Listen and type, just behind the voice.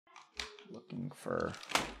Looking for...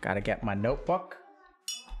 Gotta get my notebook.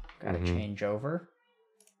 Gotta change over.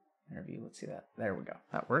 Interview, let's see that. There we go.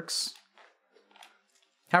 That works.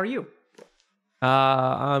 How are you?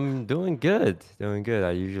 I'm doing good. Doing good.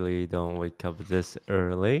 I usually don't wake up this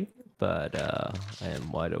early, but I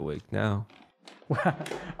am wide awake now.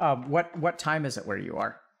 What time is it where you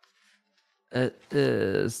are? It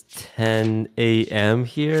is 10 a.m.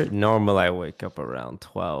 here. Normally I wake up around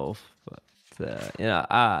 12, but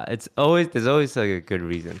there's always like a good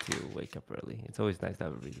reason to wake up early. It's always nice to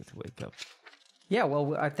have a reason to wake up. Yeah,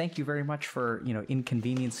 well, I thank you very much for,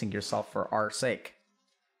 inconveniencing yourself for our sake.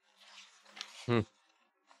 It's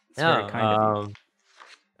very kind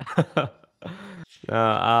of you.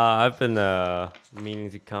 I've been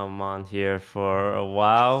meaning to come on here for a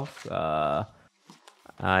while.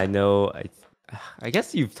 I know. I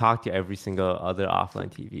guess you've talked to every single other offline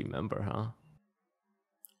TV member, huh?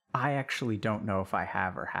 I actually don't know if I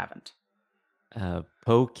have or haven't.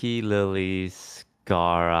 Pokey, Lily,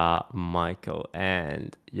 Scara, Michael,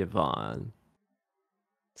 and Yvonne.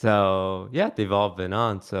 So yeah, they've all been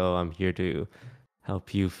on. So I'm here to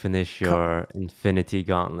help you finish your Infinity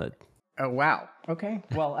Gauntlet. Oh wow. Okay.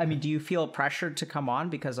 Well, I mean, do you feel pressured to come on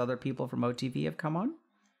because other people from OTV have come on?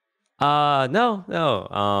 No.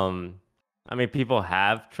 I mean, people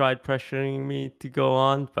have tried pressuring me to go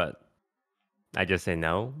on, but I just say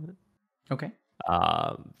no. Okay.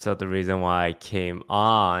 So the reason why I came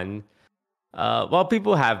on, well,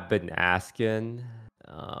 people have been asking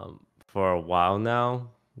for a while now,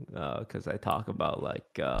 because I talk about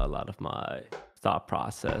like a lot of my thought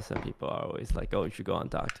process, and people are always like, "Oh, you should go on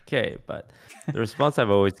Dr. K." But the response I've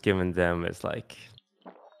always given them is like,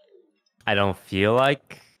 I don't feel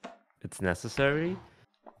like it's necessary,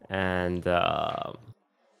 and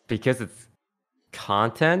because it's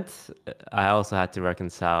content, I also had to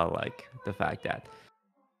reconcile like the fact that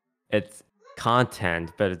it's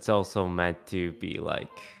content, but it's also meant to be like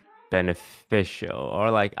beneficial or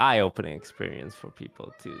like eye-opening experience for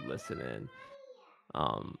people to listen in.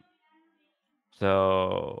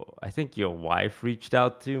 So I think your wife reached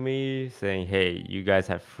out to me saying, "Hey, you guys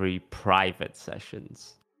have free private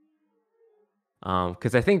sessions."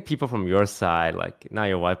 Because I think people from your side, like not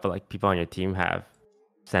your wife, but like people on your team have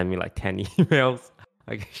sent me like 10 emails.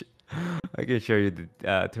 I can show you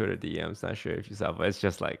the Twitter DMs. Not sure if you saw, but it's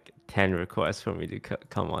just like 10 requests for me to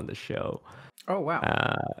come on the show. Oh wow.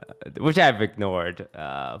 Which I've ignored.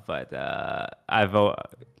 But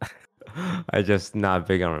I just not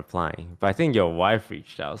big on replying. But I think your wife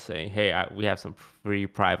reached out saying, "Hey, we have some free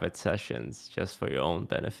private sessions just for your own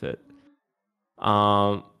benefit."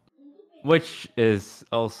 Which is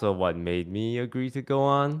also what made me agree to go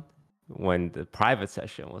on when the private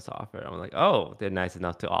session was offered. I'm like, oh, they're nice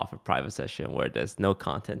enough to offer private session where there's no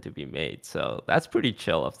content to be made. So that's pretty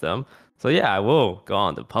chill of them. So yeah, I will go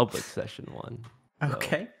on the public session one. So,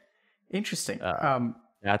 okay. Interesting.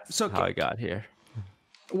 that's so how I got here.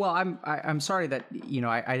 Well, I'm sorry that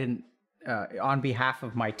I didn't on behalf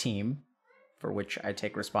of my team, for which I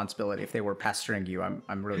take responsibility. If they were pestering you,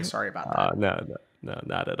 I'm really sorry about that. No,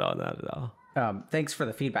 not at all, not at all. Thanks for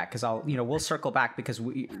the feedback, because we'll circle back, because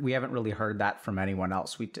we haven't really heard that from anyone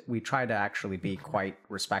else. We try to actually be quite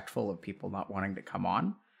respectful of people not wanting to come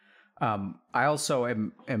on. I also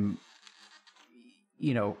am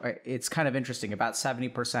it's kind of interesting. About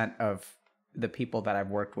 70% of the people that I've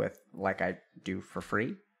worked with, like, I do for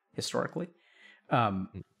free historically,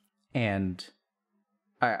 and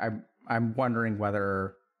I'm wondering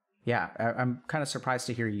whether. Yeah, I'm kind of surprised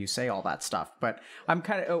to hear you say all that stuff, but I'm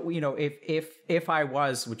kind of, if I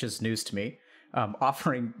was, which is news to me,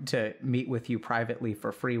 offering to meet with you privately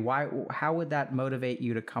for free, how would that motivate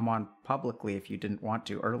you to come on publicly if you didn't want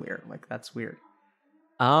to earlier? Like, that's weird.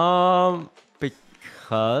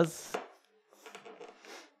 Because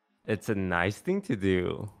it's a nice thing to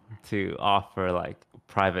do, to offer like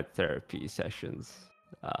private therapy sessions,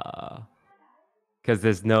 because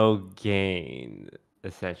there's no gain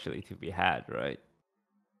essentially to be had, right?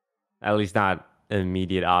 At least not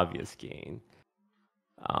immediate obvious gain.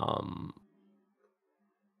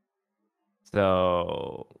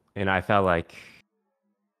 So, and I felt like,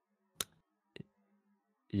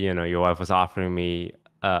 your wife was offering me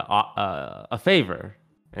a favor,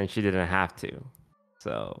 and she didn't have to.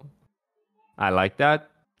 So I like that,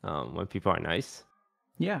 when people are nice.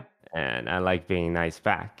 Yeah. And I like being nice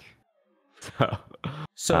back.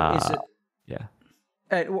 So is it? Yeah.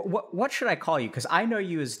 What should I call you? Because I know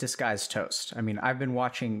you as Disguised Toast. I mean, I've been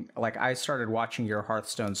watching, like, I started watching your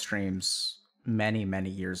Hearthstone streams many, many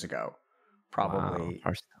years ago. Probably.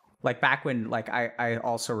 Wow. Like, back when, like, I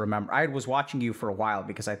also remember, I was watching you for a while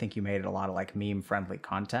because I think you made a lot of, like, meme-friendly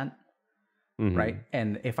content. right?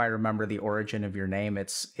 And if I remember the origin of your name,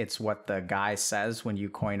 it's what the guy says when you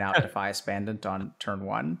coin out Defias Bandit on turn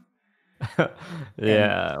 1.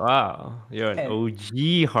 Yeah, wow. You're an And OG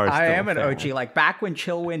I Hearthstone am an fan. OG. Like back when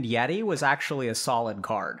Chillwind Yeti was actually a solid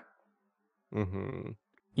card,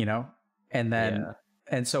 you know? And then, Yeah.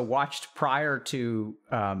 and so watched prior to,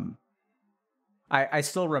 I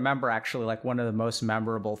still remember actually like one of the most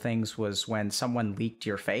memorable things was when someone leaked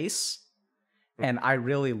your face. And I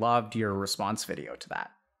really loved your response video to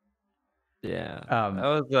that. Yeah. That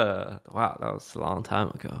was wow, that was a long time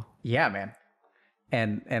ago. Yeah, man.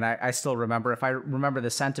 And I still remember, if I remember the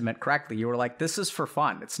sentiment correctly, you were like, this is for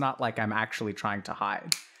fun. It's not like I'm actually trying to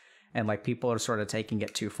hide. And like people are sort of taking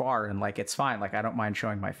it too far, and like it's fine. Like I don't mind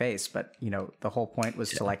showing my face, but you know, the whole point was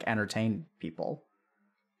to like entertain people.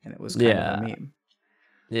 And it was kind of a meme.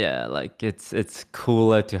 Yeah, like it's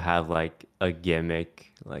cooler to have like a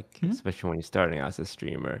gimmick, like especially when you're starting out as a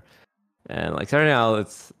streamer. And like starting out,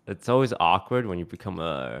 it's always awkward when you become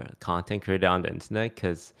a content creator on the internet,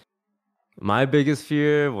 because my biggest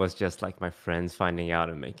fear was just like my friends finding out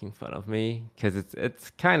and making fun of me, because it's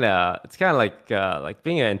kind of like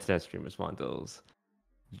being an internet streamer is one of those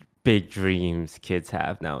big dreams kids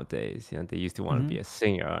have nowadays. You know, they used to want to be a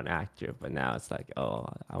singer or an actor, but now it's like, oh,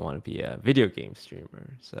 I want to be a video game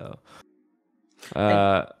streamer. So,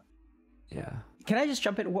 yeah. Can I just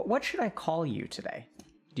jump in? What should I call you today?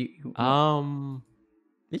 Do you,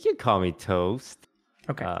 You can call me Toast.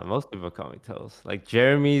 okay. Most people call me Toast. Like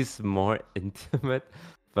Jeremy's more intimate,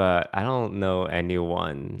 but I don't know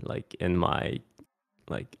anyone like in my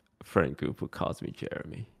like friend group who calls me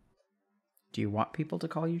Jeremy. Do you want people to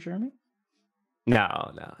call you Jeremy?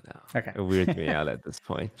 No. Okay. It weirds me out at this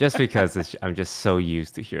point, just because I'm just so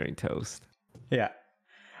used to hearing Toast. Yeah.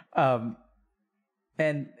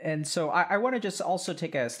 And so I want to just also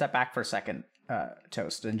take a step back for a second,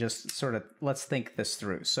 Toast, and just sort of let's think this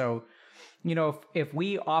through. So, you know, if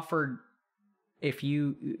we offered, if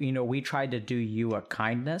you know, we tried to do you a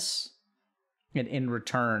kindness, and in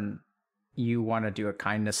return, you want to do a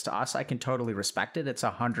kindness to us, I can totally respect it. It's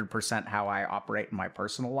 100% how I operate in my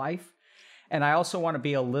personal life. And I also want to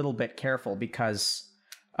be a little bit careful because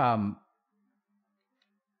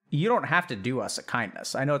you don't have to do us a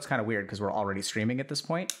kindness. I know it's kind of weird because we're already streaming at this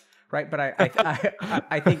point, right? But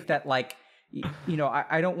I think that like, you know,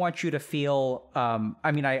 I don't want you to feel,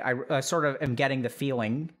 I mean, I sort of am getting the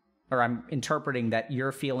feeling, or I'm interpreting that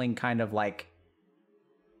you're feeling kind of like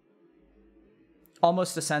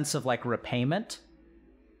almost a sense of like repayment.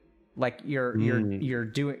 Like you're doing,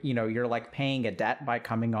 you know, you're like paying a debt by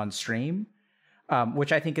coming on stream.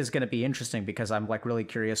 Which I think is going to be interesting because I'm like really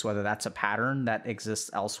curious whether that's a pattern that exists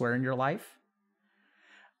elsewhere in your life.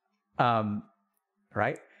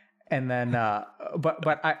 Right. And then,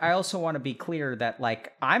 but I also want to be clear that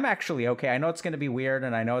like, I'm actually okay. I know it's going to be weird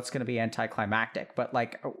and I know it's going to be anticlimactic, but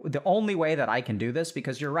like the only way that I can do this,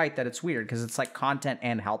 because you're right that it's weird because it's like content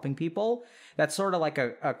and helping people. That's sort of like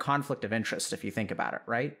a conflict of interest if you think about it,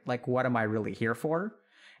 right? Like, what am I really here for?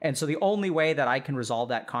 And so the only way that I can resolve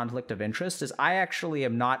that conflict of interest is I actually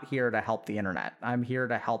am not here to help the internet. I'm here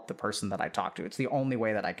to help the person that I talk to. It's the only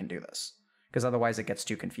way that I can do this, because otherwise it gets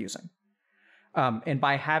too confusing. And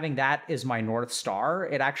by having that as my North Star,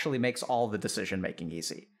 it actually makes all the decision making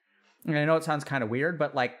easy. And I know it sounds kind of weird,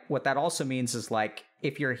 but like what that also means is like,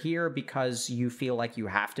 if you're here because you feel like you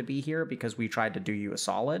have to be here because we tried to do you a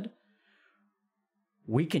solid,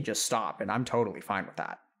 we can just stop, and I'm totally fine with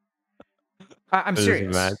that. I'm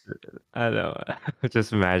serious. I know.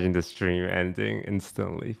 Just imagine the stream ending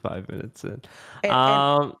instantly 5 minutes in.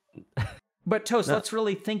 But Toast, let's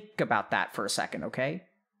really think about that for a second, okay?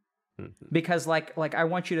 Because like I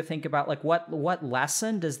want you to think about like what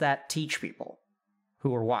lesson does that teach people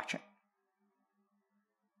who are watching?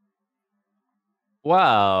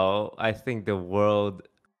 Well, I think the world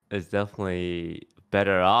is definitely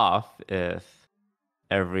better off if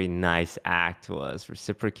every nice act was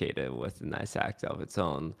reciprocated with a nice act of its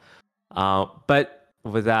own, but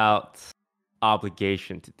without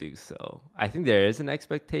obligation to do so. I think there is an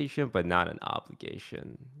expectation, but not an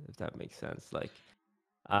obligation, if that makes sense. Like,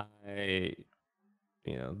 I,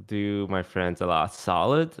 do my friends a lot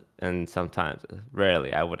solid, and sometimes,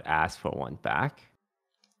 rarely, I would ask for one back.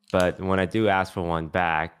 But when I do ask for one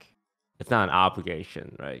back, it's not an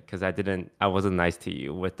obligation, right? Because I wasn't nice to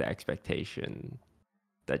you with the expectation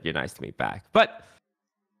that you're nice to me back. But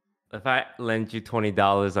if I lend you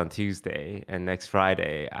 $20 on Tuesday and next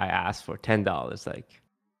Friday I ask for $10, like,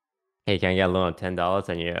 hey, can I get a loan of $10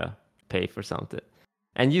 and you pay for something?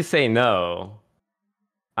 And you say no,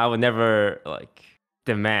 I would never like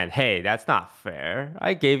demand, hey, that's not fair.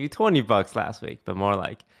 I gave you $20 last week, but more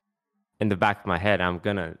like, in the back of my head, I'm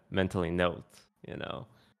gonna mentally note,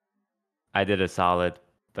 I did a solid,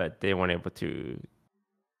 but they weren't able to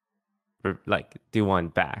like do one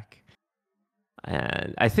back.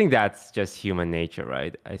 And I think that's just human nature,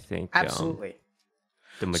 right? I think Absolutely.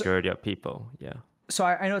 the majority of people, yeah. So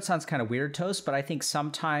I know it sounds kind of weird, Toast, but I think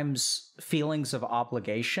sometimes feelings of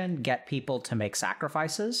obligation get people to make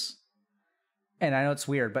sacrifices. And I know it's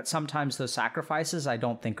weird, but sometimes those sacrifices I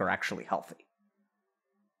don't think are actually healthy.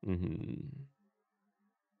 Mm-hmm.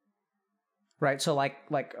 Right. So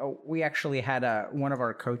we actually had one of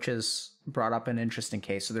our coaches brought up an interesting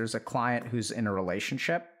case. So there's a client who's in a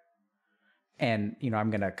relationship, and I'm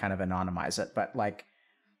going to kind of anonymize it, but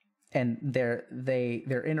and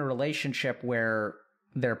they're in a relationship where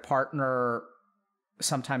their partner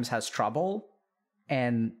sometimes has trouble,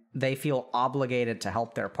 and they feel obligated to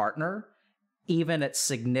help their partner, even at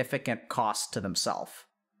significant cost to themselves.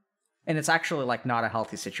 And it's actually not a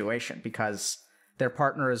healthy situation, because their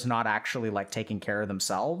partner is not actually taking care of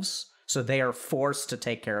themselves. So they are forced to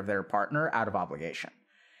take care of their partner out of obligation.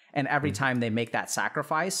 And every time they make that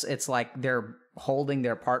sacrifice, it's like they're holding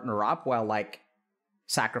their partner up while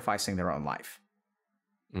sacrificing their own life.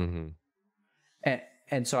 Mm-hmm.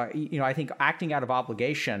 And so, I think acting out of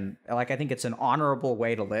obligation, I think it's an honorable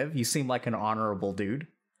way to live. You seem like an honorable dude.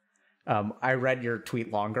 I read your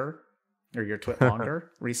tweet longer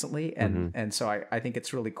recently. And so I think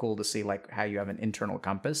it's really cool to see how you have an internal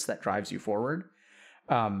compass that drives you forward.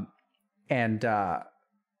 But,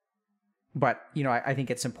 I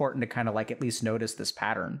think it's important to kind of at least notice this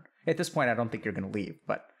pattern. At this point, I don't think you're going to leave,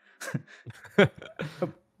 but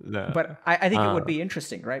No. But I think it would be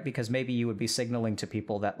interesting, right? Because maybe you would be signaling to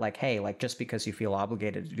people that hey, just because you feel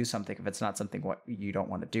obligated to do something, if it's not something what you don't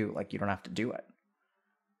want to do, you don't have to do it.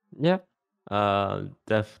 Yeah.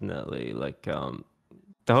 Definitely.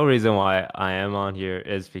 The whole reason why I am on here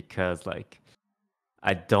is because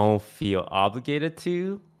I don't feel obligated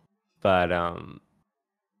to, but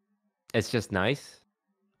it's just nice,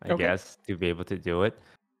 I guess, to be able to do it.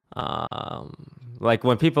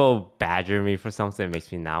 When people badger me for something, it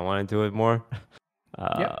makes me not want to do it more.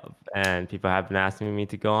 And people have been asking me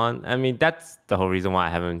to go on. I mean, that's the whole reason why I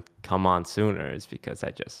haven't come on sooner, is because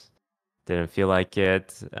I just didn't feel like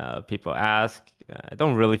it. People ask. I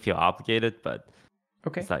don't really feel obligated, but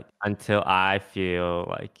it's until I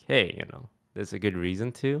feel hey, there's a good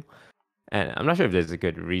reason to. And I'm not sure if there's a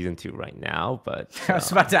good reason to right now, but I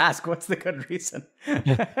was about to ask, what's the good reason?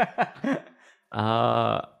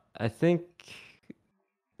 I think,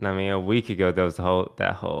 a week ago there was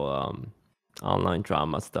that whole online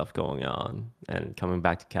drama stuff going on, and coming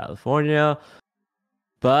back to California.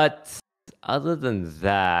 But other than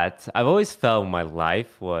that, I've always felt my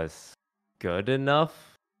life was good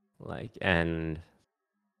enough, and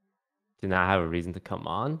do not have a reason to come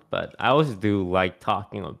on. But I always do like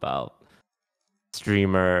talking about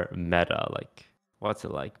streamer meta, what's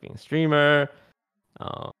it like being a streamer,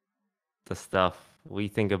 the stuff we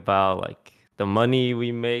think about, the money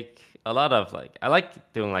we make. A lot of I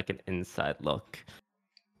like doing an inside look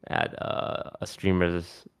at a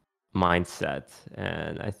streamer's mindset,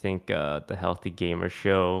 and I think the Healthy Gamer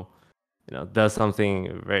show, does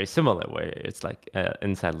something very similar, where it's an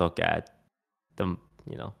inside look at the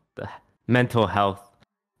the mental health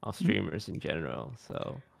of streamers in general.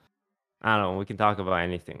 So I don't know, we can talk about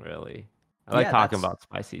anything really. I like talking about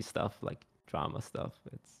spicy stuff, drama stuff.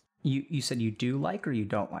 It's you said you do like, or you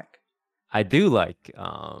don't like? I do like,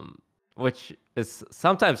 which is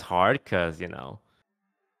sometimes hard because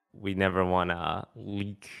we never want to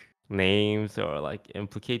leak names or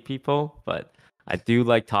implicate people, but I do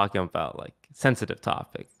like talking about sensitive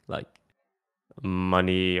topics like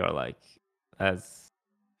money, or as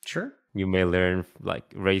sure you may learn,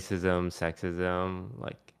 racism, sexism,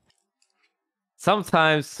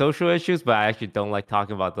 sometimes social issues. But I actually don't like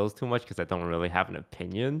talking about those too much because I don't really have an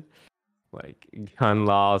opinion, gun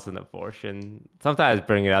laws and abortion. Sometimes I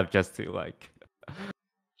bring it up just to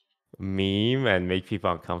meme and make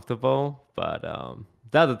people uncomfortable, but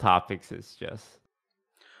the other topics is just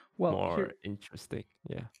more interesting.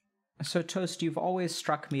 Yeah. So Toast, you've always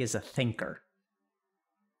struck me as a thinker.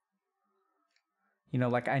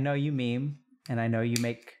 I know you meme, and I know you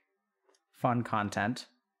make fun content,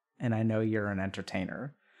 and I know you're an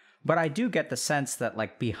entertainer, but I do get the sense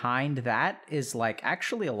that behind that is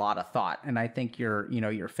actually a lot of thought. And I think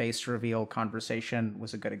your face reveal conversation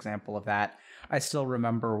was a good example of that. I still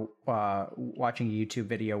remember watching a YouTube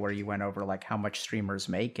video where you went over how much streamers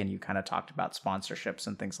make, and you kind of talked about sponsorships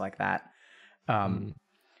and things like that.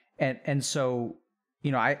 And so,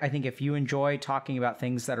 I think if you enjoy talking about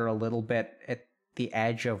things that are a little bit at the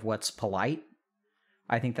edge of what's polite,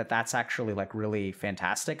 I think that that's actually like really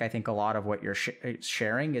fantastic. I think a lot of what you're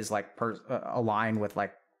sharing is like align with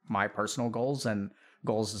like my personal goals and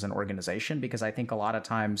goals as an organization, because I think a lot of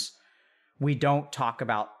times we don't talk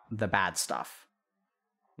about the bad stuff,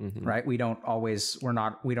 right? We don't always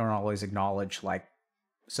acknowledge like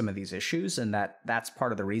some of these issues, and that's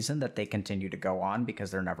part of the reason that they continue to go on,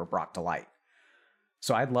 because they're never brought to light.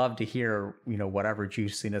 So I'd love to hear, whatever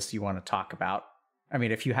juiciness you want to talk about. I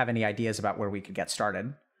mean, if you have any ideas about where we could get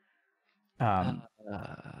started. And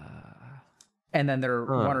then there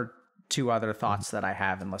are one or two other thoughts that I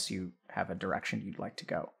have, unless you have a direction you'd like to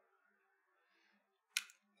go.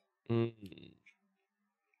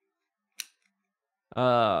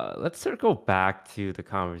 Let's circle back to the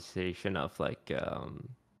conversation of like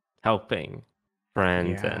helping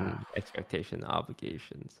friends and expectation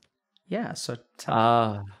obligations. Yeah, so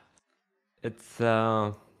it's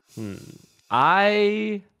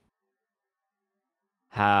I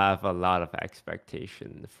have a lot of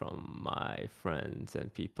expectation from my friends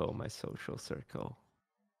and people in my social circle.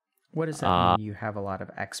 What does that mean? You have a lot of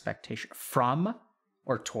expectation from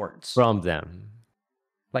or towards? From them.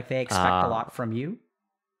 Like they expect a lot from you?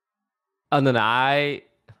 And then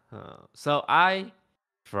so I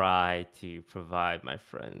try to provide my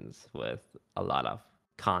friends with a lot of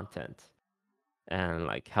content and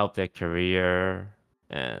like help their career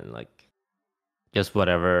and like just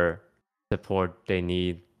whatever support they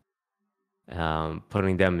need,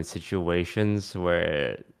 putting them in situations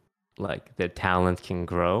where like their talent can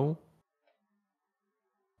grow.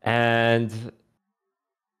 And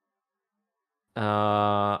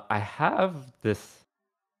I have this,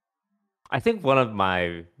 I think one of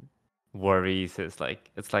my worries is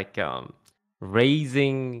like, it's like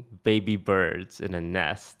raising baby birds in a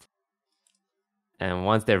nest. And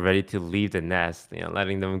once they're ready to leave the nest,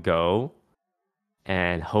 letting them go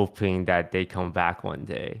and hoping that they come back one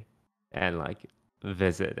day and like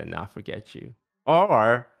visit and not forget you.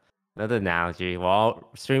 Or another analogy,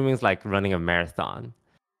 well, streaming is like running a marathon,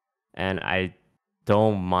 and I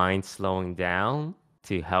don't mind slowing down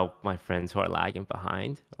to help my friends who are lagging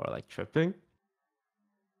behind or like tripping.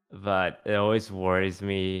 But it always worries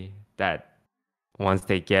me that once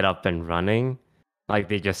they get up and running, like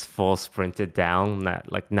they just full sprinted down,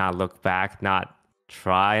 not look back, not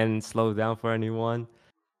try and slow down for anyone.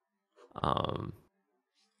 Not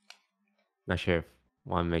sure if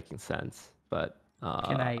I'm making sense, but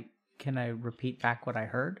can I repeat back what I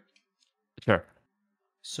heard? Sure.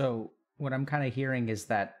 So what I'm kind of hearing is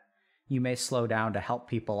that you may slow down to help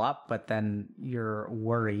people up, but then you're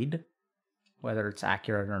worried, whether it's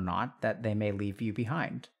accurate or not, that they may leave you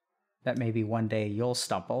behind. That maybe one day you'll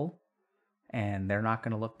stumble and they're not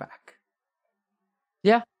going to look back.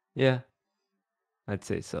 Yeah, I'd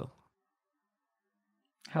say so.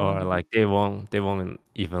 Or like they won't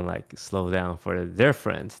even like slow down for their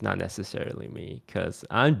friends, not necessarily me, because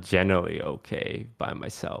I'm generally okay by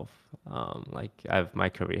myself. Like my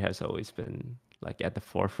career has always been like at the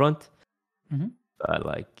forefront. But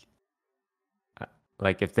like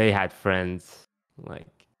if they had friends,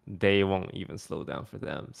 like they won't even slow down for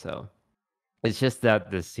them. So it's just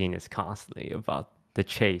that the scene is constantly about the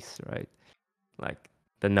chase, right? Like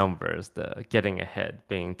the numbers, the getting ahead,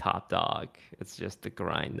 being top dog. It's just the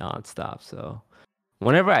grind nonstop. So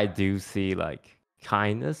whenever I do see like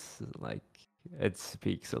kindness, like it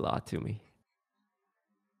speaks a lot to me.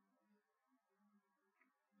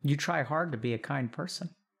 You try hard to be a kind person.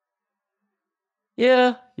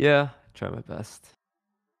 Yeah, try my best.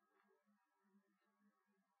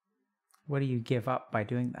 What do you give up by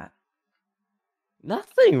doing that?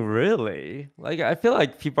 Nothing really. Like I feel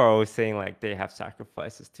like people are always saying like they have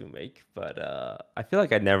sacrifices to make, but I feel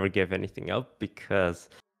like I never give anything up because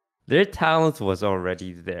their talent was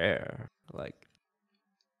already there, like,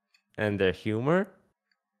 and their humor.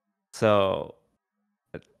 So,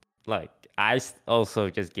 like, also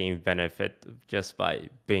just gain benefit just by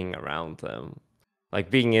being around them, like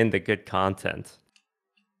being in the good content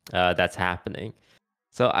that's happening.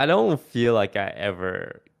 So I don't feel like I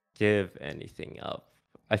ever give anything up.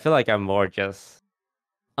 I feel like I'm more just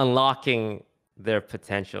unlocking their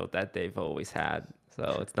potential that they've always had.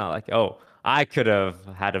 So it's not like, oh, I could have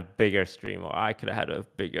had a bigger stream or I could have had a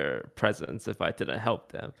bigger presence if I didn't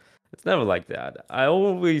help them. It's never like that. I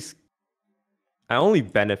only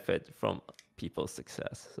benefit from people's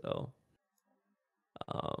success. So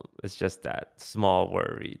it's just that small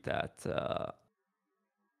worry that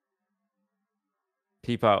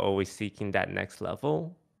people are always seeking that next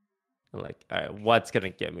level. Like, all right, what's gonna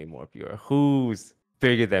get me more viewer? Who's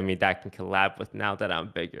bigger than me that I can collab with now that I'm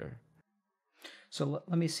bigger? So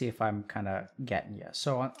let me see if I'm kind of getting you.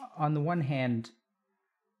 So on the one hand,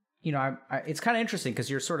 it's kind of interesting because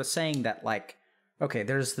you're sort of saying that like, okay,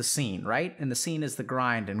 there's the scene, right? And the scene is the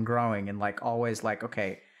grind and growing and like always like,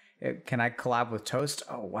 okay, can I collab with Toast?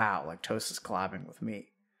 Oh, wow. Like Toast is collabing with me.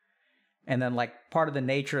 And then like part of the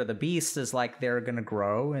nature of the beast is like they're going to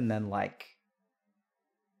grow and then like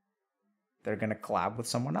they're going to collab with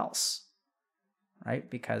someone else, right?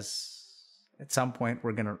 Because at some point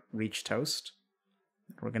we're going to reach Toast.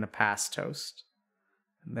 We're going to pass Toast.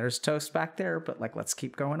 And there's Toast back there, but like let's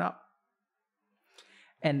keep going up.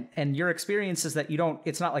 And your experience is that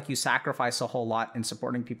it's not like you sacrifice a whole lot in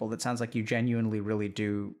supporting people. That sounds like you genuinely really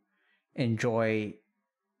do enjoy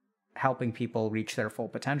helping people reach their full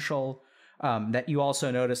potential. That you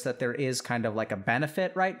also notice that there is kind of like a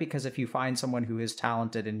benefit, right? Because if you find someone who is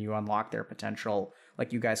talented and you unlock their potential,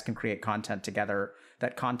 like you guys can create content together,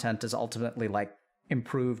 that content is ultimately like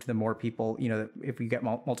improved the more people, if you get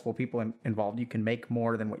multiple people involved, you can make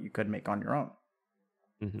more than what you could make on your own.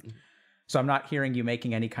 Mm-hmm. So I'm not hearing you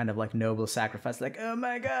making any kind of like noble sacrifice, like, oh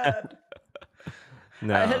my God,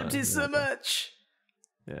 No, I helped you so much.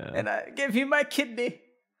 Yeah. And I gave you my kidney.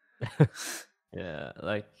 Yeah,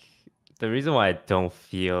 like the reason why I don't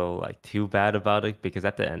feel like too bad about it, because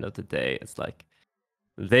at the end of the day, it's like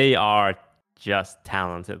they are just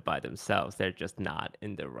talented by themselves. They're just not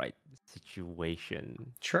in the right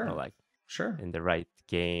situation. Sure. Or like Sure. in the right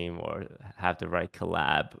game or have the right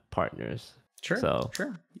collab partners. Sure. So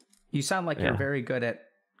sure. You sound like you're very good at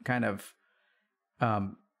kind of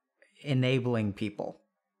enabling people.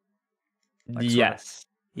 Like yes.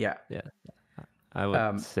 Yeah. Yeah. I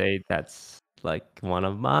would say that's like one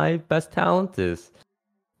of my best talents is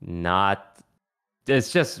not,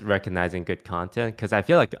 it's just recognizing good content, because I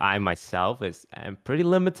feel like I myself am pretty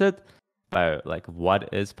limited by like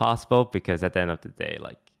what is possible, because at the end of the day,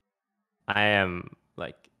 like I am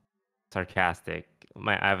like sarcastic.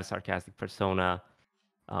 I have a sarcastic persona,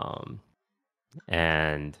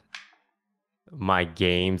 and my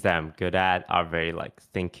games that I'm good at are very like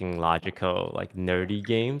thinking logical, like nerdy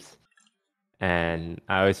games. And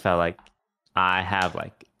I always felt like I have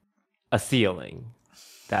like a ceiling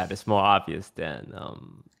that is more obvious than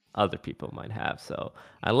other people might have. So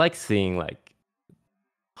I like seeing like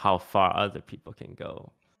how far other people can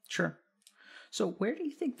go. Sure. So where do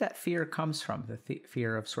you think that fear comes from? The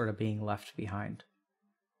fear of sort of being left behind?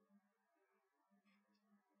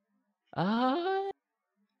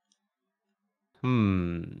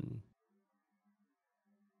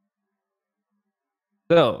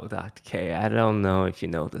 So, Dr. K, I don't know if you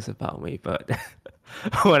know this about me, but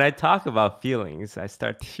when I talk about feelings, I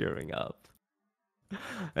start tearing up.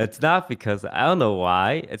 It's not because I don't know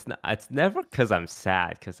why. It's never because I'm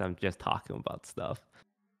sad, because I'm just talking about stuff.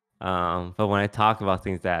 But when I talk about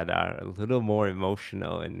things that are a little more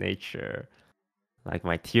emotional in nature, like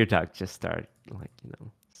my tear duct just start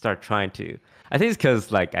trying to. I think it's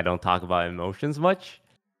because like I don't talk about emotions much,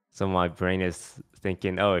 so my brain is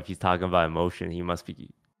thinking, oh, if he's talking about emotion, he must be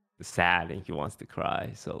sad and he wants to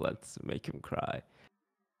cry, so let's make him cry.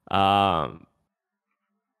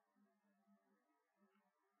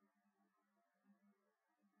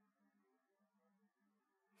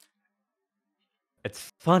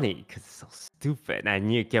 It's funny because it's so stupid, and I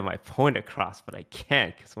need to get my point across, but I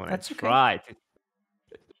can't because when That's I try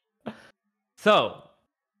to. So,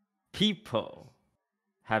 people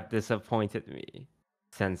have disappointed me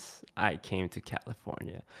since I came to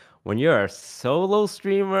California. When you're a solo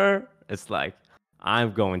streamer, it's like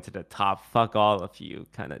I'm going to the top, fuck all of you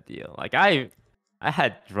kind of deal. Like I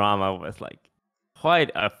had drama with like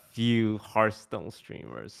quite a few Hearthstone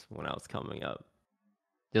streamers when I was coming up.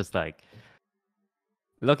 Just like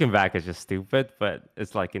looking back, it's just stupid, but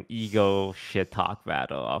it's like an ego shit talk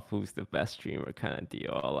battle of who's the best streamer kind of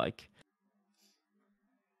deal, or like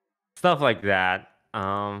stuff like that.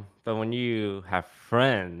 But when you have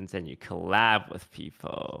friends and you collab with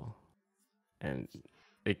people, and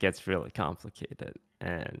it gets really complicated.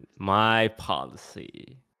 And my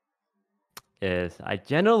policy is I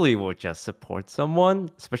generally will just support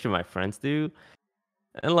someone, especially my friends do,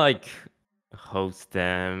 and like host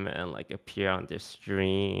them and like appear on their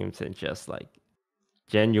streams and just like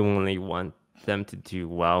genuinely want them to do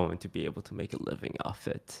well and to be able to make a living off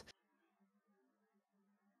it.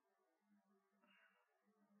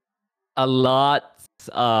 A lot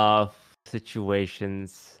of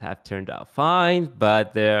situations have turned out fine,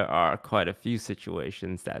 but there are quite a few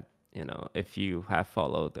situations that, if you have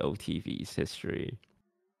followed OTV's history,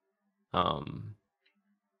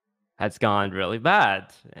 has gone really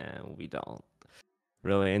bad, and we don't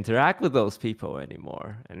really interact with those people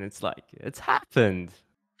anymore. And it's like, it's happened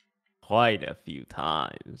quite a few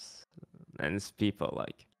times. And it's people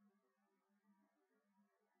like,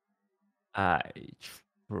 I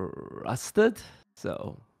trusted.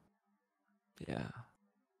 So yeah.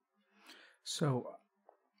 So,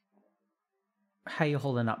 how you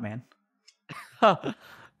holding up, man?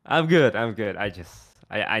 I'm good. I'm good.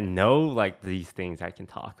 I know like these things I can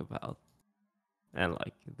talk about and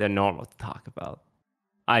like they're normal to talk about.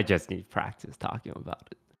 I just need practice talking about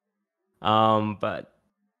it. But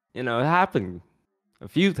you know, it happened a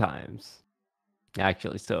few times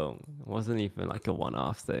actually, so it wasn't even like a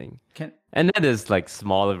one-off thing. Can And then there's like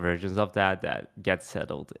smaller versions of that that get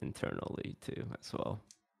settled internally too as well.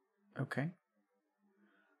 okay.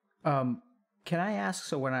 Um, can I ask?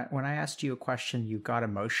 So when I asked you a question, you got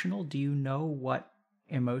emotional. Do you know what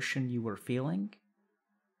emotion you were feeling?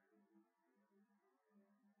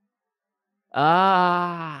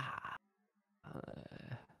 Ah,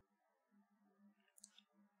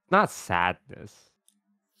 not sadness.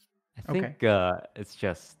 I Okay. think it's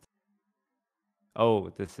just oh,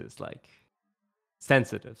 this is like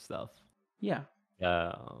sensitive stuff. Yeah.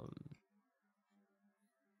 Um,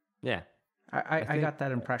 yeah, I I think got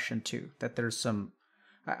that impression too. That there's some.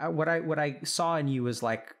 What I saw in you is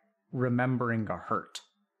like remembering a hurt.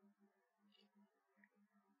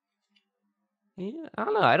 yeah, I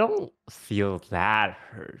don't know. I don't feel that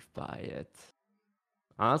hurt by it.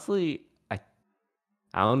 Honestly,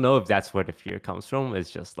 I don't know if that's where the fear comes from.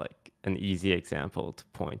 It's just like an easy example to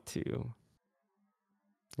point to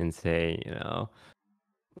and say, you know,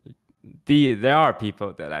 there are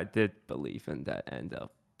people that I did believe in that end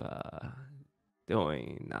up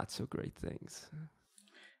doing not so great things.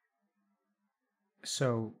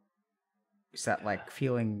 So is that like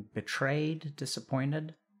feeling betrayed,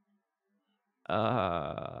 disappointed?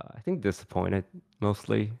 I think disappointed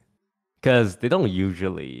mostly because they don't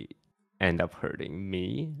usually end up hurting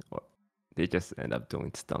me, or they just end up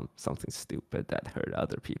doing something stupid that hurt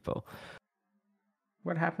other people.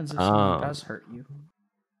 What happens if someone Um, does hurt you?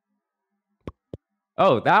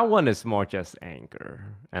 oh, that one is more just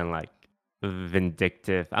anger and like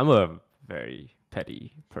vindictive. I'm a very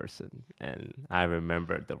petty person, and I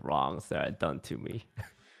remember the wrongs that are done to me.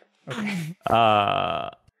 Okay. uh,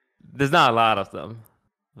 there's not a lot of them,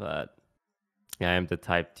 but I am the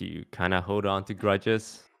type to kind of hold on to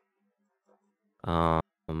grudges.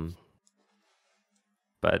 Um,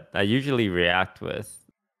 but I usually react with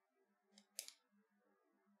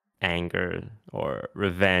anger or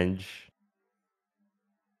revenge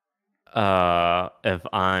if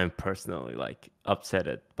I'm personally like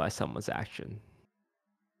upsetted by someone's action.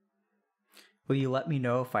 Will you let me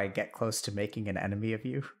know if I get close to making an enemy of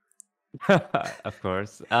you? Of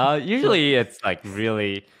course. Let, Usually it's like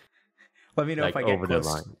really let me know if like I get over the close.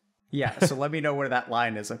 line. Yeah, so let me know where that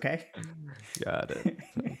line is, okay? Got it.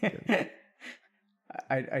 Sounds good.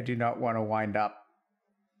 I do not want to wind up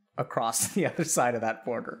across the other side of that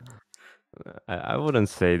border. I wouldn't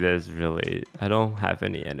say there's really. I don't have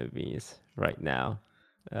any enemies right now.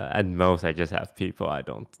 At most, I just have people I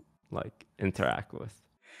don't like interact with.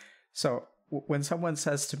 So when someone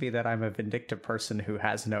says to me that I'm a vindictive person who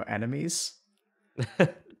has no enemies,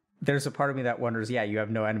 there's a part of me that wonders, yeah, you have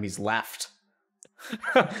no enemies left.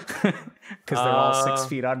 Because they're all 6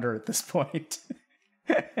 feet under at this point.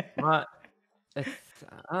 My, it's,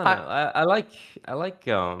 I don't I, know. I like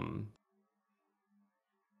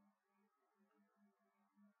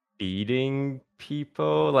beating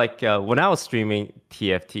people. Like when I was streaming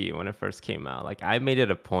TFT when it first came out, like I made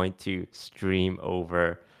it a point to stream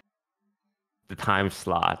over the time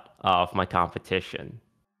slot of my competition.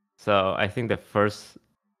 So I think the first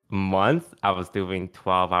month I was doing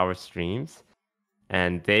 12-hour streams,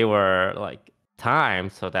 and they were like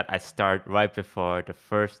timed so that I start right before the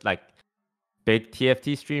first like big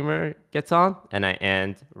TFT streamer gets on, and I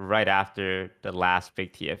end right after the last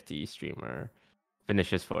big TFT streamer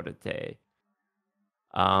finishes for the day.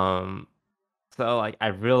 Um, so like I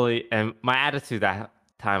really, and my attitude that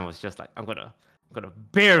time was just like I'm gonna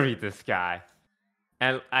bury this guy.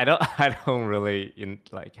 And I don't I don't really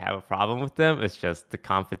like have a problem with them. It's just the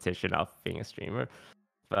competition of being a streamer.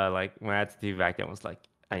 But like my attitude back then was like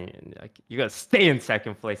like you gotta stay in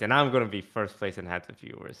second place and I'm gonna be first place and have the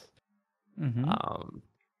viewers. mm-hmm. Um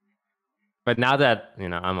but now that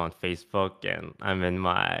I'm on Facebook and I'm in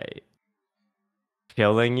my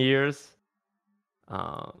killing years,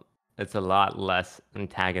 um it's a lot less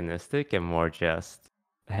antagonistic and more just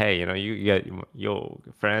hey, you get yo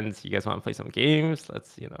friends, you guys want to play some games?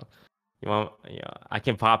 Let's, I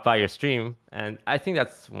can pop by your stream. And I think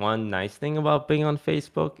that's one nice thing about being on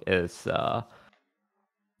Facebook is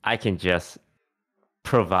I can just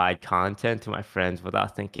provide content to my friends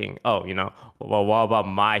without thinking, oh, well, what about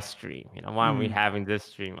my stream? Why aren't we Mm. having this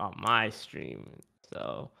stream on my stream?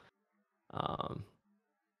 So Um,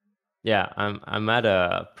 yeah, I'm at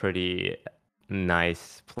a pretty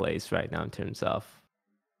nice place right now in terms of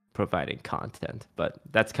providing content, but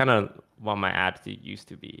that's kind of what my attitude used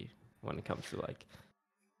to be when it comes to like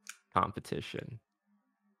competition.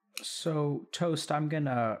 So, Toast,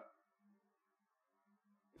 can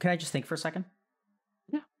I just think for a second?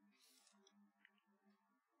 Yeah.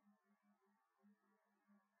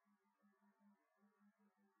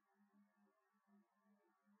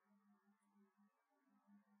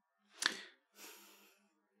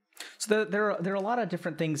 So there are a lot of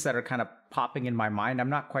different things that are kind of popping in my mind. I'm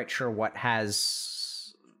not quite sure what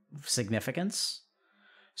has significance.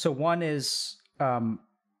 So one is,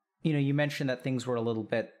 you mentioned that things were a little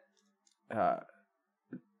bit,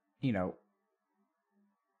 you know,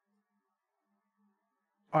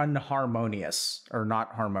 unharmonious or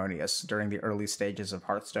not harmonious during the early stages of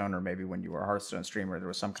Hearthstone, or maybe when you were a Hearthstone streamer, there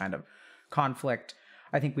was some kind of conflict.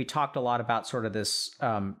 I think we talked a lot about sort of this,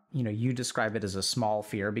 you describe it as a small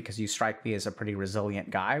fear because you strike me as a pretty resilient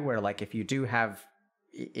guy where like if you do have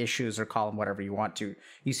issues or call them whatever you want to,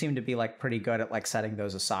 you seem to be like pretty good at like setting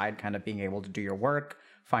those aside, kind of being able to do your work,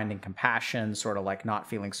 finding compassion, sort of like not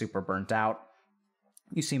feeling super burnt out.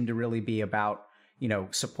 You seem to really be about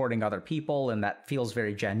supporting other people, and that feels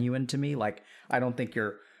very genuine to me. Like, I don't think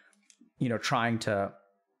you're, trying to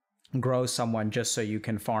grow someone just so you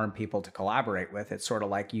can farm people to collaborate with. It's sort of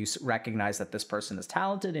like you recognize that this person is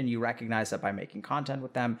talented, and you recognize that by making content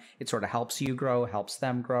with them, it sort of helps you grow, helps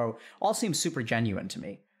them grow. All seems super genuine to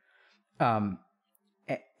me. And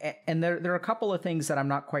there are a couple of things that I'm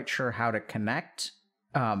not quite sure how to connect.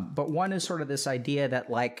 But one is sort of this idea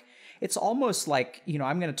that like, it's almost like,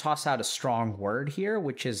 I'm going to toss out a strong word here,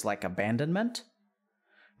 which is like abandonment.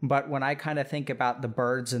 But when I kind of think about the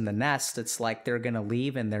birds in the nest, it's like they're going to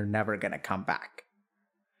leave and they're never going to come back.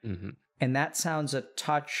 Mm-hmm. And that sounds a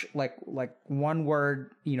touch like one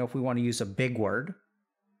word, if we want to use a big word,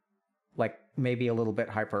 like maybe a little bit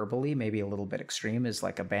hyperbole, maybe a little bit extreme, is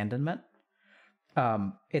like abandonment.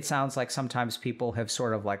 It sounds like sometimes people have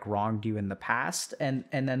sort of like wronged you in the past, and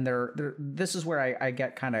then this is where I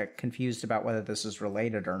get kind of confused about whether this is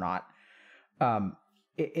related or not.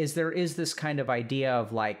 Is this kind of idea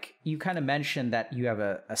of like, you kind of mentioned that you have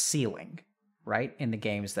a ceiling, right, in the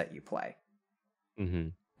games that you play, Mm-hmm.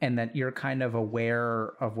 and that you're kind of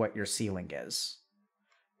aware of what your ceiling is.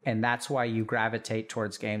 And that's why you gravitate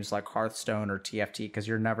towards games like Hearthstone or TFT, because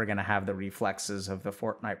you're never going to have the reflexes of the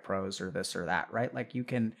Fortnite pros or this or that, right? Like you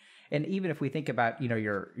can, and even if we think about,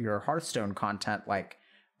 your Hearthstone content, like,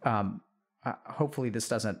 hopefully this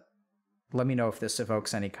doesn't, let me know if this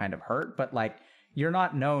evokes any kind of hurt, but like, you're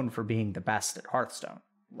not known for being the best at Hearthstone.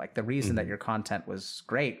 Like the reason that your content was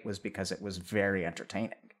great was because it was very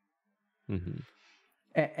entertaining. Mm-hmm.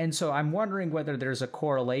 And so I'm wondering whether there's a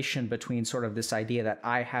correlation between sort of this idea that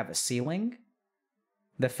I have a ceiling,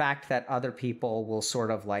 the fact that other people will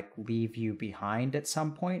sort of like leave you behind at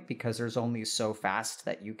some point because there's only so fast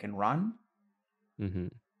that you can run. Mm-hmm.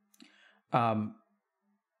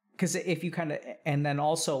 Because if you kind of, and then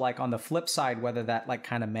also like on the flip side, whether that like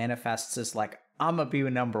kind of manifests as like, I'm gonna be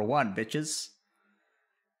number one, bitches.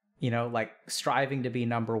 Like striving to be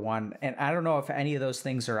number one. And I don't know if any of those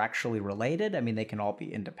things are actually related. I mean, they can all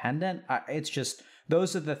be independent. It's just,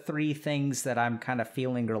 those are the three things that I'm kind of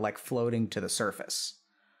feeling are like floating to the surface.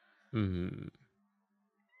 Mm-hmm.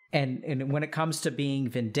 And when it comes to being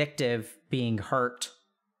vindictive, being hurt,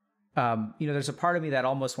 there's a part of me that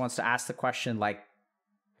almost wants to ask the question, like,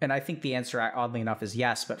 and I think the answer, oddly enough, is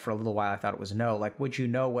yes, but for a little while I thought it was no. Like, would you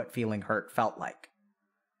know what feeling hurt felt like?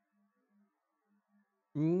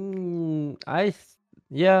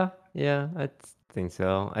 Yeah, I think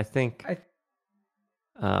so. I think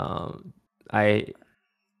I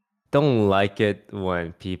don't like it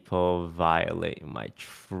when people violate my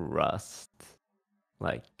trust.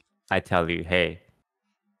 Like I tell you, hey,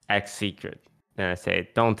 X secret, and I say,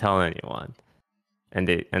 don't tell anyone, and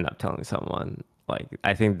they end up telling someone. Like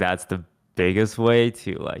I think that's the biggest way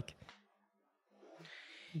to like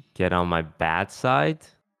get on my bad side.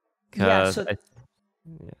 Yeah.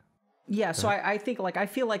 So I think like, I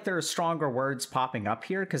feel like there are stronger words popping up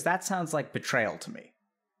here because that sounds like betrayal to me.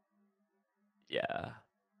 Yeah.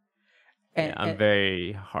 And I'm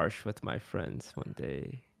very harsh with my friends when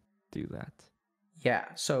they do that. Yeah.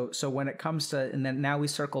 So when it comes to, and then now we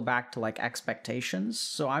circle back to like expectations.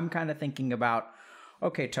 So I'm kind of thinking about,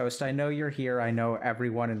 okay, Toast, I know you're here. I know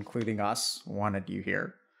everyone, including us, wanted you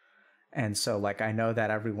here. And so like, I know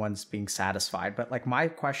that everyone's being satisfied, but like my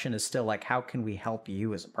question is still like, how can we help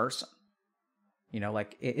you as a person?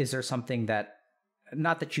 Like, is there something that,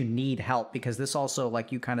 not that you need help, because this also,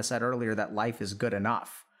 like you kind of said earlier, that life is good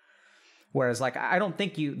enough. Whereas like I don't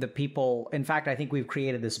think the people, in fact, I think we've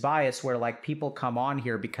created this bias where like people come on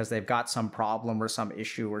here because they've got some problem or some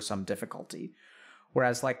issue or some difficulty.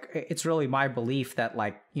 Whereas like it's really my belief that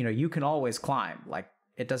like, you know, you can always climb. Like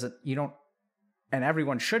it doesn't, you don't, and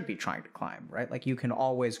everyone should be trying to climb, right? Like you can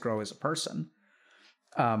always grow as a person.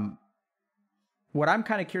 What I'm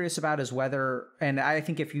kind of curious about is whether, and I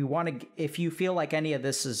think if you feel like any of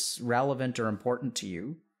this is relevant or important to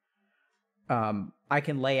you, I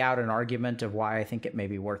can lay out an argument of why I think it may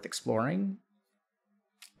be worth exploring.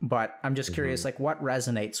 But I'm just curious, like what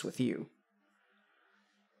resonates with you?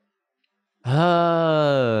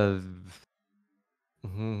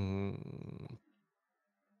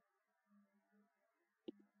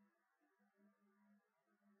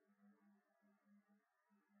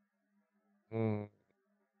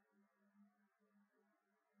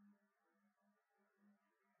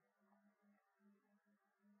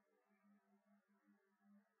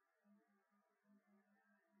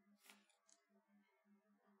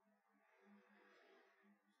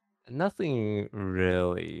 Nothing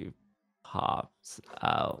really pops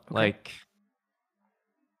out. Okay.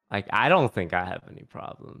 Like I don't think I have any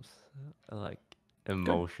problems, like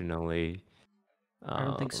emotionally. I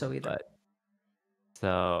don't think so either. But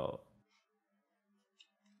so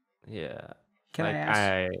yeah. Can like I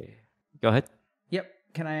ask? Go ahead. Yep.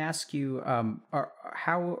 Can I ask you,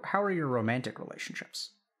 how are your romantic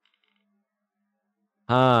relationships?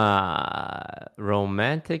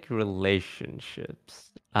 Romantic relationships.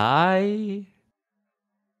 I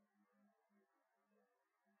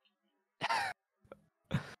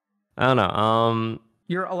don't know.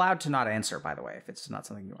 You're allowed to not answer, by the way, if it's not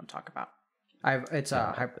something you want to talk about.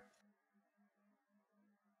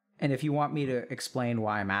 And if you want me to explain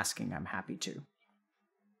why I'm asking, I'm happy to.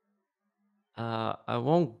 I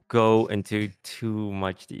won't go into too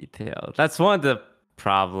much detail. That's one of the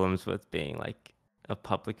problems with being like a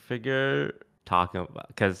public figure, talking about,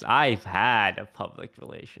 because I've had a public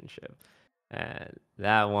relationship, and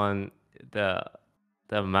that one, the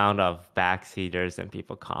amount of backseaters and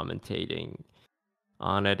people commentating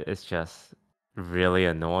on it is just really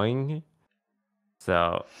annoying.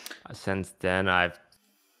 So since then, I've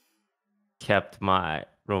kept my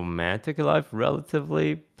romantic life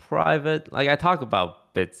relatively private. Like I talk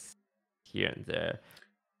about bits here and there.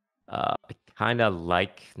 I kind of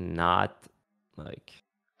like not like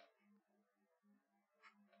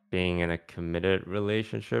being in a committed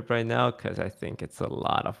relationship right now because I think it's a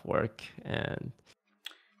lot of work. And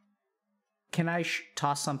can I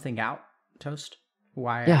toss something out, Toast?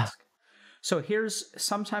 Why I yeah. ask? So here's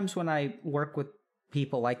sometimes when I work with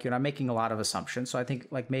people like you, and I'm making a lot of assumptions. So I think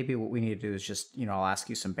like maybe what we need to do is just, you know, I'll ask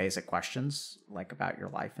you some basic questions like about your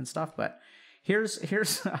life and stuff. But here's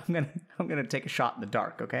I'm gonna take a shot in the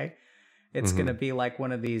dark. Okay, it's gonna be like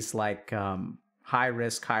one of these like high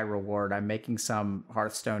risk, high reward. I'm making some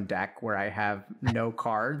Hearthstone deck where I have no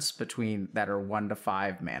cards between that are 1 to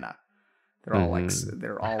 5 mana. They're all like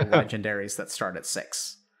they're all legendaries that start at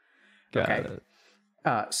 6. Got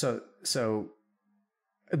it. So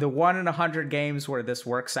the 1 in 100 games where this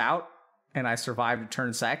works out and I survive to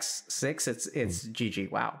turn 6, it's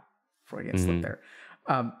GG. Wow, Freudian slip there.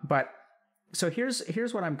 But so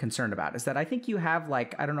here's what I'm concerned about is that I think you have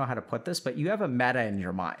like, I don't know how to put this, but you have a meta in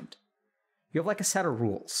your mind. You have like a set of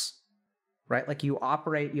rules, right? Like you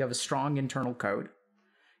have a strong internal code.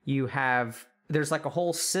 There's like a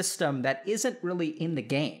whole system that isn't really in the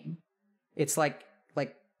game. It's like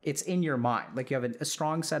it's in your mind. Like you have a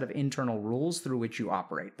strong set of internal rules through which you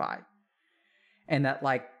operate by. And that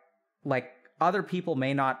like other people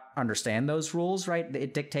may not understand those rules, right?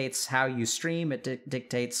 It dictates how you stream. It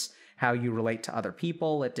dictates how you relate to other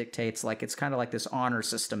people. It dictates like, it's kind of like this honor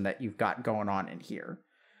system that you've got going on in here.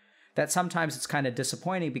 That sometimes it's kind of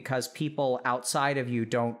disappointing because people outside of you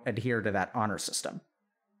don't adhere to that honor system.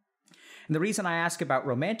 And the reason I ask about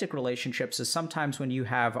romantic relationships is sometimes when you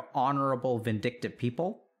have honorable, vindictive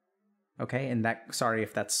people, okay, and that, sorry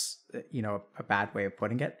if that's, you know, a bad way of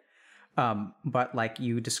putting it, but like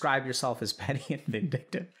you describe yourself as petty and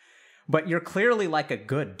vindictive, but you're clearly like a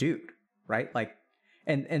good dude, right? Like,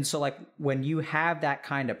 and so like when you have that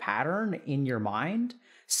kind of pattern in your mind,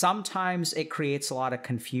 sometimes it creates a lot of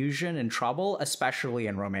confusion and trouble, especially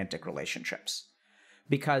in romantic relationships,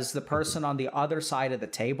 because the person on the other side of the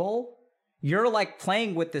table, you're like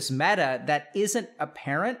playing with this meta that isn't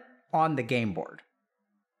apparent on the game board.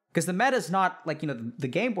 Because the meta is not like, you know, the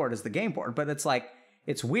game board is the game board, but it's like,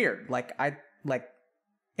 it's weird.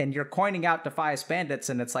 And you're coining out Defias Bandits,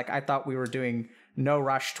 and it's like, I thought we were doing no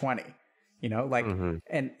rush 20. You know, like,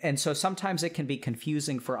 Mm-hmm. and so sometimes it can be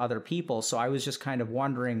confusing for other people. So I was just kind of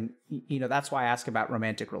wondering, you know, that's why I ask about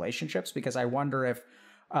romantic relationships, because I wonder if,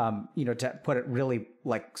 you know, to put it really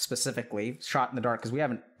like specifically, shot in the dark, because we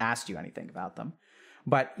haven't asked you anything about them,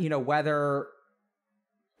 but you know, whether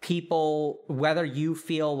you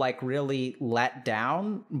feel like really let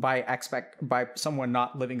down by someone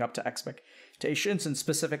not living up to expectations, and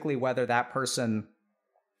specifically whether that person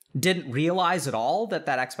didn't realize at all that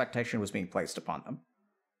that expectation was being placed upon them.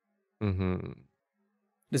 Mm-hmm.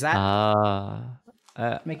 Does that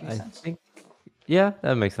Uh, make any I sense? think, yeah,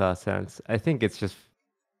 that makes a lot of sense. I think it's just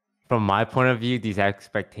from my point of view, these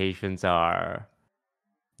expectations are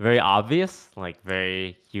very obvious, like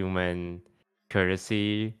very human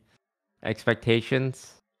courtesy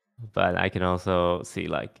expectations. But I can also see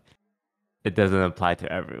like it doesn't apply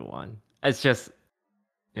to everyone. It's just,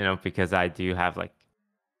 because I do have like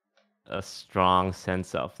a strong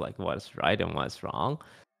sense of like what's right and what's wrong.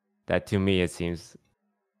 That to me it seems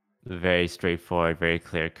very straightforward, very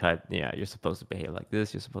clear cut. Yeah, you're supposed to behave like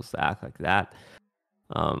this. You're supposed to act like that.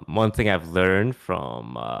 One thing I've learned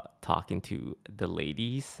from talking to the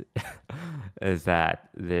ladies is that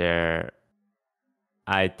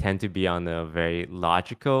I tend to be on a very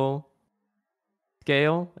logical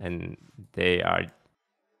scale, and they are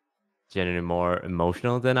generally more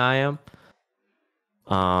emotional than I am.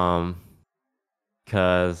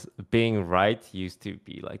 Because being right used to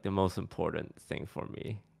be like the most important thing for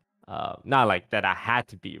me. Not like that I had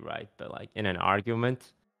to be right, but like in an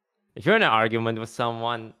argument, if you're in an argument with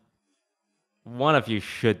someone, one of you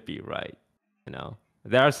should be right.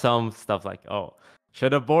 There are some stuff like, oh,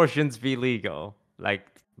 should abortions be legal? Like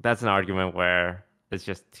that's an argument where it's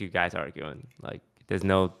just two guys arguing. Like there's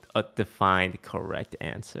no defined correct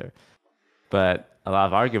answer. But a lot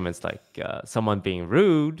of arguments, like someone being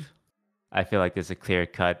rude, I feel like there's a clear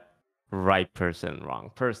cut right person,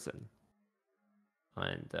 wrong person.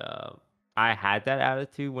 And I had that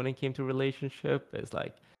attitude when it came to relationship. It's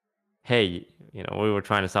like, hey, we were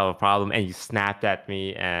trying to solve a problem and you snapped at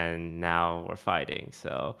me and now we're fighting.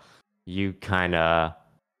 So you kind of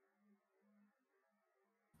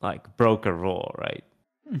like broke a rule, right?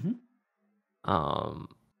 Mm-hmm.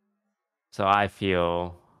 So I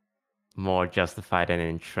feel more justified and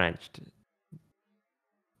entrenched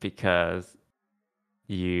because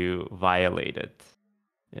you violated,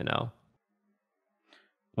 you know,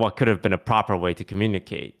 what could have been a proper way to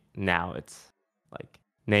communicate. Now it's like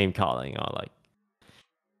name calling or like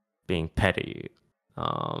being petty.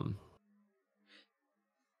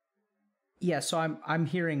 Yeah, so I'm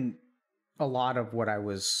hearing a lot of what I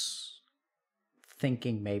was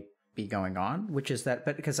thinking may be going on, which is that,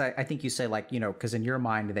 but because I think you say like, you know, because in your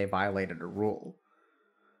mind they violated a rule,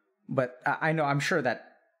 but I know, I'm sure that,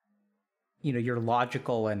 you know, you're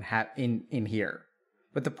logical and in here,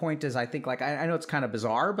 but the point is, I think like I know it's kind of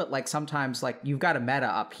bizarre, but like sometimes like you've got a meta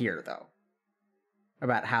up here though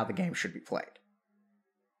about how the game should be played.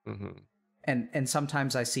 Mm-hmm. And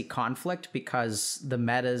sometimes I see conflict because the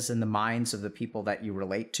metas in the minds of the people that you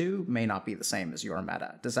relate to may not be the same as your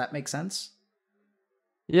meta. Does that make sense?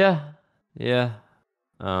 Yeah, yeah.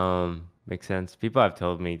 Makes sense. People have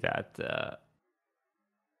told me that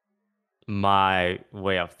my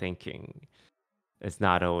way of thinking is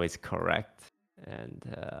not always correct, and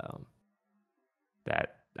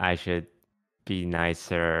that I should be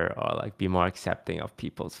nicer or like be more accepting of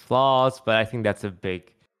people's flaws. But I think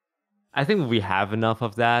I think we have enough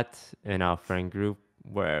of that in our friend group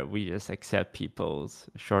where we just accept people's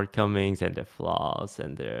shortcomings and their flaws,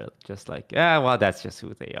 and they're just like, yeah, well, that's just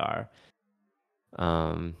who they are.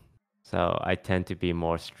 So I tend to be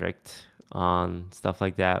more strict on stuff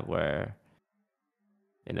like that, where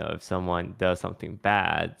if someone does something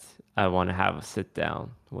bad, I want to have a sit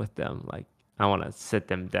down with them. Like I want to sit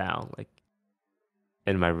them down, like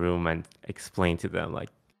in my room, and explain to them like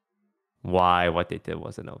why what they did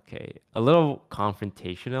wasn't okay. A little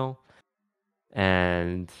confrontational,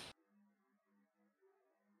 and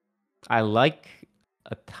I like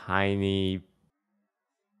a tiny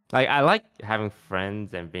like I like having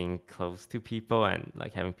friends and being close to people and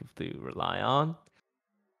like having people to rely on.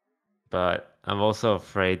 But I'm also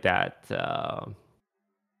afraid that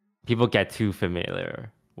people get too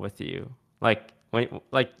familiar with you. Like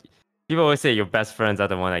like people always say your best friends are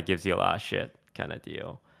the one that gives you a lot of shit, kind of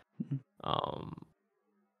deal. Um,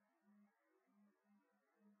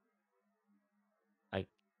 like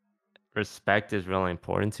respect is really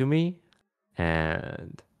important to me,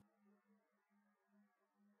 and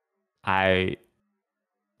I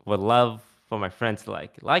would love for my friends to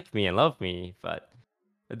like me and love me, but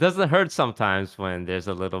it doesn't hurt sometimes when there's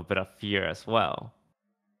a little bit of fear as well.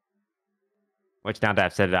 Which now that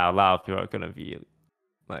I've said it out loud, people are gonna be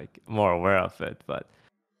like more aware of it. But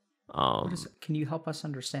What is it? Can you help us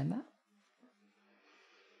understand that?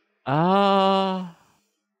 uh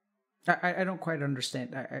I don't quite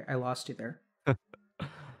understand. I lost you there.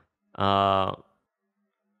 uh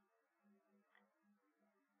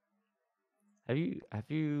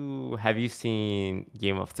have you seen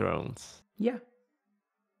Game of Thrones? Yeah.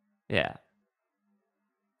 Yeah.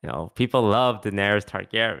 You know, people love Daenerys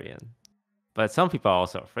Targaryen, but some people are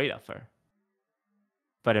also afraid of her.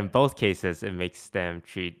 But in both cases, it makes them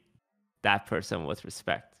treat that person with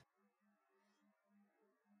respect.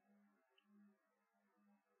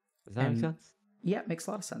 Does that make And sense? yeah, it makes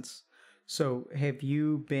a lot of sense. So have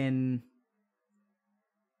you been...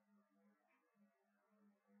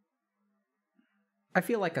 I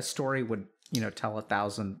feel like a story would, tell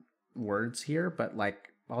 1,000 words here, but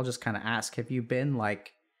like, I'll just kind of ask, have you been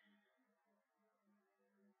like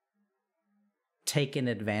taken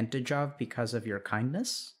advantage of because of your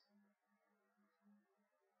kindness?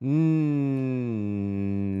 No.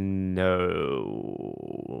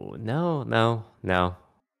 No, no, no.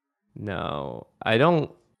 No. I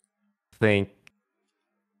don't think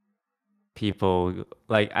people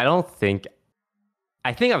like I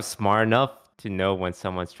think I'm smart enough to know when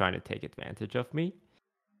someone's trying to take advantage of me.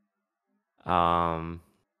 Um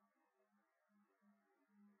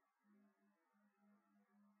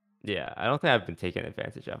yeah, I don't think I've been taken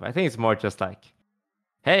advantage of. I think it's more just like,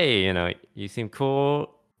 hey, you seem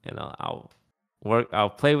cool, I'll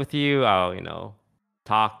play with you, I'll,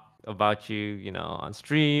 talk about you, on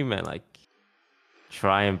stream and like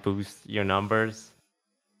try and boost your numbers.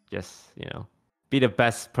 Just, be the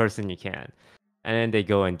best person you can. And then they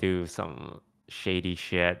go and do some shady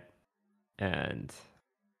shit, and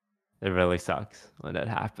it really sucks when that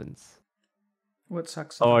happens. What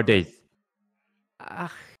sucks Or about that?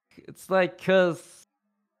 ah, it's like, cause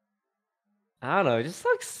I don't know, it just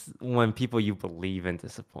sucks when people you believe in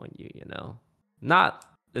disappoint you, Not,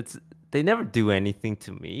 it's, they never do anything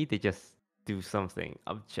to me. They just do something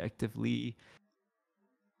objectively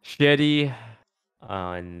shitty,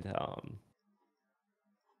 and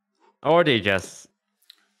or they just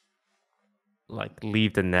like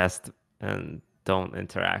leave the nest and don't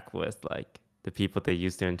interact with like the people they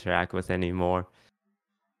used to interact with anymore.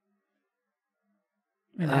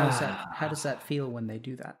 And how does that feel when they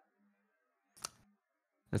do that?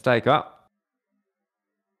 It's like, oh,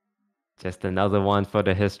 just another one for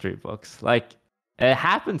the history books. Like, it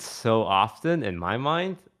happens so often in my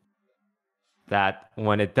mind that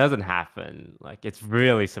when it doesn't happen, like, it's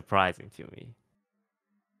really surprising to me.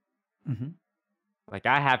 Mm-hmm. Like,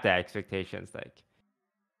 I have the expectations, like,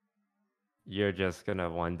 you're just gonna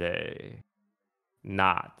one day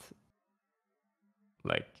not,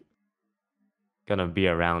 like, gonna be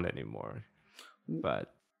around anymore.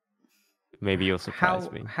 But maybe you'll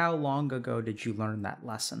surprise me. How long ago did you learn that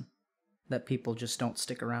lesson? That people just don't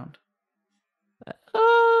stick around? Uh,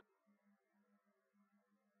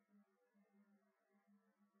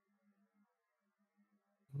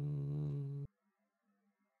 mm,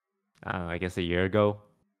 I don't know, I guess a year ago.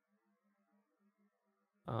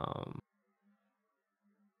 Um,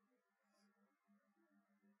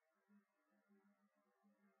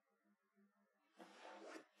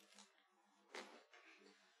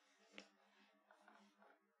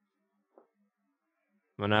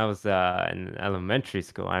 when I was in elementary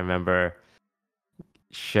school, I remember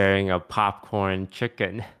sharing a popcorn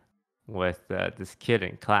chicken with this kid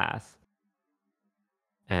in class,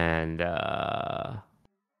 and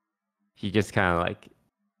he just kind of like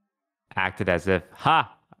acted as if,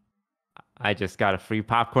 "Ha, I just got a free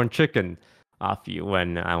popcorn chicken off you,"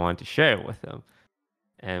 when I wanted to share it with him.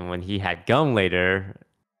 And when he had gum later,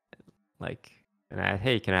 like, and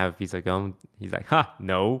hey, can I have a piece of gum? He's like, "Ha,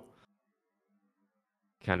 no,"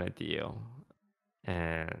 kind of deal.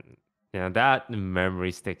 And that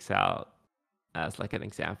memory sticks out as like an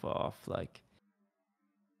example of like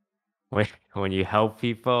when when you help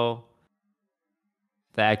people,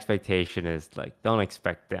 the expectation is like, don't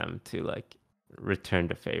expect them to like return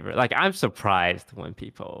the favor. Like, I'm surprised when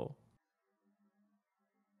people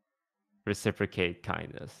reciprocate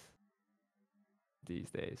kindness these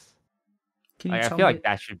days. Can you Like, I tell feel me? like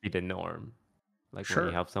that should be the norm. Like, when you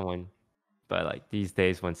Sure. help someone, but like these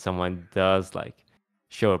days when someone does like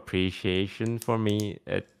show appreciation for me,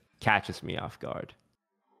 it catches me off guard.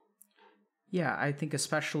 Yeah, I think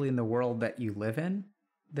especially in the world that you live in,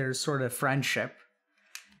 there's sort of friendship,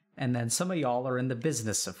 and then some of y'all are in the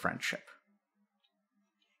business of friendship.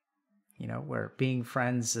 Where being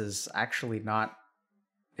friends is actually not,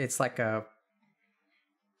 it's like a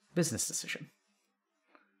business decision.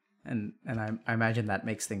 and I imagine that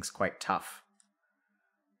makes things quite tough.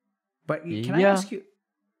 But Yeah. can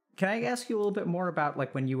I ask you a little bit more about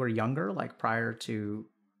like when you were younger, like prior to,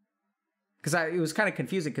 because it was kind of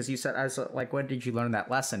confusing because you said, I was like, when did you learn that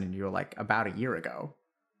lesson? And you were like, about a year ago.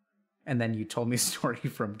 And then you told me a story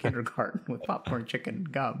from kindergarten with popcorn, chicken,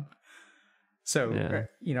 and gum. So,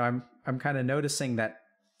 Yeah. I'm kind of noticing that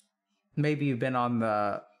maybe you've been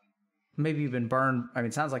maybe you've been burned. I mean,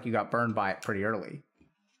 it sounds like you got burned by it pretty early.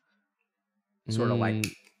 Sort of like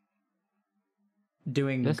Mm,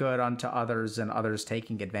 doing just good unto others and others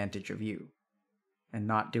taking advantage of you and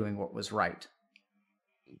not doing what was right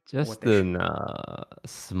or what just they should. in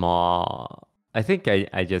small. I think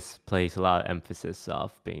I just place a lot of emphasis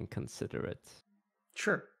of being considerate.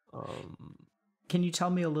 Sure. Um. Can you tell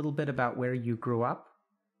me a little bit about where you grew up?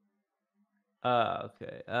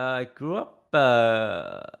 Okay. I grew up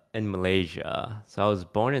in Malaysia. So I was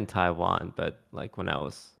born in Taiwan, but like when I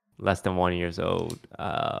was less than 1 years old,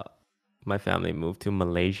 my family moved to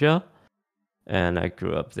Malaysia, and I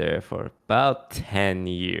grew up there for about 10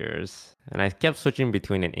 years. And I kept switching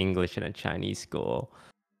between an English and a Chinese school.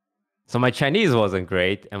 So my Chinese wasn't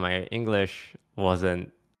great, and my English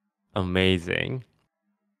wasn't amazing.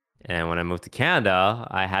 And when I moved to Canada,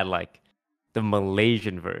 I had like the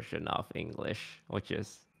Malaysian version of English, which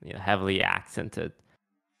is heavily accented.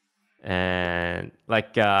 And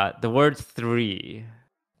like the word three,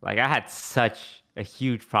 like I had such a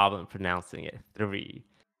huge problem pronouncing it three,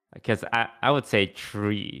 because I would say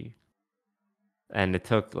tree, and it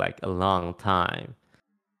took like a long time.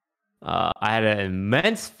 I had an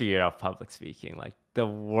immense fear of public speaking, like the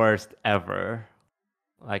worst ever.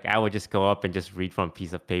 Like I would just go up and just read from a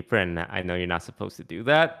piece of paper, and I know you're not supposed to do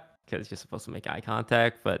that because you're supposed to make eye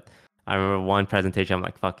contact. But I remember one presentation, I'm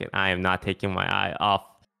like, fuck it, I am not taking my eye off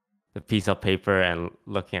the piece of paper and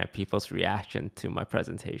looking at people's reaction to my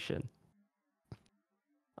presentation.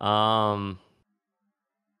 Um,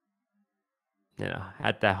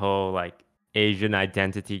 had that whole like Asian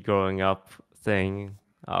identity growing up thing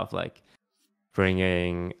of like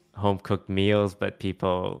bringing home cooked meals, but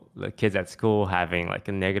the kids at school having like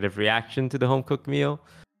a negative reaction to the home cooked meal.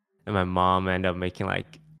 And my mom ended up making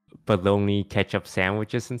like bologna ketchup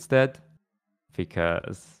sandwiches instead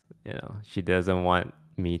because, she doesn't want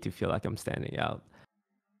me to feel like I'm standing out.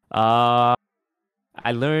 Uh,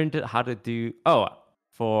 I learned how to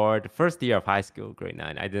for the first year of high school, grade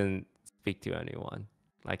 9, I didn't speak to anyone.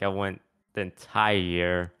 Like I went the entire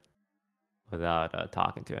year without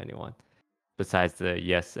talking to anyone besides the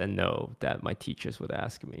yes and no that my teachers would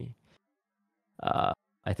ask me. Uh,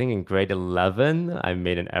 I think in grade 11, I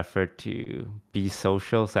made an effort to be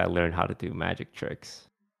social, so I learned how to do magic tricks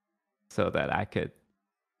so that I could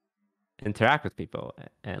interact with people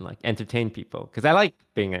and like entertain people because I like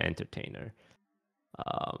being an entertainer.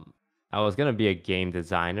 Um, I was gonna be a game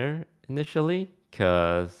designer initially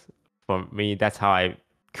because for me, that's how I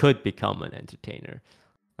could become an entertainer.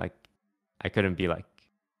 Like, I couldn't be like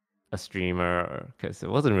a streamer because it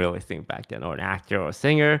wasn't really a thing back then, or an actor or a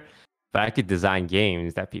singer. But I could design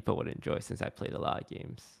games that people would enjoy since I played a lot of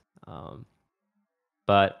games. Um,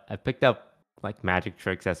 but I picked up like magic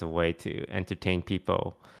tricks as a way to entertain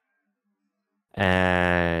people,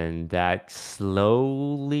 and that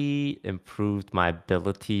slowly improved my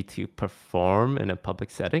ability to perform in a public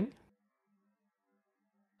setting.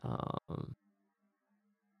 Um,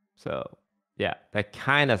 so yeah, that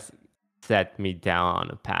kind of set me down on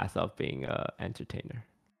a path of being an entertainer.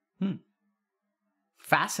 Hmm.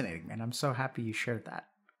 Fascinating, man. I'm so happy you shared that.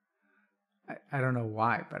 I don't know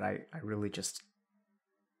why, but I really just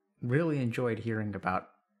really enjoyed hearing about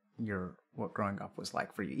what growing up was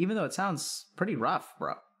like for you, even though it sounds pretty rough,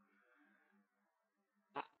 bro.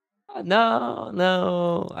 No,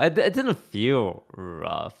 no, it didn't feel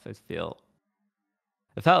rough. It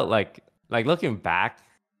felt like looking back,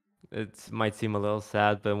 it might seem a little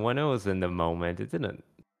sad, but when it was in the moment, it didn't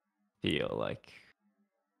feel like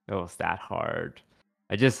it was that hard.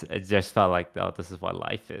 It just felt like, oh, this is what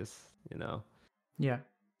life is. Yeah.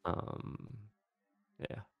 Um,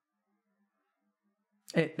 yeah.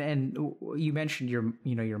 And you mentioned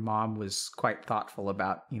your mom was quite thoughtful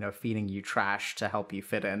about feeding you trash to help you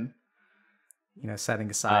fit in, setting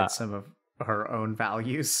Uh, aside some of her own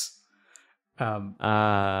values.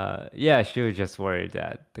 yeah, she was just worried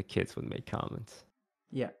that the kids would make comments.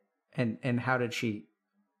 Yeah. And how did she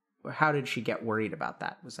get worried about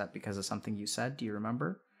that? Was that because of something you said? Do you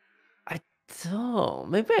remember? I don't.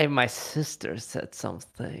 Maybe my sister said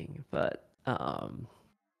something, but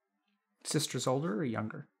Sister's older or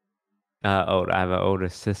younger? older. I have an older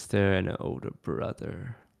sister and an older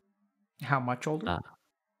brother. How much older? Uh,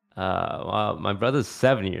 Well, my brother's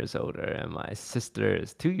 7 years older, and my sister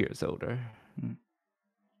is 2 years older. Hmm.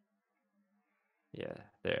 Yeah,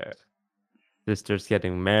 their sister's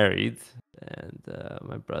getting married, and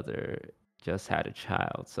my brother just had a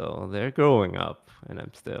child, so they're growing up, and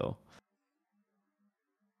I'm still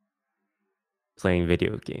playing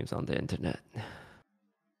video games on the internet.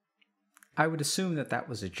 I would assume that that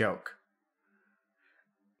was a joke.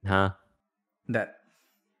 Huh? That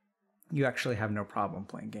you actually have no problem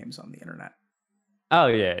playing games on the internet. Oh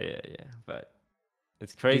yeah. But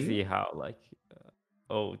it's Do you? crazy how like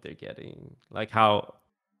old they're getting. Like how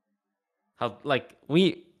like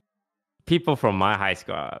we people from my high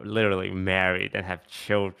school are literally married and have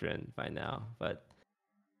children by now. But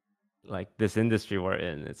like this industry we're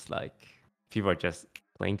in, it's like people are just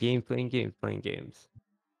playing games, playing games, playing games.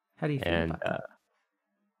 How do you feel And about that?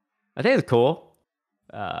 I think it's cool.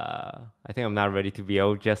 I think I'm not ready to be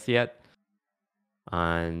old just yet.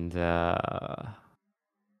 And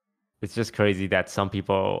it's just crazy that some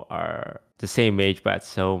people are the same age but at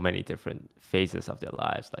so many different phases of their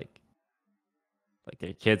lives. Like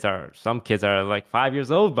their kids are some kids are like 5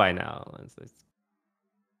 years old by now.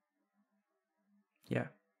 Yeah.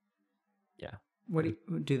 Yeah. What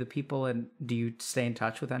do the people and do you stay in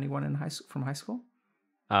touch with anyone in from high school?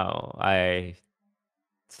 Oh, I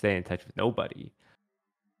stay in touch with nobody.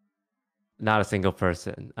 Not a single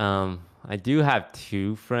person. I do have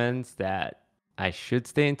two friends that I should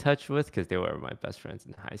stay in touch with because they were my best friends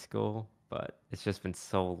in high school, but it's just been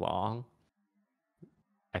so long.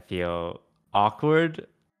 I feel awkward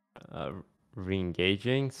uh,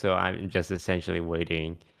 re-engaging, so I'm just essentially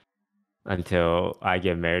waiting until I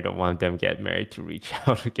get married or one of them get married to reach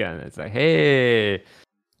out again. It's like, hey,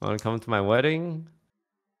 want to come to my wedding?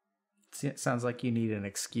 It sounds like you need an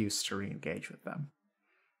excuse to re-engage with them.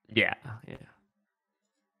 Yeah.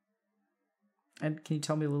 And can you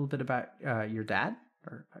tell me a little bit about your dad?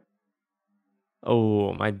 Or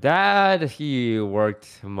Oh, my dad, he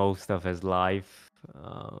worked most of his life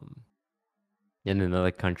in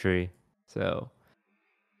another country, so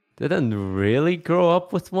didn't really grow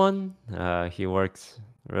up with one. He works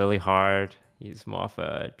really hard. He's more of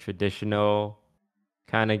a traditional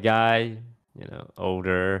kind of guy,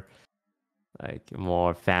 older, like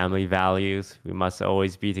more family values. We must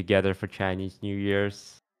always be together for Chinese New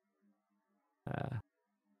Year's.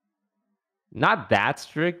 Not that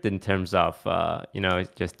strict in terms of,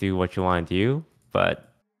 just do what you want to do,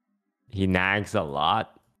 but he nags a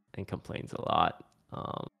lot and complains a lot,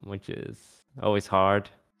 which is always hard.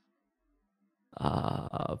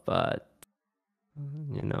 But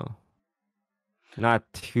not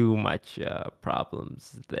too much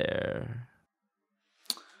problems there.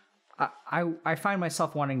 I find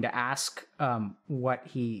myself wanting to ask what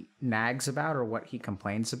he nags about or what he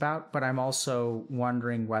complains about, but I'm also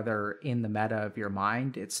wondering whether in the meta of your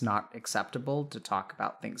mind it's not acceptable to talk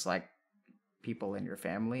about things like people in your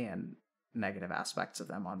family and negative aspects of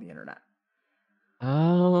them on the internet.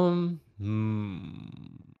 Um,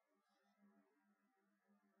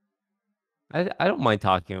 I don't mind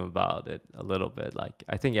talking about it a little bit. Like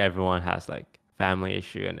I think everyone has like family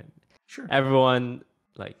issue and Sure. everyone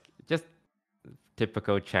like just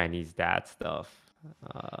typical Chinese dad stuff.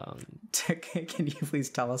 Can you please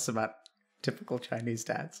tell us about typical Chinese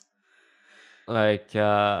dads? Like it's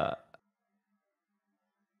a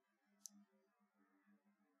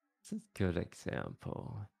good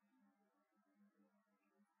example.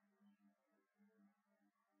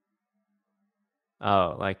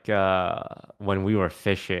 Oh, like when we were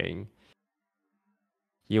fishing,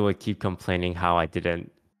 he would keep complaining how I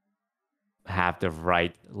didn't have the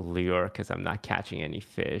right lure because I'm not catching any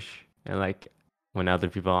fish. And like when other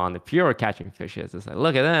people on the pier are catching fishes, it's like,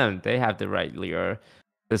 look at them, they have the right lure.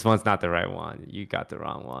 This one's not the right one. You got the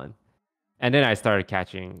wrong one. And then I started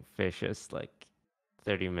catching fishes like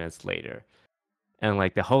 30 minutes later. And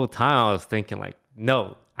like the whole time I was thinking like,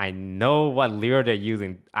 no, I know what lure they're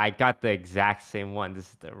using. I got the exact same one. This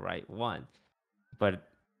is the right one. But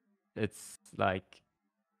it's like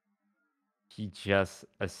he just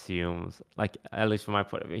assumes, like at least from my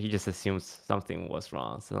point of view, he just assumes something was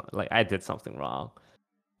wrong. So like I did something wrong,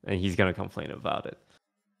 and he's gonna complain about it.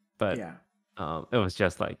 But Yeah. it was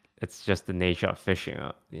just like it's just the nature of fishing.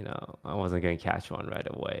 I wasn't gonna catch one right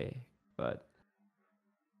away, but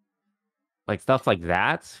like stuff like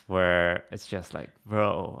that where it's just like,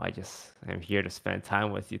 bro, I just am here to spend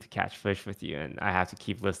time with you to catch fish with you, and I have to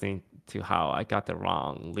keep listening to how I got the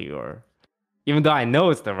wrong lure, even though I know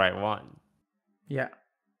it's the right one. Yeah.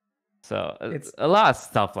 So It's a lot of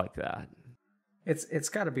stuff like that. it's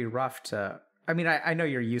got to be rough to. I mean, I know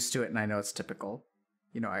you're used to it, and I know it's typical,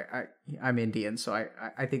 I'm Indian, so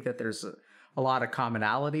I think that there's a lot of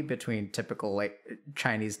commonality between typical like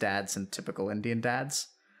Chinese dads and typical Indian dads.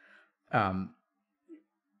 Um,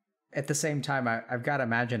 at the same time, I've got to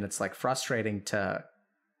imagine it's like frustrating to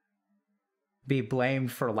be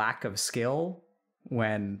blamed for lack of skill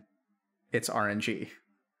when it's RNG.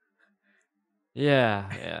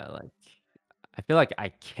 Yeah. Like I feel like I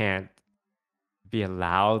can't be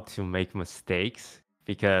allowed to make mistakes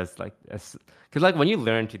because like when you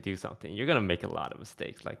learn to do something, you're gonna make a lot of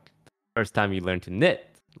mistakes. Like first time you learn to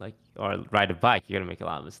knit, like or ride a bike, you're gonna make a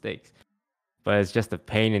lot of mistakes. But it's just a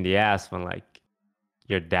pain in the ass when like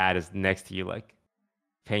your dad is next to you, like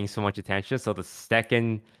paying so much attention. So the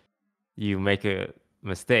second you make a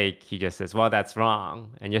mistake, he just says, "Well, that's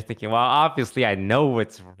wrong," and you're thinking, "Well, obviously I know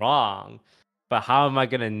it's wrong." But how am I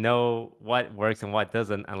gonna know what works and what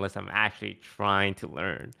doesn't unless I'm actually trying to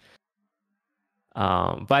learn?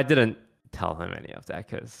 But I didn't tell him any of that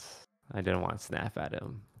because I didn't want to snap at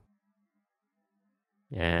him.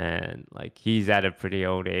 And like he's at a pretty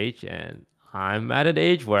old age, and I'm at an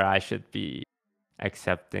age where I should be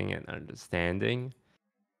accepting and understanding,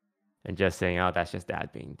 and just saying, "Oh, that's just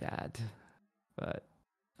dad being dad." But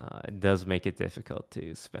it does make it difficult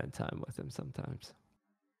to spend time with him sometimes.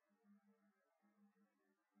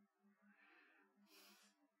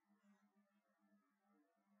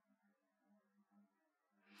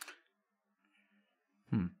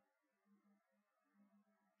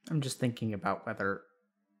 I'm just thinking about whether.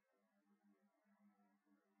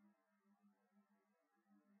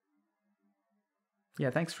 Yeah,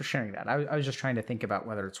 thanks for sharing that. I was just trying to think about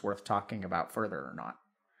whether it's worth talking about further or not.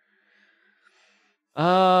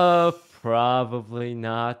 Probably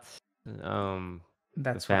not. The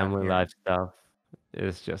That's what I'm family hearing. life stuff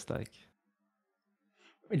is just like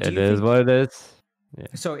Do it you is think what it is. Yeah.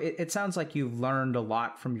 so? It sounds like you've learned a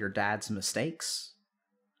lot from your dad's mistakes.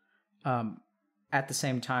 Um, at the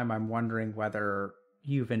same time, I'm wondering whether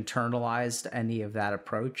you've internalized any of that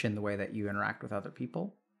approach in the way that you interact with other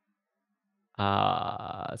people.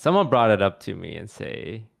 Someone brought it up to me and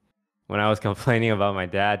say when I was complaining about my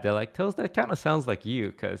dad, they're like, "Toast, that kind of sounds like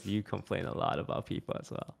you because you complain a lot about people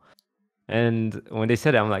as well." And when they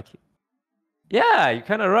said it, I'm like, "Yeah, you're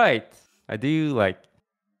kind of right. I do like."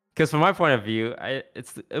 Because from my point of view, it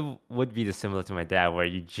would be the similar to my dad, where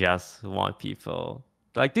you just want people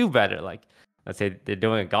to like do better. Like, let's say they're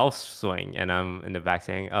doing a golf swing, and I'm in the back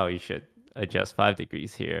saying, "Oh, you should adjust 5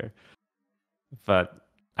 degrees here." But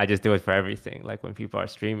I just do it for everything. Like when people are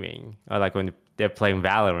streaming, or like when they're playing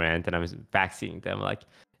Valorant, and I'm backseating them, like,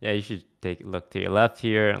 "Yeah, you should take a look to your left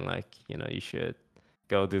here, and like, you should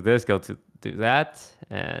go do this, go to do that."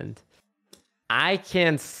 And I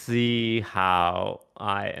can see how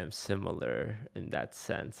I am similar in that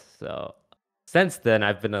sense. So since then,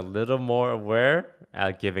 I've been a little more aware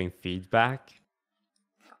at giving feedback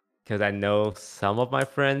because I know some of my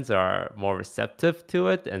friends are more receptive to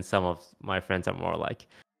it, and some of my friends are more like,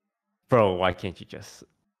 "Bro, why can't you just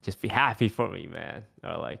be happy for me, man?"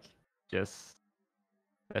 Or like, just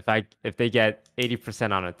if they get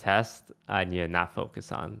 80% on a test, I need to not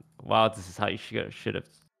focus on, well, this is how you should have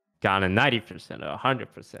gotten 90% or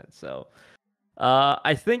 100%. So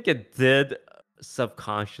I think it did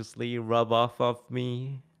subconsciously rub off of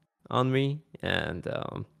me on me, and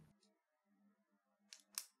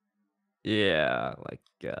yeah, like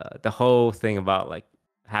the whole thing about like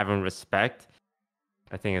having respect,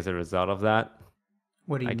 I think is a result of that.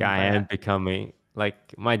 What do you Like mean I by am that? becoming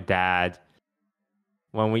like my dad.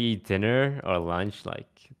 When we eat dinner or lunch,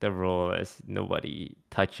 like the rule is nobody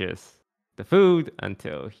touches the food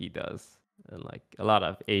until he does. And like a lot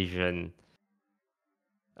of Asian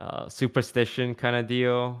superstition kind of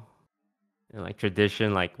deal and like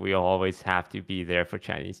tradition, like we always have to be there for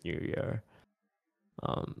Chinese New Year.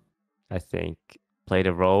 Um, I think played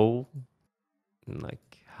a role in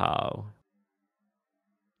like how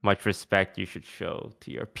much respect you should show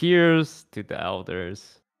to your peers, to the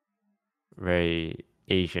elders. Very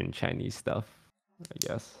Asian Chinese stuff, I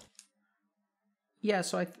guess. Yeah,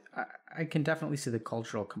 so I can definitely see the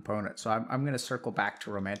cultural component. So I'm going to circle back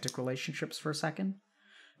to romantic relationships for a second.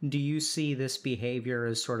 Do you see this behavior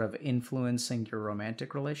as sort of influencing your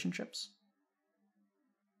romantic relationships?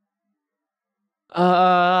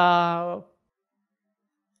 Uh,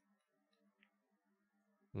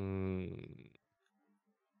 mm,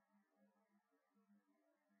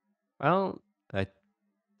 well, I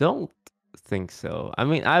don't think so. I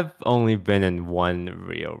mean, I've only been in one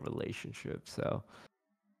real relationship, so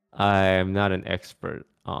I'm not an expert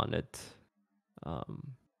on it.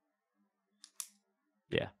 Um,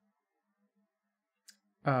 yeah.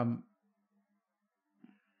 Um,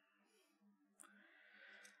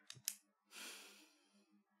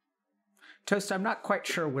 Toast, I'm not quite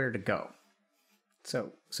sure where to go.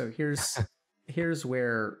 So here's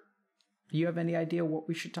where, do you have any idea what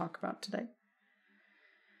we should talk about today?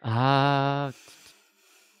 Uh,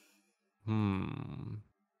 hmm.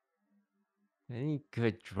 Any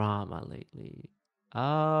good drama lately?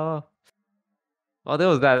 Uh, well, there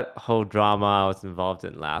was that whole drama I was involved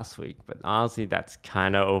in last week, but honestly, that's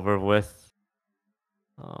kind of over with.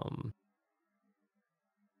 Um,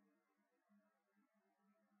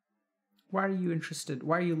 Why are you interested?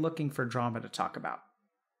 Why are you looking for drama to talk about?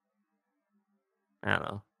 I don't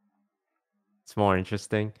know. It's more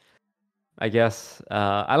interesting, I guess.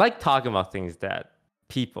 I like talking about things that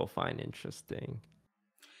people find interesting.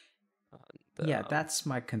 Yeah, that's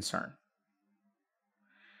my concern.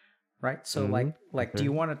 Right? So Mhm, like do okay.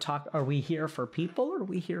 you want to talk, are we here for people or are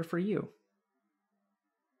we here for you?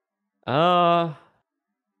 Uh,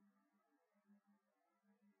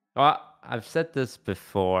 well, I've said this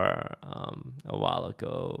before, a while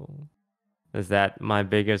ago, is that my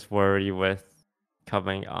biggest worry with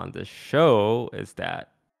coming on the show is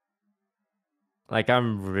that, like,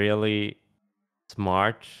 I'm really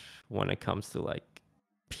smart when it comes to like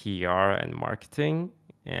PR and marketing,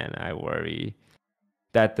 and I worry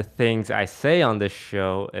that the things I say on the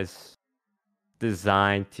show is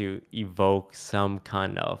designed to evoke some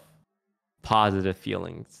kind of positive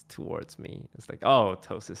feelings towards me. It's like, oh,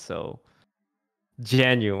 Toast is so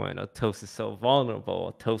genuine, or Toast is so vulnerable,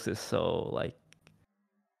 or Toast is so like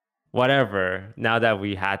whatever. Now that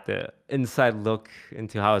we had the inside look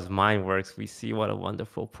into how his mind works, we see what a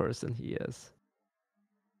wonderful person he is.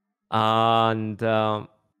 And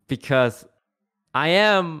because I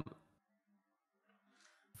am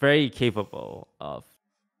very capable of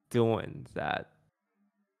doing that.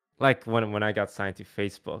 Like when I got signed to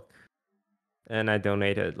Facebook and I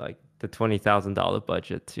donated like the $20,000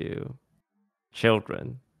 budget to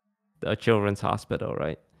children, the children's hospital,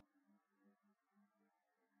 right?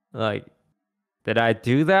 Like, did I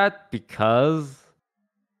do that because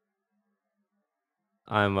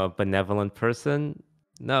I'm a benevolent person?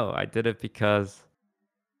 No, I did it because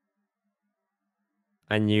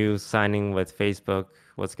I knew signing with Facebook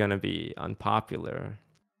was going to be unpopular.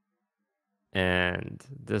 And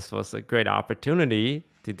this was a great opportunity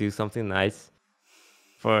to do something nice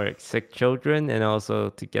for sick children and also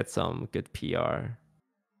to get some good PR.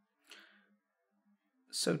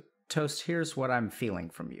 So Toast, here's what I'm feeling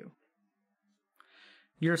from you.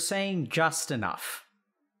 You're saying just enough.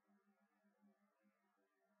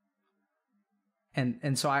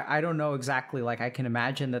 And so I don't know exactly, like I can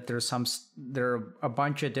imagine that there are a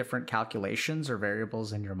bunch of different calculations or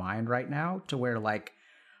variables in your mind right now to where like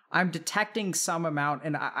I'm detecting some amount,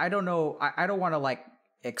 and I don't know, I don't want to like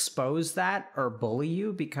expose that or bully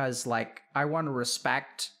you because like I want to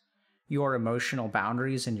respect your emotional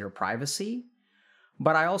boundaries and your privacy.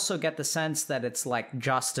 But I also get the sense that it's like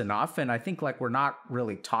just enough, and I think like we're not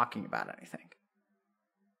really talking about anything.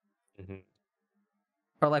 Mm-hmm.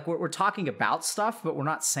 Or like we're talking about stuff, but we're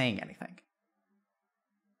not saying anything.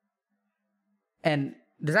 And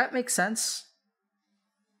does that make sense?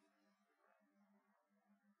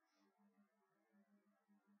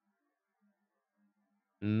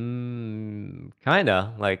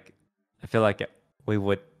 Kinda. Like, I feel like we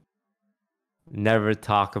would never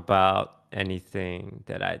talk about anything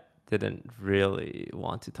that I didn't really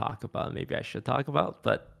want to talk about. Maybe I should talk about,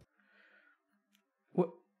 but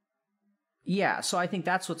Well, yeah, so I think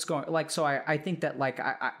that's what's going, like, so I think that like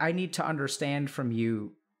I need to understand from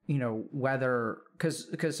you, you know, whether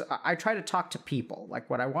because I try to talk to people. Like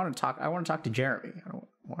what I want to talk to Jeremy. I don't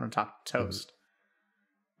want to talk to Mhm. Toast.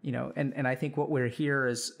 You know, and I think what we're here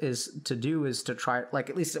is to do is to try, like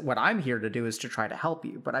at least what I'm here to do is to try to help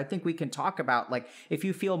you. But I think we can talk about like if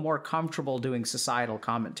you feel more comfortable doing societal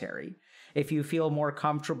commentary, if you feel more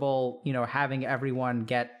comfortable, you know, having everyone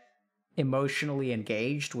get emotionally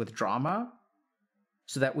engaged with drama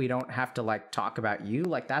so that we don't have to like talk about you,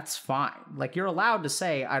 like that's fine. Like you're allowed to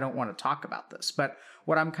say I don't want to talk about this. But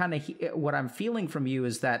what what I'm feeling from you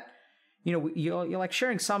is that, you know, you're like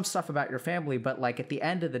sharing some stuff about your family, but like at the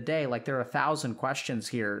end of the day, like there are 1,000 questions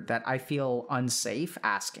here that I feel unsafe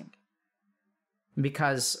asking,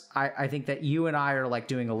 because I think that you and I are like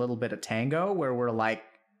doing a little bit of tango where we're like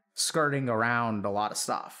skirting around a lot of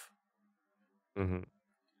stuff. Mhm.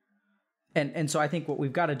 And so I think what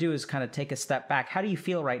we've got to do is kind of take a step back. How do you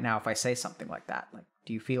feel right now if I say something like that? Like,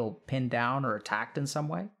 do you feel pinned down or attacked in some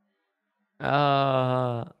way?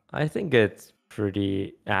 I think it's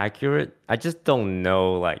pretty accurate. I just don't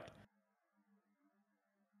know, like,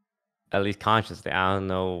 at least consciously, I don't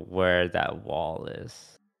know where that wall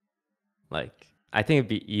is. Like, I think it'd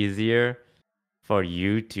be easier for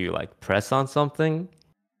you to like press on something,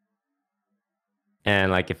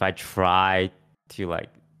 and like if I try to like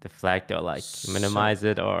deflect or like So minimize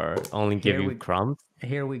it or only give here you we crumbs.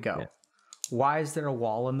 here we Yeah. go. Why is there a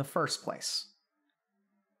wall in the first place?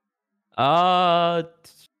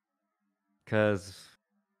 Because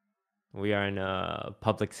we are in a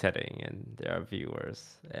public setting and there are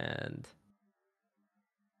viewers, and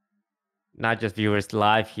not just viewers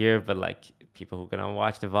live here, but like people who are gonna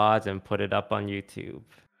watch the VODs and put it up on YouTube.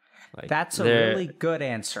 Like That's a they're really good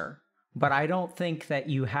answer, but I don't think that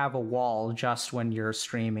you have a wall just when you're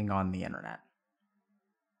streaming on the internet.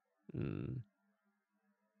 mm,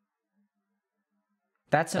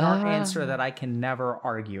 That's an answer that ah, I can never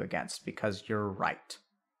argue against because you're right.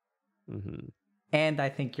 mhm. And I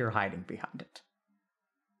think you're hiding behind it.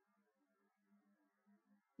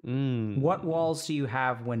 What Mm. walls do you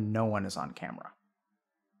have when no one is on camera?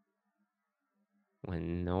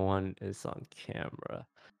 When no one is on camera.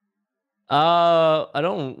 I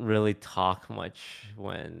don't really talk much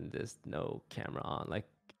when there's no camera on. Like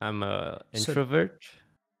I'm a So, introvert,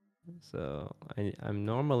 so I'm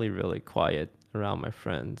normally really quiet around my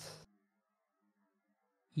friends.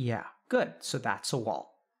 yeah, good. So that's a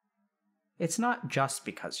wall. It's not just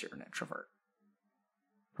because you're an introvert,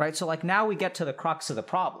 right? So, like, now we get to the crux of the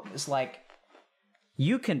problem is like,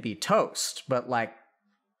 you can be Toast, but like,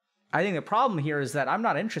 I think the problem here is that I'm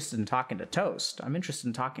not interested in talking to Toast. I'm interested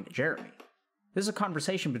in talking to Jeremy. This is a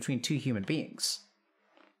conversation between two human beings.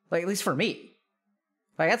 Like, at least for me.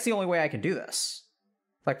 Like, that's the only way I can do this.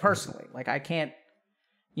 Like, personally. Like, I can't,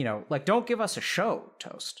 like, don't give us a show,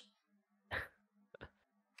 Toast.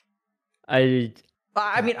 I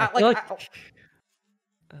I mean, I feel like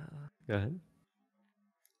uh, go ahead.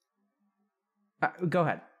 Go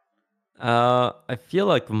ahead. I feel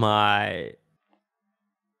like my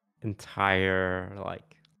entire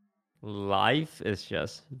like life is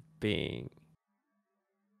just being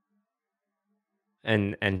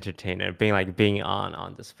an entertainer, being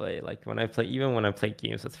on display. Like when I play, even when I play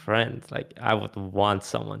games with friends, like I would want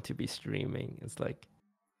someone to be streaming. It's like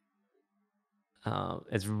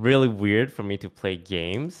it's really weird for me to play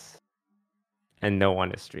games and no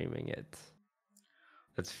one is streaming it.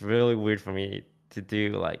 It's really weird for me to do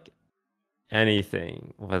like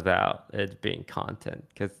anything without it being content,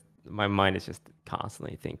 because my mind is just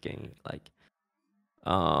constantly thinking like,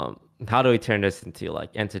 how do we turn this into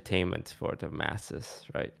like entertainment for the masses,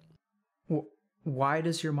 right? Why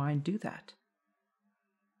does your mind do that?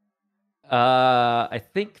 I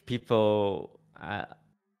think people.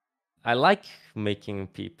 I like making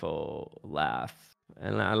people laugh,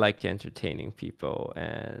 and I like entertaining people,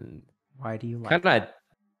 and Why do you like kind of. that?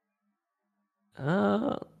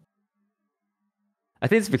 I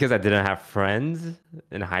think it's because I didn't have friends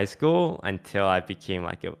in high school until I became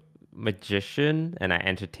like a magician and I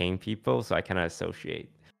entertain people, so I kind of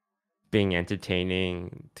associate being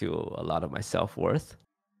entertaining to a lot of my self-worth.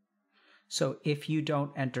 So, if you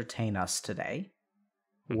don't entertain us today,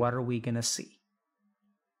 what are we going to see?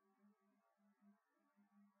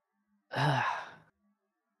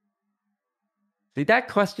 See, that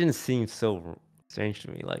question seems so strange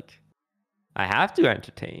to me. Like, I have to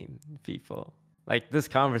entertain people. Like, this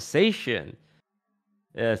conversation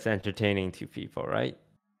is entertaining to people, right?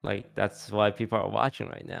 Like, that's why people are watching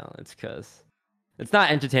right now. It's because it's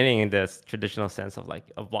not entertaining in this traditional sense of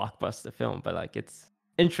like a blockbuster film, but like it's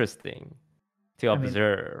interesting to I mean,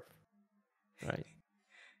 observe, right?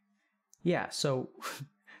 yeah, so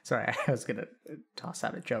sorry, I was gonna toss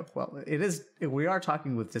out a joke. Well, we are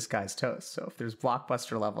talking with Disguised Toast, so if there's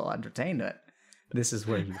blockbuster level entertainment, this is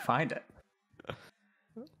where you find it.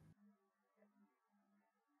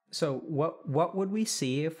 So what would we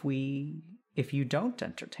see if you don't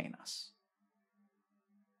entertain us?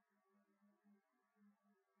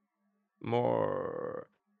 More,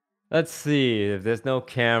 let's see, if there's no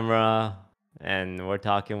camera and we're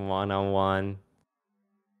talking one-on-one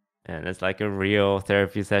and it's like a real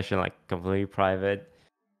therapy session, like completely private,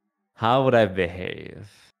 how would I behave?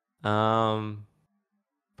 Um,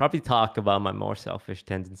 Probably talk about my more selfish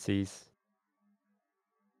tendencies.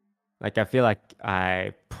 Like I feel like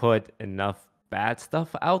I put enough bad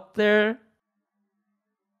stuff out there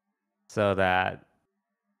so that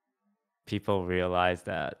people realize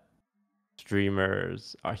that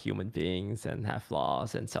streamers are human beings and have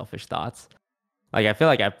flaws and selfish thoughts. Like I feel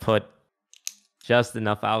like I put just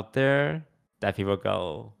enough out there that people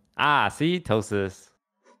go, ah, see, Tosis.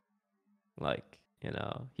 Like,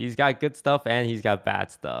 he's got good stuff and he's got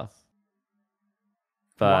bad stuff.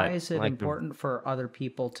 Why But is it like important for other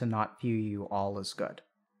people to not view you all as good?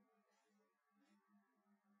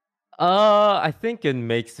 I think it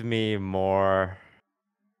makes me more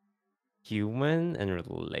human and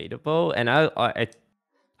relatable. And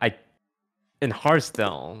I in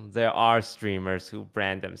Hearthstone, there are streamers who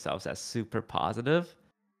brand themselves as super positive,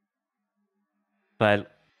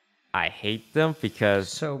 but I hate them because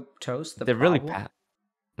So, Toast, the they're really problem. bad.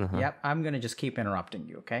 Yep, I'm gonna just keep interrupting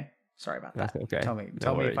you. Okay, sorry about That's that. okay. Tell me, No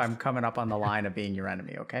tell me if worries. I'm coming up on the line of being your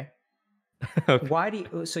enemy. Okay. Okay. Why do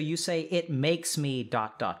you? So you say it makes me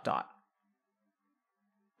dot dot dot.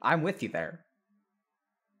 I'm with you there.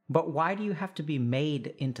 But why do you have to be made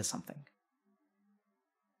into something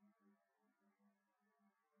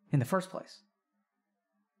in the first place?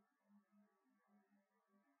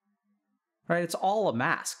 Right? It's all a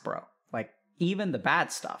mask, bro. Like, even the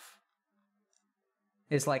bad stuff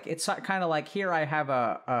is like, it's kind of like, here I have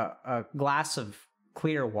a glass of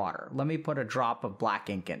clear water. Let me put a drop of black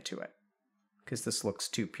ink into it because this looks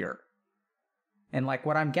too pure. And like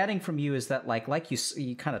what I'm getting from you is that like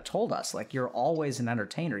you kind of told us, like, you're always an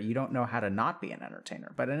entertainer. You don't know how to not be an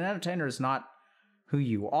entertainer. But an entertainer is not who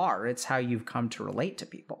you are. It's how you've come to relate to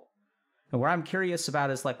people. And what I'm curious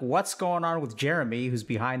about is like, what's going on with Jeremy, who's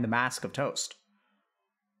behind the mask of Toast?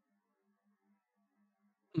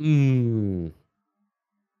 Mm.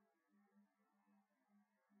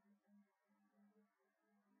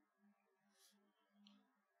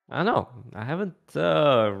 I don't know. I haven't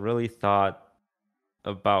really thought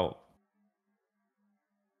about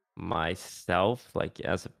myself like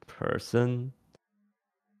as a person.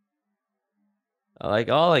 Like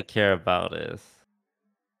all I care about is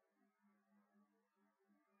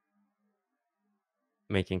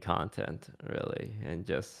making content, really, and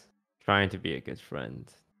just trying to be a good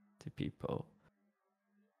friend to people.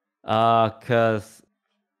 Cause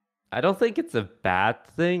I don't think it's a bad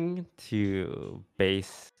thing to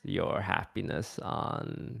base your happiness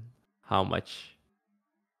on how much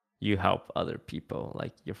you help other people,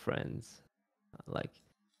 like your friends. Like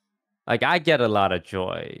like I get a lot of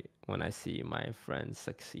joy when I see my friends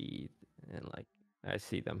succeed and like I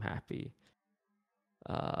see them happy.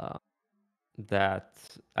 Uh that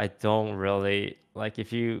I don't really like.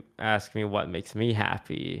 If you ask me what makes me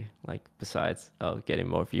happy, like besides getting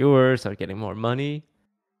more viewers or getting more money,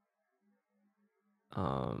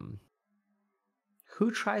 um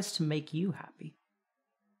Who tries to make you happy?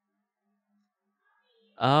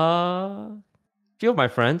 few of my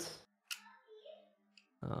friends,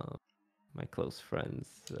 uh, my close friends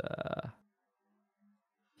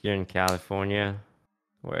here in California,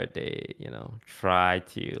 where they, try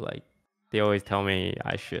to like, they always tell me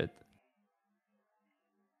I should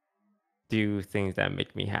do things that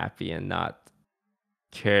make me happy and not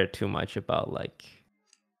care too much about like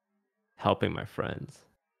helping my friends.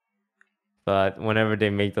 But whenever they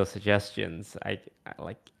make those suggestions,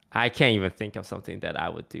 I can't even think of something that I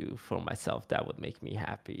would do for myself that would make me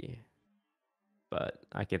happy. But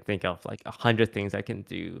I can think of like 100 things I can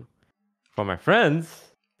do for my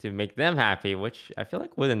friends to make them happy, which I feel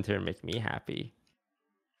like would in turn make me happy.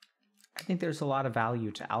 I think there's a lot of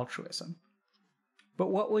value to altruism. But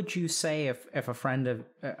what would you say if a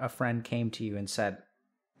friend came to you and said,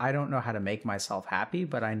 "I don't know how to make myself happy,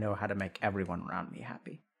 but I know how to make everyone around me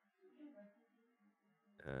happy"?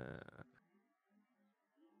 Uh,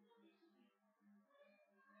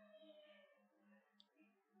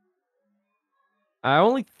 I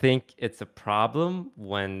only think it's a problem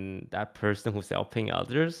when that person who's helping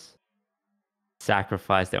others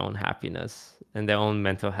sacrifice their own happiness and their own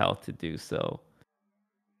mental health to do so.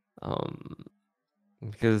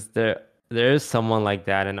 Because there is someone like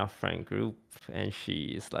that in our friend group, and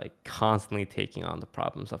she's like constantly taking on the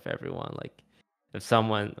problems of everyone. Like if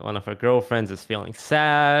one of her girlfriends is feeling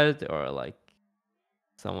sad or like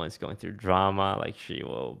someone's going through drama, like she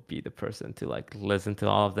will be the person to like listen to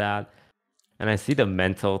all of that. And I see the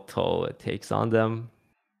mental toll it takes on them.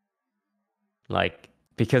 Like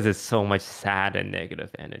because it's so much sad and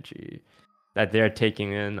negative energy that they're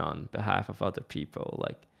taking in on behalf of other people.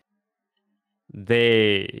 Like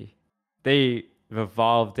they they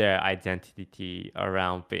revolve their identity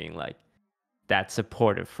around being like that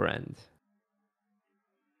supportive friend.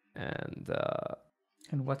 And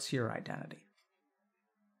And what's your identity?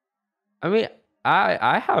 I mean,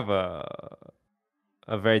 I have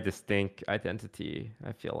a very distinct identity.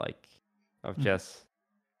 I feel like of just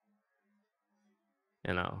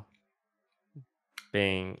you know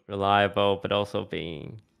being reliable, but also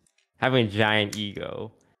being having a giant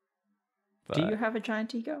ego. Do you But have a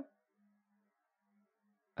giant ego?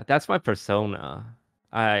 that's my persona.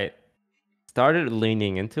 I started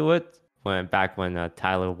leaning into it when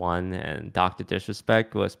Tyler 1 and Dr.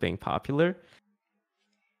 Disrespect was being popular.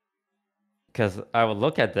 because I would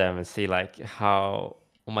look at them and see like how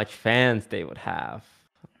much fans they would have,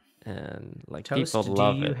 and like people Toast, do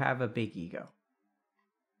love you it. have a big ego?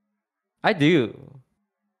 I do.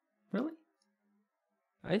 Really?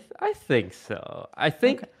 I think so. I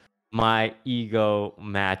think my ego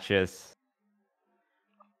matches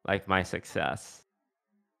like my success.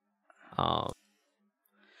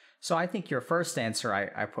 So I think your first answer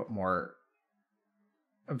I put more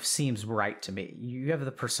seems right to me. You have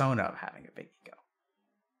the persona of having a big ego.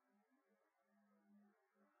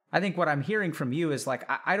 I think what I'm hearing from you is like,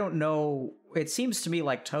 I don't know. It seems to me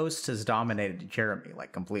like Toast has dominated Jeremy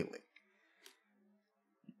like completely.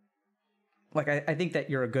 Like, I think that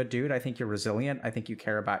you're a good dude. I think you're resilient. I think you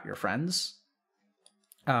care about your friends.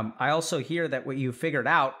 I also hear that what you figured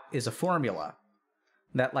out is a formula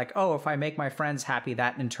that like, oh, if I make my friends happy,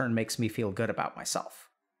 that in turn makes me feel good about myself.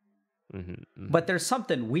 But there's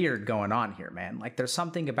something weird going on here, man. Like there's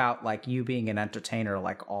something about like you being an entertainer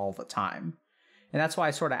like all the time. And that's why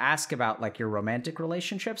I sort of ask about like your romantic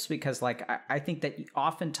relationships, because like I think that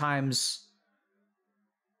oftentimes,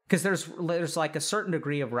 because there's like a certain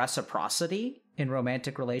degree of reciprocity in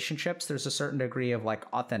romantic relationships. There's a certain degree of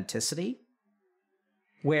like authenticity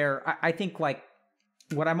where I think like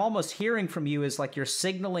what I'm almost hearing from you is like you're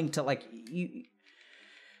signaling to like you.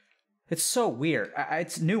 It's so weird.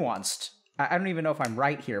 It's nuanced. I don't even know if I'm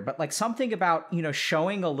right here, but like something about, you know,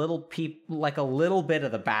 showing a little like a little bit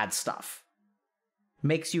of the bad stuff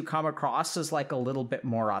makes you come across as like a little bit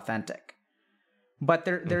more authentic. But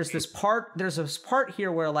there's this part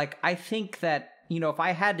here where like I think that, you know, if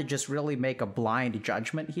I had to just really make a blind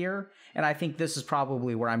judgment here, and I think this is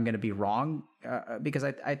probably where I'm going to be wrong, because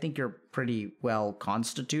I think you're pretty well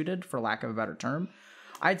constituted, for lack of a better term.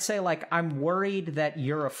 I'd say like I'm worried that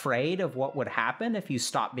you're afraid of what would happen if you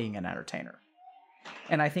stop being an entertainer.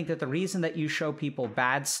 And I think that the reason that you show people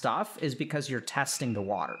bad stuff is because you're testing the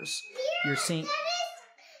waters. You're seeing.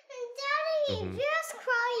 Daddy, Bear's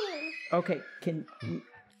crying. Okay, can you?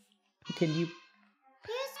 Bear's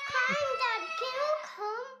crying, Dad. Can you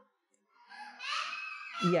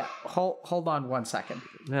come? Yeah, hold on 1 second.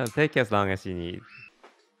 No, take as long as you need.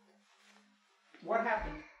 What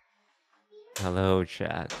happened? Hello,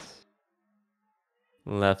 chat.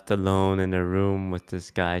 Left alone in a room with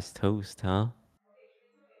this guy's Toast, huh?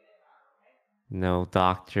 No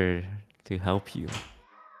doctor to help you.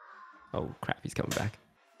 Oh crap, he's coming back.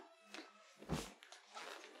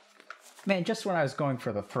 Man, just when I was going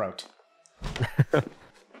for the throat.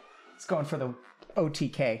 It's going for the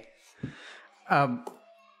OTK.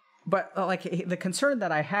 But like the concern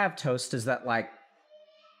that I have, Toast, is that like,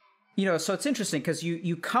 you know, so it's interesting because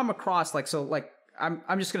you come across like, so like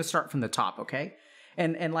I'm just gonna start from the top, okay?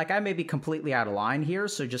 And like I may be completely out of line here,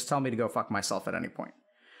 so just tell me to go fuck myself at any point.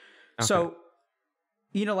 Okay. So,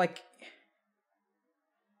 you know, like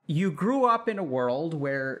you grew up in a world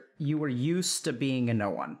where you were used to being a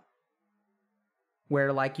no one.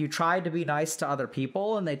 Where like you tried to be nice to other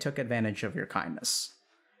people and they took advantage of your kindness.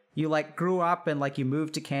 You like grew up and like you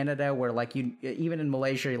moved to Canada where like you, even in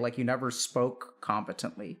Malaysia, like you never spoke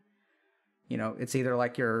competently. You know, it's either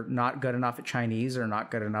like you're not good enough at Chinese or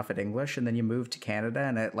not good enough at English, and then you moved to Canada,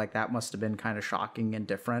 and it like that must have been kind of shocking and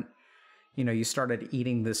different. You know, you started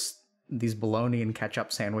eating these bologna and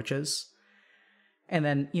ketchup sandwiches, and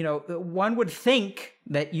then, you know, one would think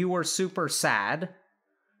that you were super sad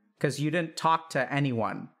because you didn't talk to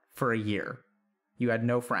anyone for a year. You had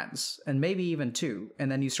no friends, and maybe even two,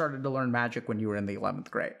 and then you started to learn magic when you were in the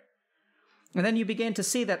 11th grade. And then you began to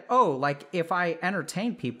see that, oh, like if I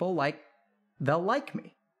entertain people, like they'll like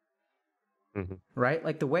me. Right?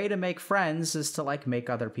 Like the way to make friends is to like make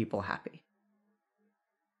other people happy.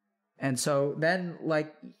 And so then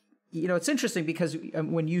like, you know, it's interesting because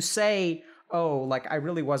when you say, oh, like I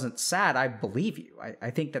really wasn't sad, I believe you.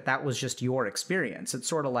 I think that was just your experience. It's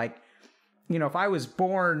sort of like, you know, if I was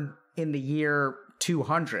born in the year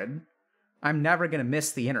 200, I'm never going to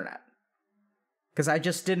miss the internet because I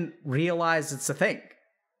just didn't realize it's a thing.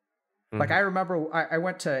 Like, I remember I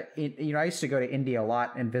went to, you know, I used to go to India a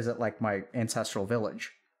lot and visit, like, my ancestral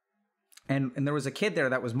village. And there was a kid there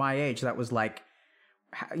that was my age that was like,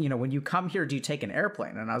 you know, when you come here, do you take an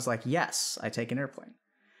airplane? And I was like, yes, I take an airplane.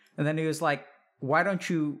 And then he was like,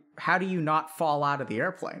 how do you not fall out of the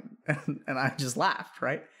airplane? And I just laughed,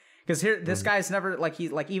 right? Because here, this guy's never, like,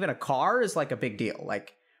 even a car is, like, a big deal.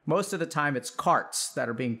 Like, most of the time, it's carts that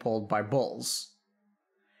are being pulled by bulls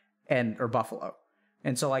or buffalo.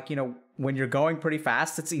 And so, like, you know, when you're going pretty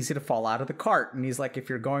fast, it's easy to fall out of the cart. And he's like, if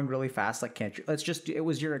you're going really fast, like, can't you? It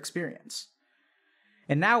was your experience.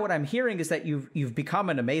 And now what I'm hearing is that you've become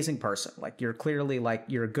an amazing person. Like, you're clearly, like,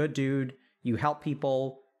 you're a good dude. You help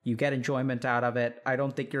people. You get enjoyment out of it. I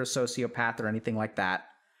don't think you're a sociopath or anything like that.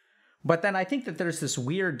 But then I think that there's this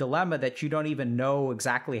weird dilemma that you don't even know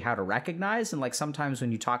exactly how to recognize. And like sometimes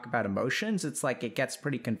when you talk about emotions, it's like it gets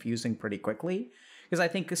pretty confusing pretty quickly. Because I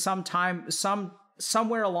think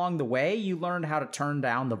somewhere along the way, you learn how to turn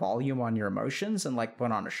down the volume on your emotions and like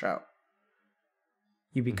put on a show.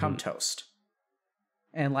 You become toast.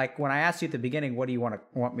 And like when I asked you at the beginning, what do you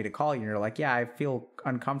want me to call you? And you're like, yeah, I feel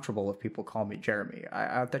uncomfortable if people call me Jeremy.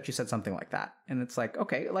 I thought you said something like that. And it's like,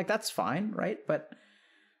 okay, like that's fine, right? But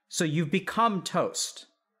so you've become toast.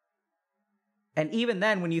 And even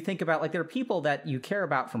then, when you think about like there are people that you care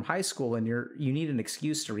about from high school and you need an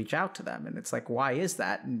excuse to reach out to them. And it's like, why is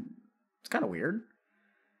that? And it's kind of weird.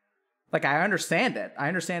 Like I understand it. I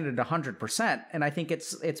understand it 100%. And I think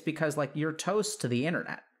it's because like you're toast to the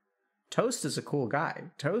internet. Toast is a cool guy.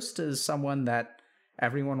 Toast is someone that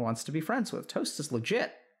everyone wants to be friends with. Toast is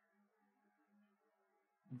legit.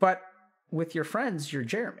 But with your friends, you're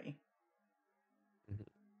Jeremy.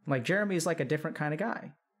 Like Jeremy is like a different kind of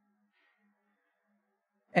guy.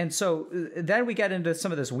 And so then we get into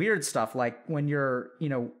some of this weird stuff, like when you're,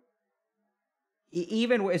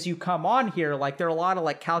 even as you come on here, like there are a lot of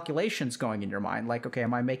like calculations going in your mind. Like, okay,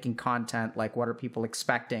 am I making content? Like, what are people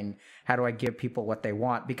expecting? How do I give people what they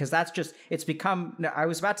want? Because that's just, it's become, I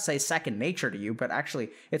was about to say second nature to you, but actually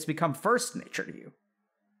it's become first nature to you.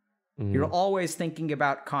 You're always thinking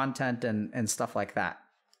about content and stuff like that.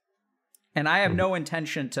 And I have no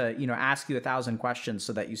intention to, ask you 1,000 questions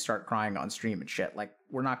so that you start crying on stream and shit. Like,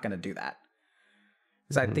 we're not going to do that.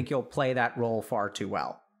 Because I think you'll play that role far too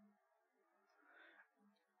well.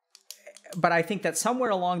 But I think that somewhere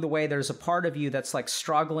along the way, there's a part of you that's like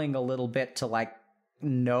struggling a little bit to like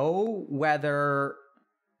know whether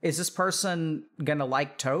is this person going to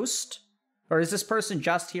like toast? Or is this person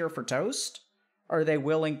just here for toast? Or are they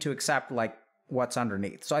willing to accept like what's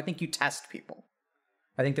underneath? So I think you test people.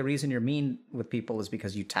 I think the reason you're mean with people is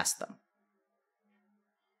because you test them.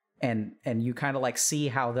 And you kind of like see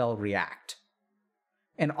how they'll react.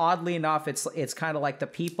 And oddly enough, it's kind of like the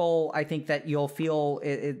people, I think that you'll feel,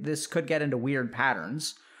 this could get into weird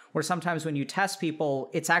patterns, where sometimes when you test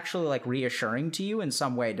people, it's actually like reassuring to you in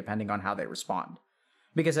some way, depending on how they respond.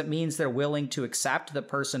 Because it means they're willing to accept the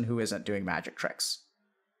person who isn't doing magic tricks.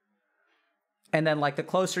 And then like the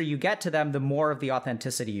closer you get to them, the more of the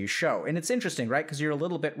authenticity you show. And it's interesting, right? Because you're a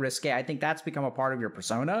little bit risque. I think that's become a part of your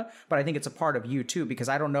persona, but I think it's a part of you too, because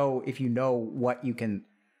I don't know if you know what you can,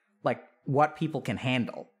 like, what people can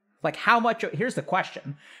handle. Like how much, here's the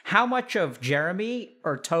question. How much of Jeremy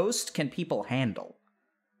or Toast can people handle?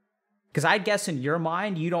 Because I guess in your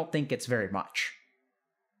mind, you don't think it's very much.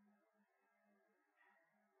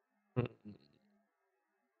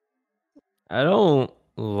 I don't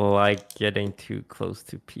like getting too close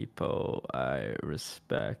to people I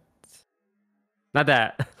respect. Not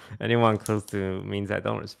that anyone close to means I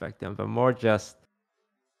don't respect them, but more just,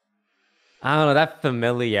 I don't know, that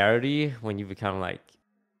familiarity when you become like,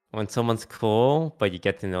 when someone's cool, but you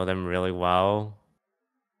get to know them really well,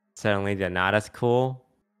 suddenly they're not as cool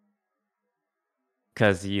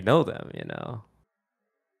because you know them,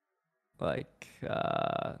 Like,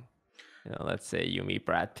 let's say you meet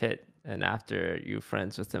Brad Pitt, and after you're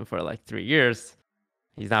friends with him for like 3 years,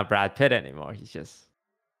 he's not Brad Pitt anymore. He's just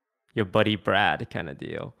your buddy Brad kind of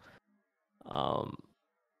deal. I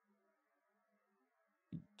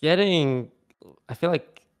feel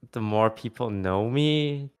like the more people know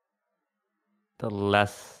me, the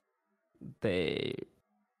less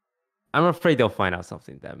I'm afraid they'll find out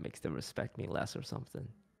something that makes them respect me less or something.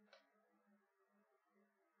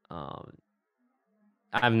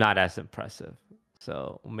 I'm not as impressive,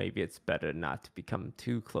 so maybe it's better not to become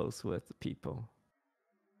too close with the people.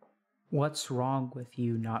 What's wrong with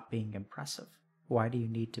you not being impressive? Why do you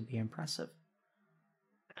need to be impressive?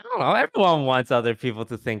 I don't know. Everyone wants other people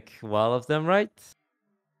to think well of them, right?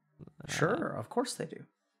 Sure, of course they do.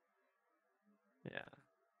 Yeah.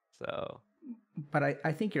 So. But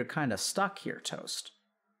I think you're kind of stuck here, Toast.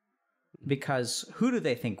 Because who do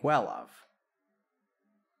they think well of?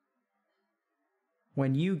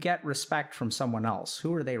 When you get respect from someone else,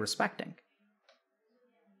 who are they respecting?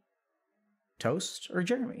 Toast or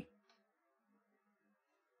Jeremy?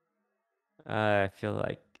 I feel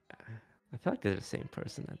like they're the same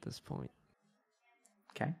person at this point.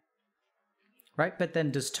 Okay. Right, but then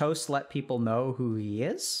does Toast let people know who he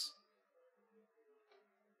is?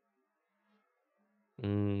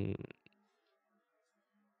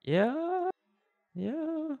 Yeah.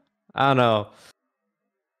 I don't know.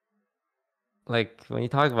 Like when you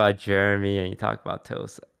talk about Jeremy and you talk about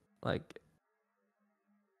Toast, like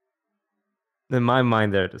in my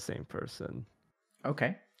mind they're the same person.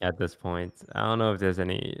 Okay. at this point. I don't know if there's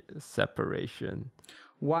any separation.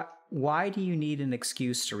 Why do you need an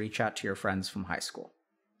excuse to reach out to your friends from high school?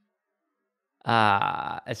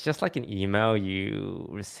 It's just like an email you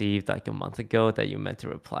received like a month ago that you meant to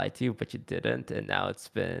reply to, but you didn't, and now it's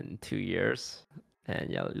been 2 years,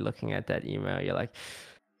 and you're looking at that email, you're like,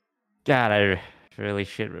 God, I really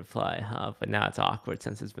should reply, huh? But now it's awkward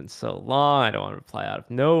since it's been so long. I don't want to reply out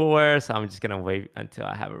of nowhere, so I'm just gonna wait until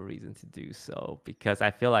I have a reason to do so because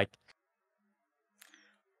I feel like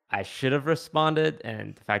I should have responded,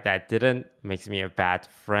 and the fact that I didn't makes me a bad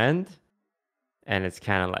friend. And it's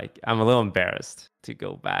kind of like I'm a little embarrassed to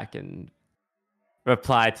go back and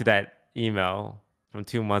reply to that email from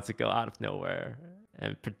 2 months ago out of nowhere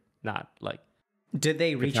and not like Did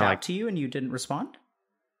they reach pretend out like to you and you didn't respond?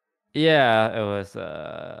 yeah, it was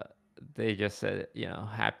they just said,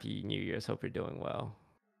 Happy New Year's, hope you're doing well.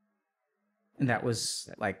 And that was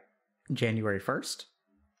like January 1st?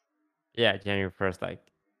 Yeah, January 1st, like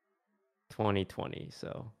 2020,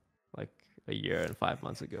 so like a year and 5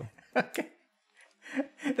 months ago. Okay.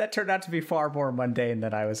 That turned out to be far more mundane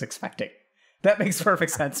than I was expecting. That makes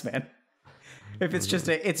perfect sense, man. If it's just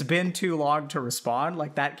it's been too long to respond,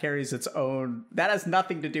 like that carries its own. That has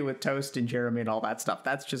nothing to do with Toast and Jeremy and all that stuff.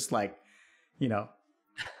 That's just like,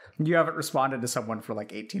 you haven't responded to someone for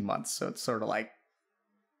like 18 months, so it's sort of like,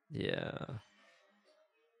 Yeah.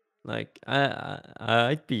 Like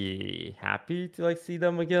I'd be happy to like see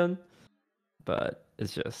them again, but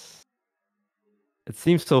it's just it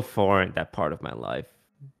seems so foreign, that part of my life.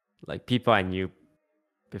 Like people I knew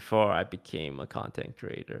before I became a content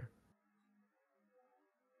creator.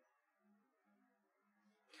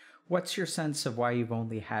 what's your sense of why you've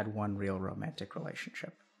only had one real romantic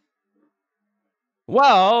relationship?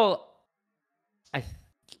 Well,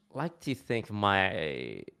 like to think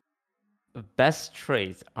my best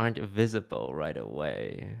traits aren't visible right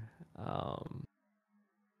away. Um,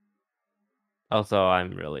 Also,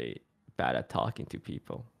 I'm really bad at talking to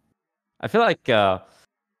people. I feel like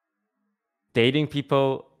dating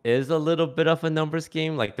people is a little bit of a numbers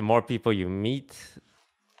game. Like the more people you meet,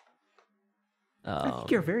 I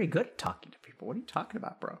think you're very good at talking to people. What are you talking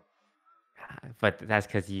about, bro? but that's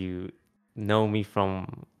because you know me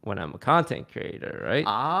from when I'm a content creator, right?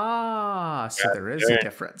 Ah, so there is a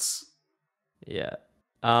difference. Yeah.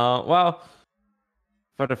 Well,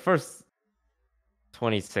 for the first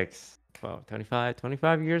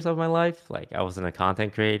 25 years of my life, like I wasn't a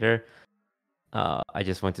content creator. I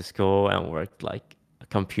just went to school and worked like a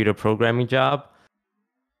computer programming job.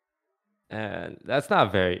 And that's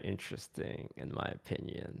not very interesting, in my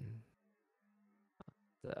opinion.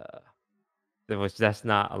 There was just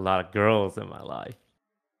not a lot of girls in my life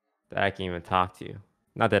that I can even talk to.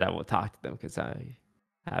 Not that I will talk to them because I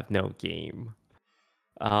have no game.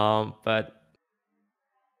 But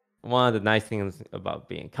one of the nice things about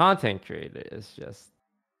being a content creator is just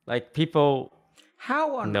like people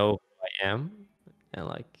know who I am and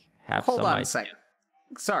like have Hold some on idea. a second.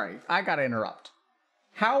 Sorry, I gotta interrupt.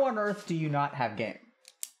 How on earth do you not have game?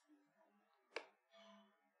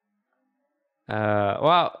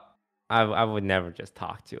 Well, I would never just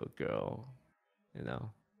talk to a girl, you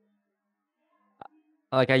know.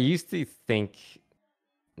 Like I used to think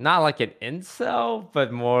not like an incel,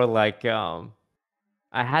 but more like I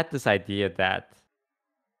had this idea that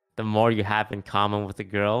the more you have in common with a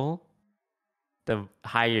girl, the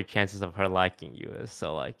higher your chances of her liking you is.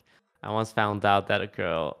 So like I once found out that a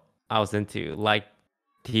girl I was into liked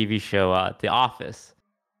TV show The Office.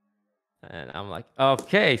 And I'm like,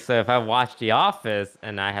 okay, so if I watch The Office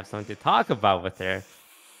and I have something to talk about with her,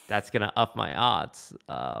 that's gonna up my odds.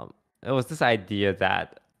 It was this idea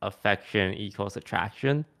that affection equals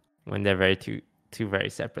attraction when they're two very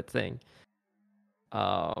separate things.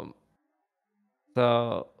 Um,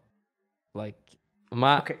 so like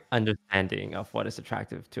my understanding of what is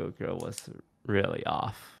attractive to a girl was really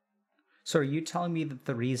off. So are you telling me that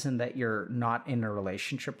the reason that you're not in a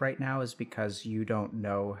relationship right now is because you don't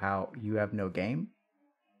know how you have no game?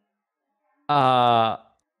 That's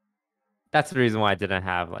the reason why I didn't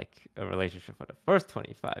have like a relationship for the first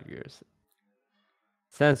 25 years.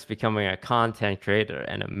 Since becoming a content creator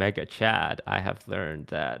and a mega chad, I have learned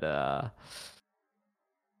that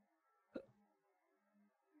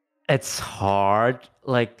it's hard.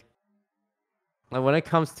 Like when it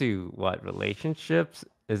comes to relationships,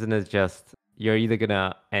 isn't it just you're either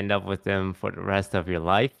gonna end up with them for the rest of your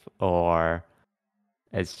life, or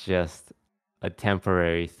it's just a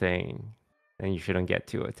temporary thing, and you shouldn't get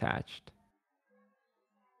too attached.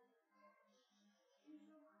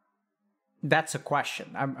 That's a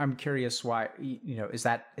question. I'm curious why, is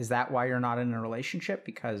that why you're not in a relationship?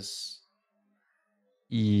 Because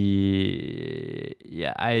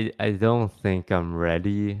Yeah, I don't think I'm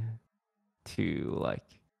ready to like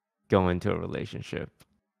go into a relationship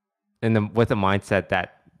and with the mindset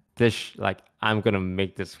that like I'm gonna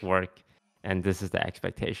make this work and this is the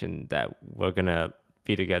expectation that we're gonna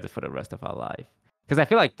be together for the rest of our life. Because I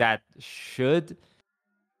feel like that should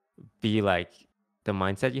be like the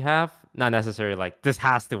mindset you have. Not necessarily like this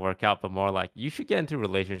has to work out, but more like you should get into a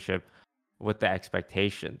relationship with the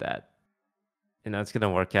expectation that it's gonna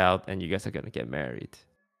work out and you guys are gonna get married.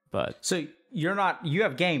 But So you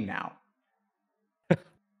have game now,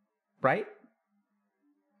 right?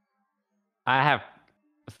 I have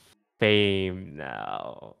fame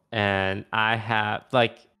now, and I have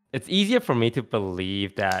like it's easier for me to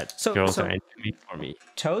believe that girls are into me for me.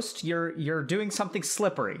 Toast, you're doing something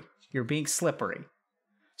slippery. You're being slippery.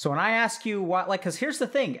 So when I ask you what, like, because here's the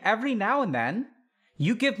thing: every now and then,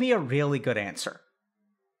 you give me a really good answer,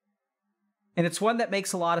 and it's one that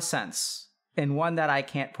makes a lot of sense, and one that I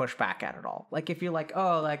can't push back at all. Like if you're like,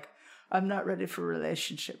 oh, like I'm not ready for a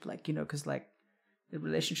relationship, like because like the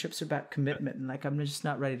relationships are about commitment, and like I'm just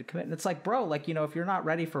not ready to commit. And it's like, bro, like if you're not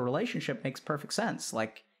ready for a relationship, makes perfect sense.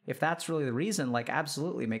 Like if that's really the reason, like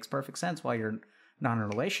absolutely makes perfect sense why you're not in a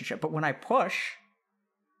relationship. But when I push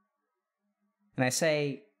and I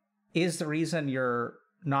say, is the reason you're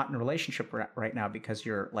not in a relationship right now because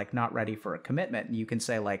you're like not ready for a commitment? And you can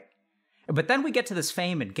say like, but then we get to this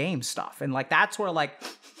fame and game stuff, and like that's where like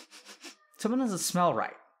someone doesn't smell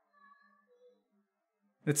right.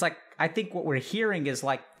 It's like I think what we're hearing is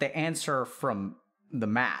like the answer from The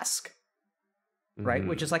Mask, right?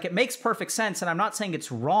 Which is like it makes perfect sense, and I'm not saying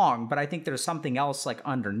it's wrong, but I think there's something else like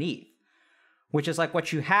underneath, which is like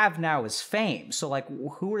what you have now is fame. So like,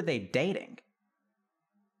 who are they dating?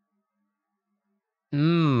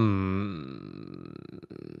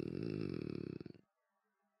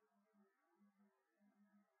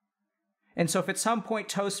 And so if at some point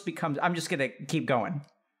Toast becomes, I'm just gonna keep going,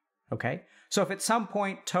 okay? So if at some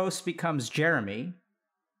point Toast becomes Jeremy,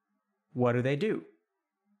 what do they do?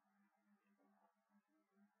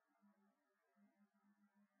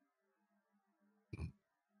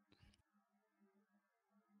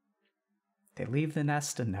 They leave the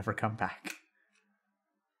nest and never come back.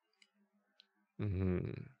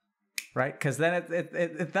 Right? Because then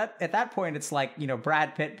at that point, it's like,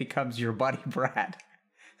 Brad Pitt becomes your buddy Brad.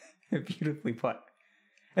 Beautifully put.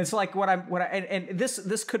 And so like and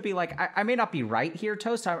this could be like, I may not be right here,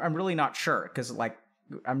 Toast. I'm really not sure, because like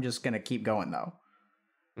I'm just gonna keep going though.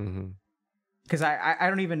 Because I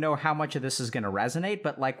don't even know how much of this is gonna resonate,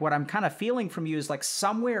 but like what I'm kind of feeling from you is like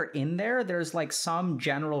somewhere in there's like some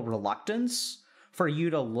general reluctance for you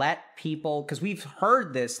to let people, because we've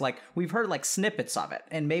heard this, like we've heard like snippets of it,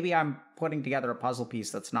 and maybe I'm putting together a puzzle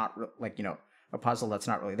piece that's not like a puzzle that's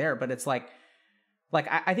not really there, but it's like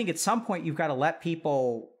I think at some point you've got to let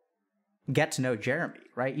people get to know Jeremy,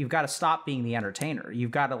 right? You've got to stop being the entertainer.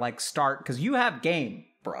 You've got to like start, because you have game,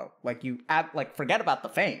 bro. Like you like forget about the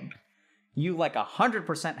fame. You like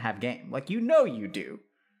 100% have game. Like you do.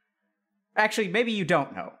 Actually, maybe you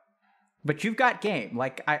don't know, but you've got game.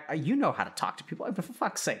 Like you know how to talk to people. For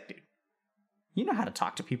fuck's sake, dude. You know how to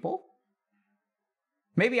talk to people.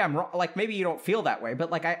 Maybe I'm wrong, like maybe you don't feel that way,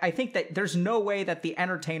 but like I think that there's no way that the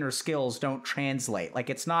entertainer skills don't translate. Like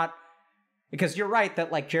it's not, because you're right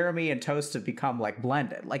that like Jeremy and Toast have become like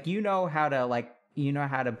blended. Like you know how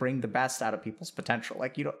to bring the best out of people's potential.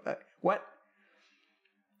 Like you don't what?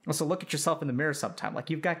 Also look at yourself in the mirror sometime. Like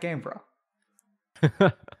you've got game, bro.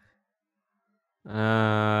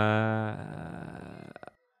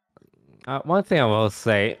 One thing I will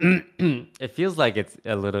say, it feels like it's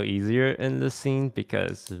a little easier in this scene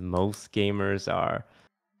because most gamers are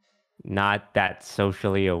not that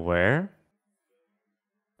socially aware.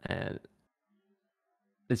 And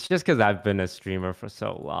it's just because I've been a streamer for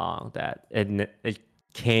so long that it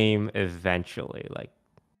came eventually, like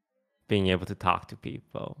being able to talk to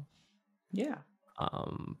people. Yeah.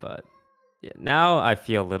 But yeah, now I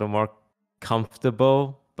feel a little more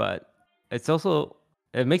comfortable, but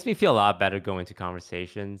it makes me feel a lot better going to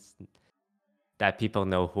conversations that people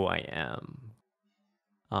know who I am.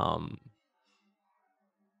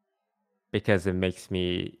 Because it makes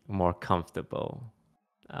me more comfortable.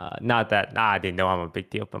 Not that they know I'm a big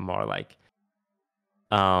deal, but more like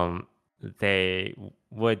they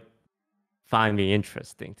would find me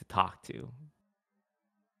interesting to talk to.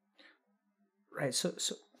 Right. So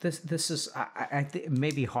this is I think it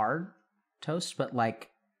may be hard, Toast, but like,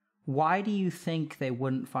 why do you think they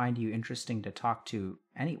wouldn't find you interesting to talk to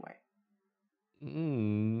anyway? I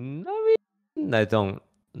mean, I don't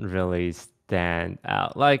really stand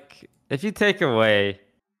out. Like, if you take away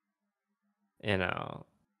you know,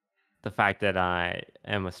 the fact that I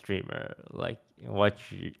am a streamer, like what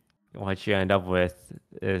you end up with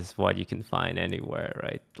is what you can find anywhere,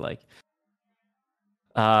 right? Like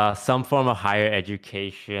some form of higher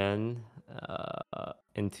education,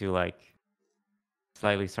 into like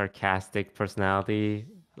slightly sarcastic personality,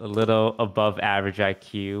 a little above average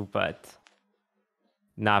IQ, but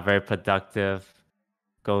not very productive,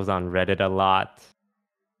 goes on Reddit a lot.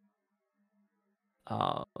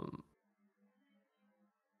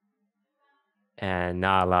 And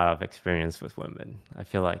not a lot of experience with women. I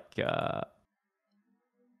feel like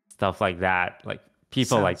stuff like that, like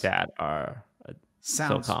people like that are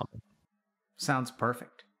so common. Sounds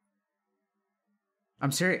perfect.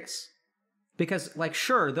 I'm serious. Because, like,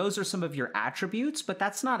 sure, those are some of your attributes, but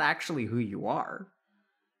that's not actually who you are.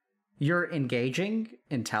 You're engaging,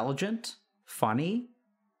 intelligent, funny,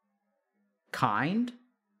 kind.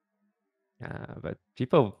 But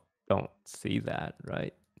people don't see that,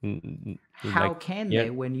 right? How can they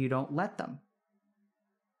when you don't let them?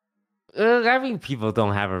 I mean, people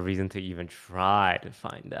don't have a reason to even try to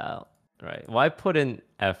find out, right? Why put in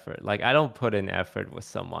effort? Like, I don't put in effort with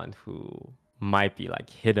someone who might be like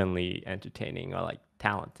hiddenly entertaining or like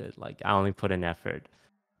talented. Like, I only put in effort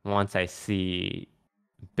once I see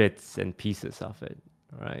bits and pieces of it,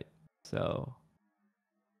 right? So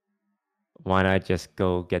why not just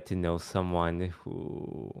go get to know someone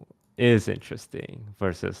who is interesting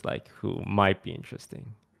versus like who might be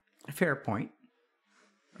interesting? Fair point.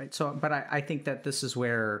 Right. So, but I think that this is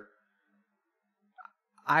where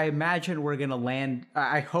I imagine we're going to land.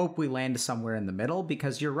 I hope we land somewhere in the middle,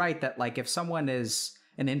 because you're right that like if someone is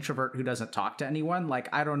an introvert who doesn't talk to anyone, like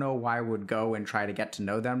I don't know why I would go and try to get to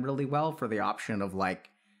know them really well for the option of like,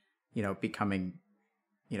 becoming,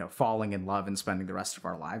 falling in love and spending the rest of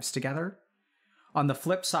our lives together. On the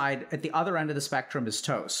flip side, at the other end of the spectrum is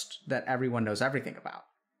Toast, that everyone knows everything about.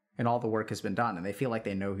 And all the work has been done, and they feel like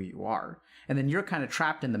they know who you are. And then you're kind of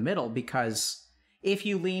trapped in the middle, because if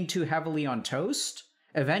you lean too heavily on Toast,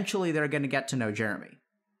 eventually they're going to get to know Jeremy.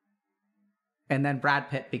 And then Brad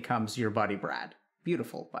Pitt becomes your buddy Brad.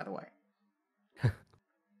 Beautiful, by the way.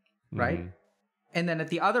 Right? Mm-hmm. And then at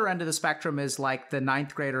the other end of the spectrum is like the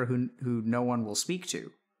ninth grader who no one will speak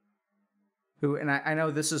to. And I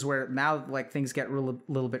know this is where now like things get a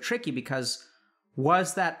little bit tricky, because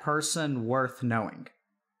was that person worth knowing?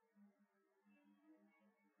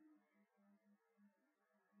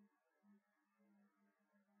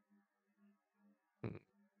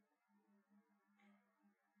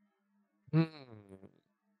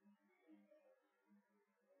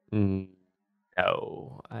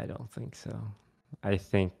 No, I don't think so. I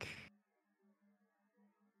think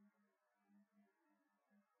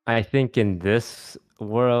in this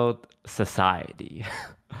world, society,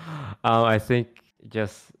 I think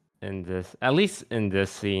just in this, at least in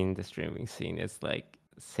this scene, the streaming scene, it's like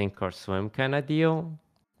sink or swim kind of deal.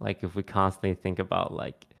 Like if we constantly think about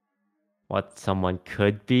like what someone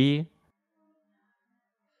could be,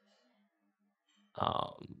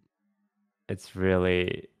 it's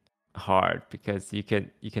really hard, because you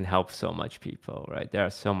can help so much people, right? There are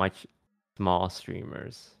so much small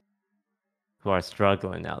streamers who are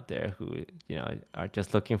struggling out there, who are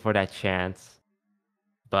just looking for that chance.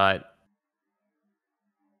 But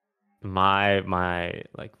my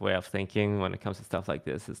like way of thinking when it comes to stuff like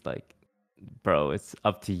this is like, bro, it's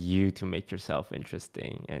up to you to make yourself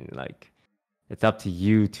interesting, and like it's up to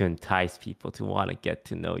you to entice people to want to get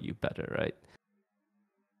to know you better, right?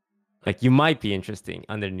 Like you might be interesting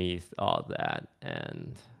underneath all that,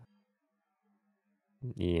 and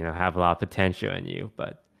have a lot of potential in you,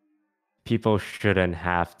 but people shouldn't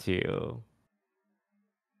have to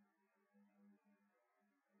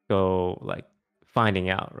go like finding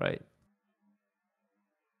out, right?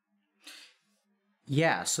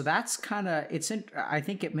 Yeah, so that's kind of I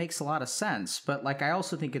think it makes a lot of sense, but like I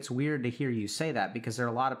also think it's weird to hear you say that, because there are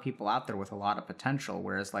a lot of people out there with a lot of potential,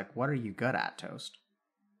 whereas like what are you good at, Toast?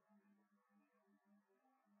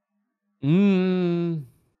 You're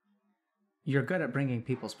good at bringing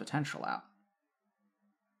people's potential out.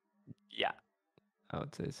 Yeah, I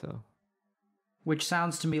would say so. Which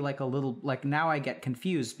sounds to me like a little, like now I get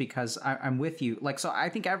confused, because I'm with you. Like, so I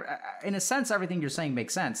think in a sense, everything you're saying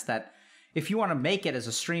makes sense, that if you want to make it as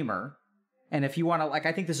a streamer, and if you want to, like,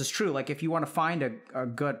 I think this is true, like if you want to find a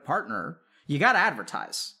good partner, you got to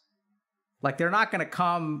advertise. Like they're not going to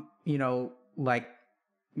come, like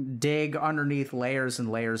dig underneath layers and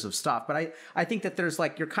layers of stuff. But I think that there's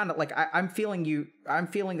like, you're kind of like, I'm feeling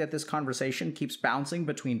that this conversation keeps bouncing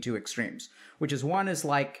between two extremes, which is one is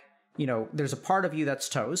like, there's a part of you that's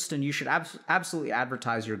Toast, and you should absolutely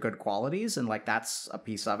advertise your good qualities, and like that's a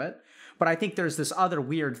piece of it. But I think there's this other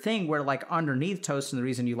weird thing where like underneath toast, and the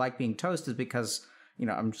reason you like being toast is because, you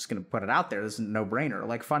know, I'm just going to put it out there. This is a no-brainer.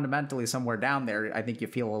 Like fundamentally somewhere down there, I think you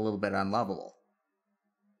feel a little bit unlovable.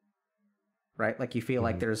 Right? Like you feel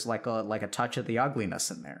like there's like a touch of the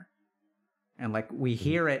ugliness in there. And like we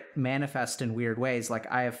hear it manifest in weird ways. Like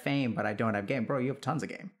I have fame, but I don't have game. Bro, you have tons of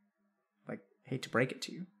game. Like, hate to break it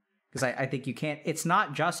to you. Because I think you can't, it's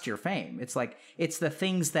not just your fame. It's like, it's the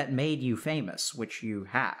things that made you famous, which you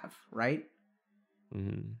have, right?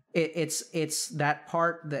 It's that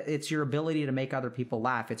part that it's your ability to make other people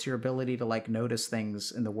laugh. It's your ability to like notice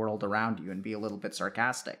things in the world around you and be a little bit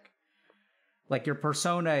sarcastic. Like your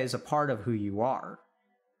persona is a part of who you are.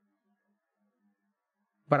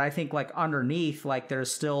 But I think like underneath, like there's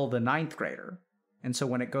still the ninth grader. And so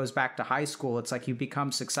when it goes back to high school, it's like you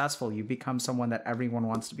become successful. You become someone that everyone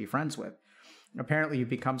wants to be friends with. Apparently you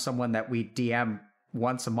become someone that we DM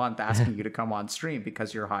once a month asking you to come on stream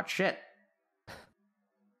because you're hot shit.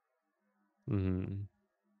 And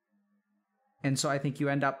so I think you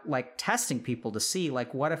end up like testing people to see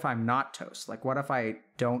like, what if I'm not toast? Like, what if I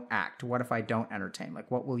don't act? What if I don't entertain?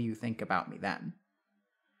 Like, what will you think about me then?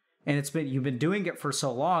 And you've been doing it for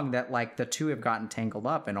so long that like the two have gotten tangled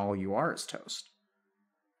up and all you are is toast.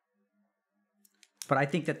 But I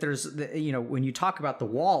think that there's, you know, when you talk about the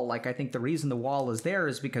wall, like I think the reason the wall is there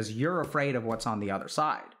is because you're afraid of what's on the other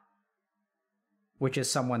side, which is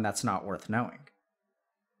someone that's not worth knowing.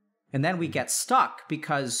 And then we get stuck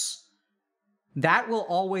because that will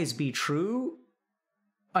always be true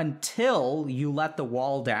until you let the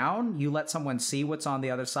wall down, you let someone see what's on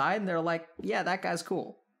the other side, and they're like, yeah, that guy's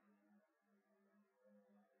cool.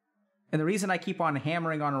 And the reason I keep on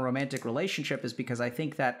hammering on a romantic relationship is because I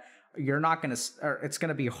think that you're not going to, or it's going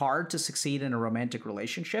to be hard to succeed in a romantic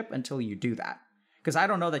relationship until you do that. Because I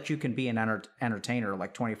don't know that you can be an entertainer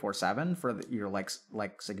like 24/7 for your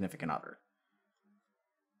like significant other.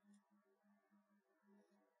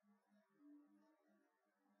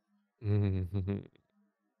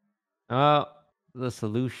 The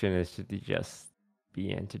solution is to just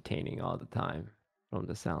be entertaining all the time, from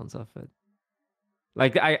the sounds of it.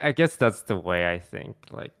 Like I guess that's the way I think.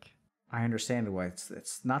 Like I understand the way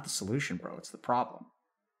it's not the solution, bro. It's the problem.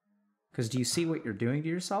 Because do you see what you're doing to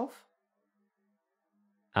yourself?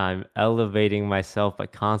 I'm elevating myself by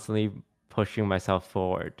constantly pushing myself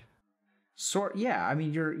forward. Yeah. I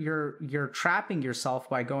mean, you're trapping yourself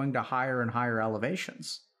by going to higher and higher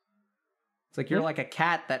elevations. It's like you're like a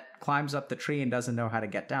cat that climbs up the tree and doesn't know how to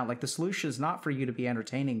get down. Like the solution is not for you to be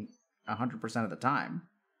entertaining 100% of the time.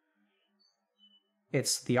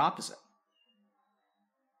 It's the opposite.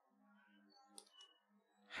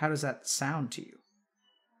 How does that sound to you?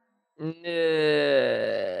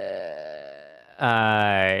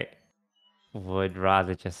 I would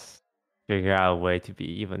rather just figure out a way to be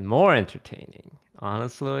even more entertaining,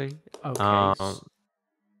 honestly. Okay.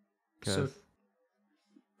 So,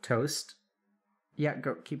 toast. Yeah,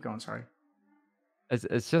 keep going. Sorry.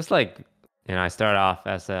 It's just like, you know, I started off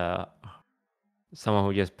as someone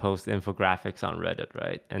who just posts infographics on Reddit,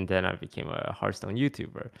 right? And then I became a Hearthstone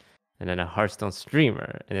YouTuber, and then a Hearthstone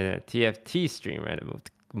streamer, and then a TFT streamer, and I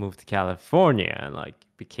moved to California and like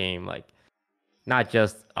became like not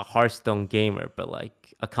just a Hearthstone gamer, but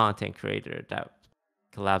like a content creator that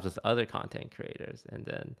collabs with other content creators, and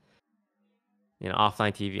then, you know,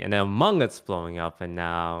 offline TV, and then Among Us blowing up, and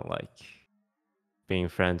now like being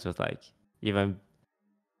friends with like even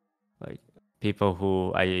like people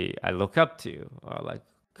who I look up to, or like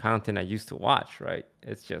content I used to watch, right?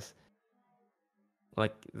 It's just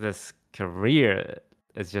like this career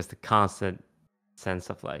is just a constant sense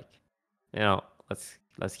of like, you know, let's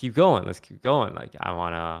keep going. Like I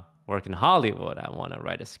want to work in Hollywood. I want to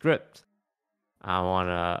write a script. I want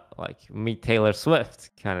to like meet Taylor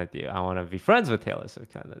Swift kind of deal. I want to be friends with Taylor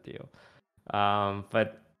Swift kind of deal.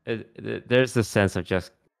 But there's this sense of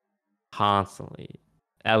just constantly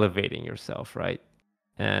elevating yourself, right?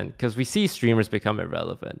 And because we see streamers become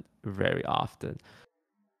irrelevant very often.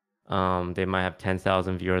 They might have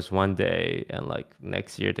 10,000 viewers one day, and like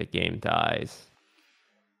next year the game dies,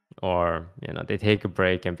 or, you know, they take a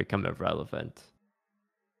break and become irrelevant.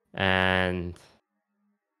 And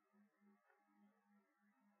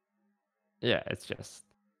yeah, it's just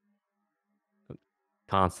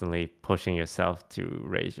constantly pushing yourself to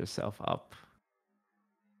raise yourself up.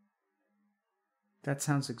 That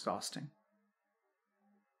sounds exhausting.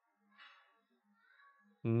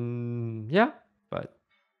 Yeah, but,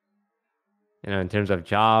 you know, in terms of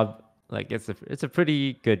job, like it's a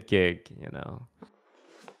pretty good gig, you know.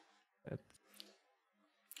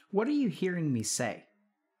 What are you hearing me say?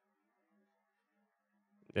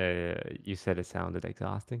 You said it sounded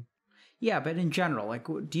exhausting. Yeah, but in general, like,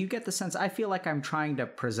 do you get the sense? I feel like I'm trying to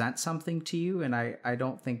present something to you, and I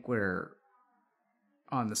don't think we're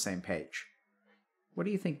on the same page. What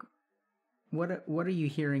do you think? What are you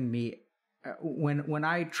hearing me when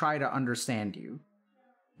I try to understand you?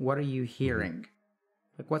 What are you hearing?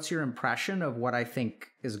 Like, what's your impression of what I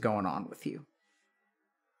think is going on with you?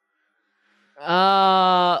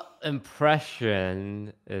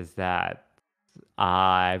 Impression is that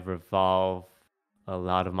I revolve a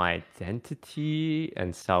lot of my identity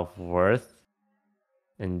and self-worth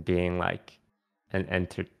in being like an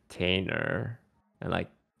entertainer. And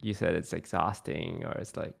like you said, it's exhausting, or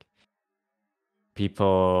it's like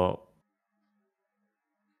people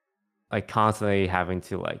like constantly having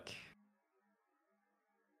to like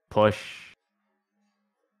push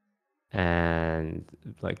and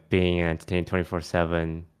like being entertained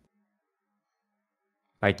 24/7.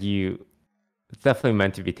 Like it's definitely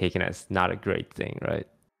meant to be taken as not a great thing, right?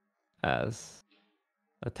 As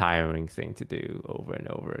a tiring thing to do over and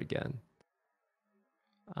over again.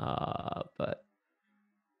 But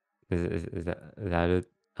is that it?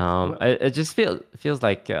 It just feels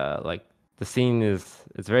like the scene it's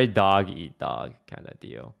very dog eat dog kind of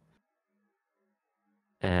deal,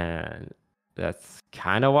 and that's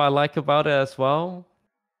kind of what I like about it as well.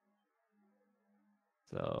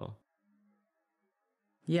 So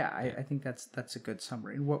Yeah, I think that's a good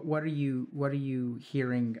summary. What are you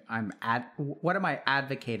hearing? What am I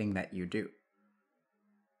advocating that you do?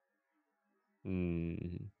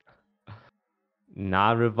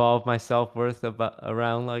 Not revolve my self-worth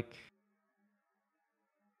around like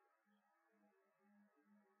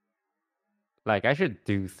I should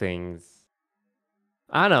do things.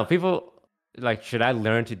 I don't know. People like, should I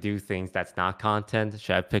learn to do things that's not content?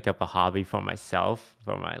 Should I pick up a hobby for myself,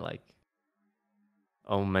 for my like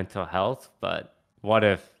own mental health? But what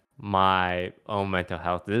if my own mental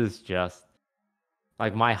health is just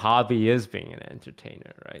like my hobby is being an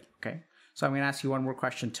entertainer, right? Okay. So I'm going to ask you one more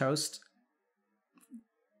question, Toast.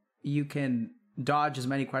 You can dodge as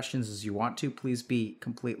many questions as you want to. Please be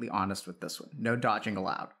completely honest with this one. No dodging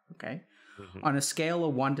allowed, okay? On a scale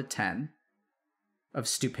of 1 to 10 of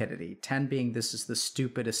stupidity, 10 being this is the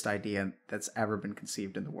stupidest idea that's ever been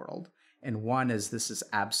conceived in the world, and 1 is this is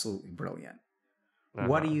absolutely brilliant.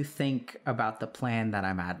 What do you think about the plan that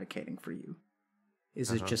I'm advocating for you? Is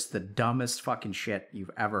it just the dumbest fucking shit you've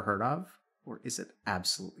ever heard of, or is it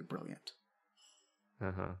absolutely brilliant?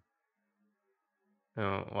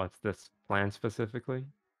 What's this plan specifically?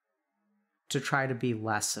 To try to be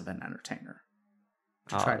less of an entertainer.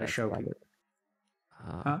 To try to show people.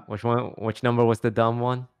 Which one? Which number was the dumb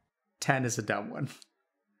one? 10 is a dumb one.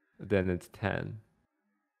 Then it's 10.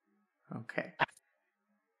 Okay.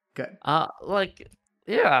 Good.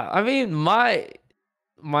 Yeah, I mean,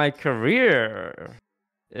 my career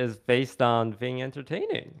is based on being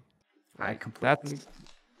entertaining. I completely.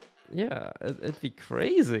 It'd be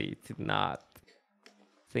crazy to not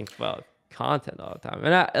think about content all the time.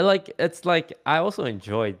 And it's like I also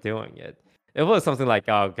enjoy doing it. It was something like,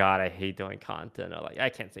 oh god, I hate doing content, or like I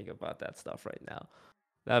can't think about that stuff right now.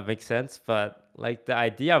 That makes sense, but like the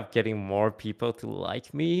idea of getting more people to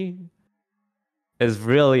like me is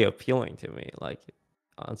really appealing to me. Like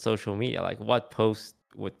on social media, like what post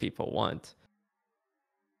would people want?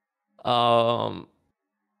 I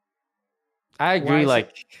agree.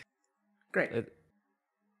 Great.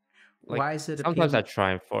 Why is it sometimes appealing? I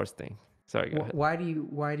try and force things. Sorry, go ahead. Why do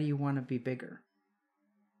you want to be bigger?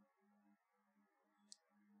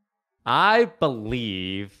 I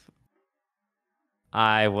believe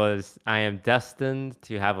I am destined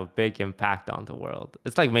to have a big impact on the world.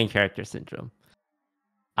 It's like main character syndrome.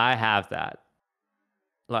 I have that.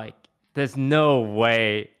 Like, there's no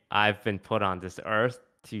way I've been put on this earth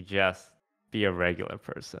to just be a regular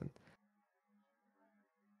person.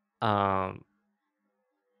 I'm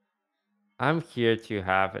here to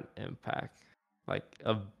have an impact, like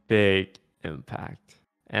a big impact.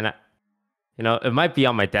 And it might be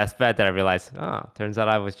on my deathbed that I realize, turns out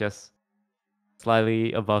I was just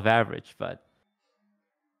slightly above average. But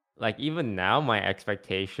like even now, my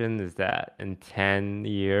expectation is that in 10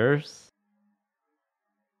 years,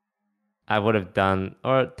 I would have done,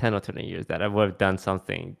 or 10 or 20 years, that I would have done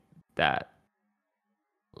something that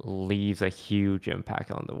leaves a huge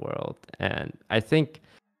impact on the world. And I think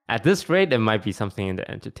at this rate, it might be something in the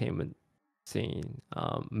entertainment scene.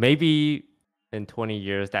 Maybe in 20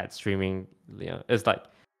 years, that streaming, it's like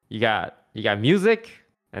you got music,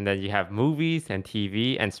 and then you have movies and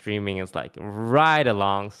TV, and streaming is like right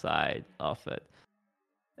alongside of it.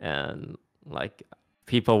 And like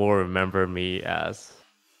people will remember me as,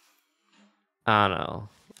 I don't know,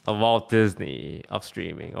 a Walt Disney of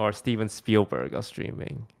streaming or Steven Spielberg of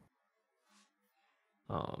streaming.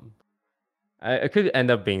 I could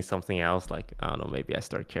end up being something else, like, I don't know, maybe I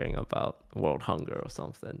start caring about world hunger or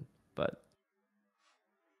something. But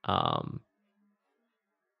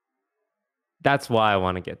that's why I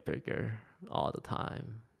want to get bigger all the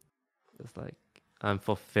time. It's like I'm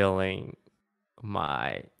fulfilling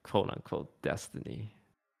my quote unquote destiny.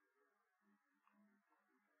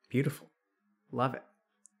 Beautiful. Love it.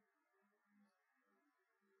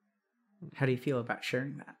 How do you feel about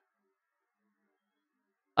sharing that?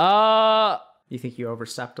 You think you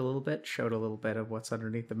overstepped a little bit, showed a little bit of what's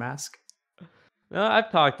underneath the mask? No, I've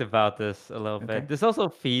talked about this a little Okay. bit. This also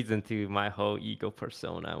feeds into my whole ego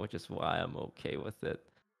persona, which is why I'm okay with it.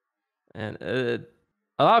 And a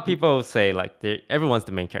lot of people say like everyone's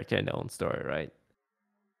the main character in their own story, right?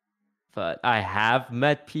 But I have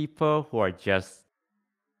met people who are just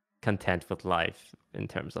content with life in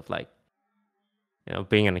terms of like, you know,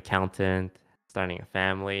 being an accountant, starting a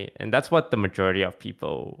family, and that's what the majority of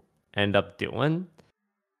people end up doing.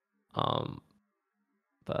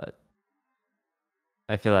 But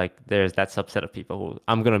I feel like there's that subset of people who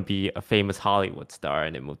I'm gonna be a famous Hollywood star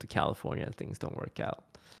and then move to California and things don't work out.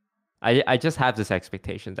 I just have this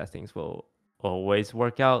expectation that things will always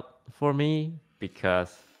work out for me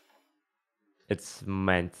because it's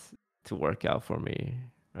meant to work out for me,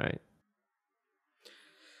 right?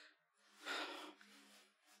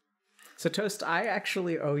 So, Toast, I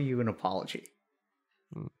actually owe you an apology.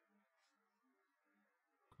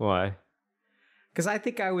 Why? Because I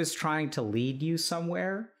think I was trying to lead you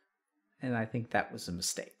somewhere, and I think that was a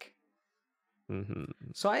mistake. Mm-hmm.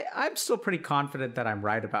 So I'm still pretty confident that I'm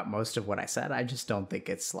right about most of what I said. I just don't think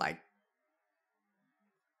it's like...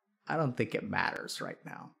 I don't think it matters right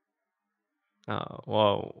now. Oh,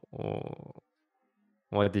 well,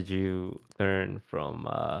 what did you learn from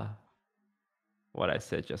what I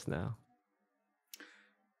said just now?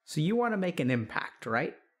 So you want to make an impact,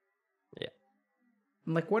 right? Yeah.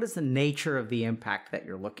 And like, what is the nature of the impact that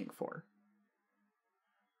you're looking for?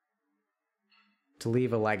 To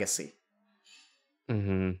leave a legacy.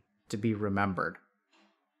 Mm-hmm. To be remembered.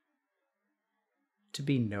 To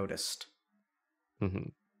be noticed. Mm-hmm.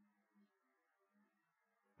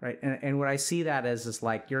 Right? And what I see that as is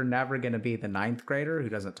like, you're never going to be the 9th grader who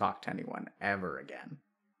doesn't talk to anyone ever again.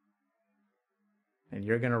 And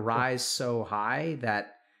you're going to rise so high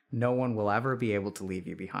that no one will ever be able to leave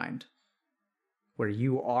you behind. Where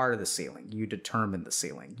you are the ceiling. You determine the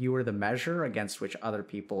ceiling. You are the measure against which other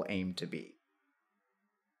people aim to be.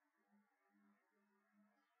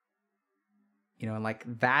 You know, and like,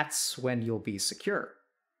 that's when you'll be secure.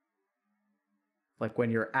 Like,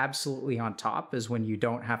 when you're absolutely on top is when you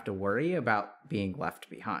don't have to worry about being left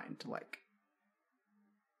behind. Like,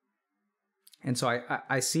 and so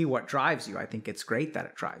I see what drives you. I think it's great that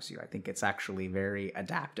it drives you. I think it's actually very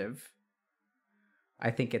adaptive.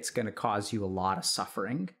 I think it's going to cause you a lot of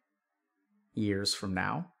suffering years from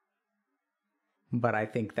now. But I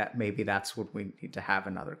think that maybe that's what we need to have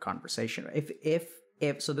another conversation. If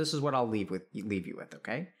so, this is what I'll leave you with,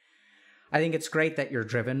 okay? I think it's great that you're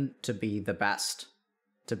driven to be the best,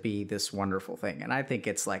 to be this wonderful thing. And I think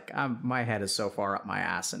it's like, my head is so far up my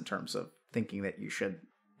ass in terms of thinking that you should.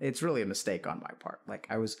 It's really a mistake on my part. Like,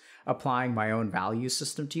 I was applying my own value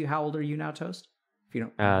system to you. How old are you now, Toast? If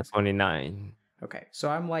you don't. 29. Okay, so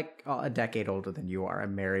I'm like a decade older than you are.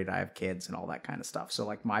 I'm married, I have kids and all that kind of stuff. So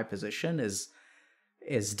like, my position is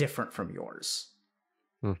different from yours.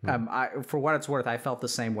 Mm-hmm. For what it's worth, I felt the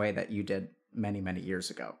same way that you did many, many years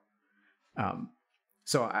ago.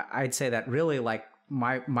 So I'd say that really, like,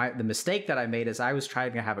 the mistake that I made is I was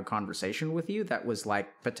trying to have a conversation with you that was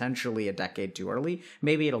like potentially a decade too early.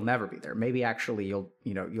 Maybe it'll never be there. Maybe actually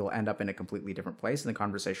you'll end up in a completely different place and the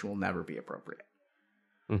conversation will never be appropriate.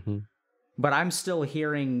 Mm-hmm. But I'm still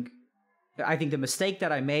hearing, I think the mistake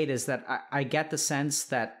that I made is that I get the sense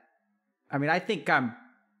that, I mean, I think I'm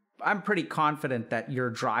pretty confident that your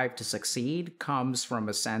drive to succeed comes from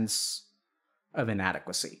a sense of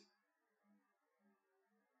inadequacy.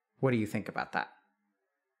 What do you think about that?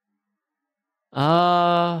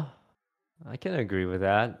 I can agree with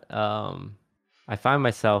that. I find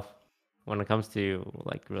myself, when it comes to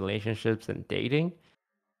like relationships and dating,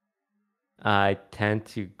 I tend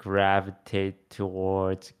to gravitate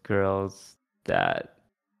towards girls that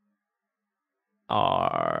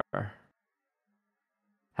are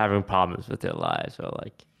having problems with their lives or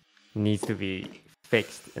like needs to be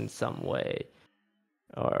fixed in some way,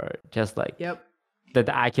 or just like that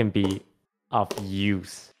I can be of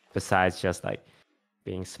use besides just like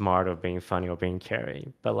being smart or being funny or being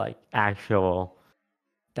caring, but like actual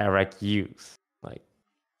direct use. Like,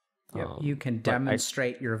 Yep. You can But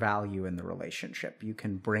demonstrate your value in the relationship. You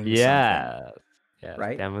can bring something, yeah, yes,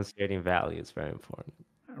 right? demonstrating value is very important.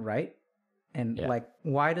 Right? And Yeah. like,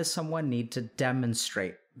 why does someone need to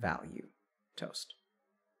demonstrate value, Toast?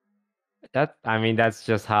 I mean, that's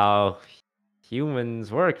just how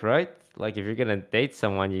humans work, right? Like, if you're gonna date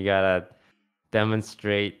someone, you gotta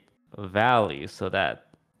demonstrate value so that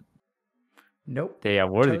Nope. they are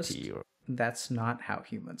worthy Toast, to you. that's not how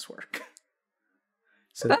humans work.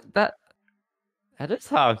 So That is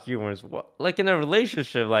how humans work. Like in a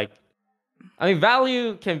relationship, like I mean,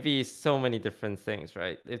 value can be so many different things,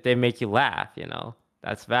 right? If they make you laugh,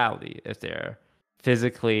 that's value. If they're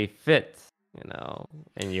physically fit,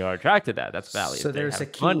 and you're attracted to that, that's value. So If they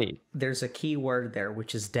have money. there's a key word there,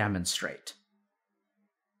 which is demonstrate.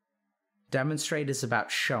 Demonstrate is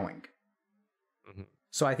about showing. Mhm.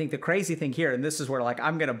 So I think the crazy thing here, and this is where like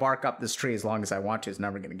I'm going to bark up this tree as long as I want to, is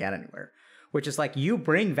never going to get anywhere, which is like you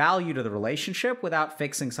bring value to the relationship without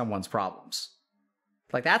fixing someone's problems.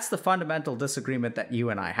 Like that's the fundamental disagreement that you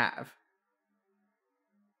and I have.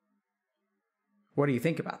 What do you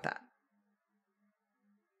think about that?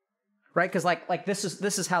 Right? Because like this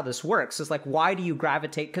is how this works. It's like, why do you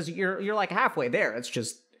gravitate? Because you're like halfway there. It's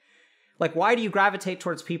just like, why do you gravitate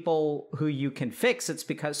towards people who you can fix? It's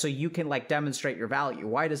because so you can like demonstrate your value.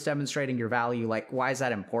 Why does demonstrating your value, like, why is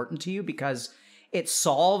that important to you? Because it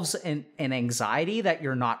solves an anxiety that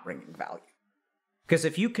you're not bringing value. Because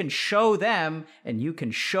if you can show them and you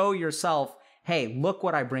can show yourself, hey, look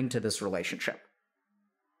what I bring to this relationship,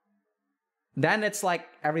 then it's like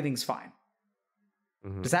everything's fine.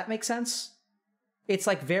 Mhm. Does that make sense? It's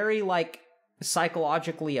like very like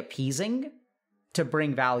psychologically appeasing to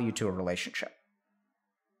bring value to a relationship.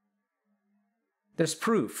 There's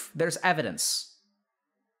proof, there's evidence.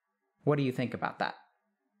 What do you think about that?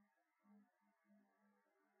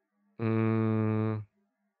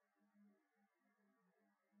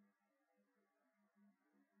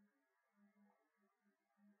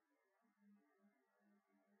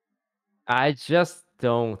 I just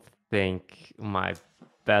don't think my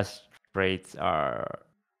best traits are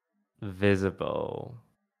visible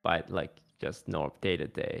by like just norm day to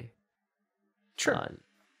day. Sure.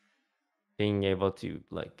 Being able to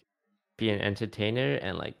like be an entertainer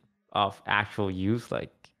and like of actual use,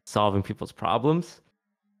 like solving people's problems.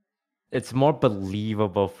 It's more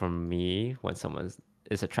believable for me when someone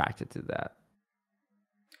is attracted to that.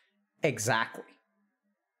 Exactly.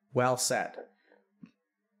 Well said.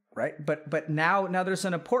 Right, but now there's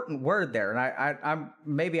an important word there, and I'm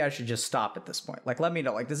maybe I should just stop at this point. Like, let me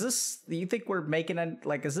know. Like, do you think we're making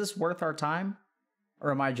is this worth our time,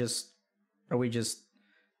 or are we just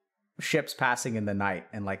ships passing in the night,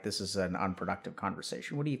 and like this is an unproductive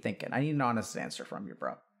conversation? What are you thinking? I need an honest answer from you,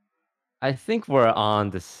 bro. I think we're on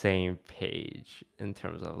the same page in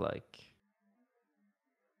terms of like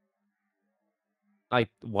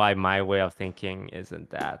why my way of thinking isn't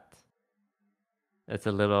that. It's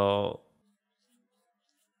a little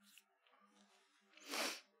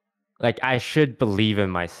like I should believe in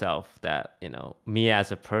myself that, me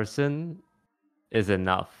as a person is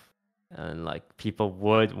enough. And like people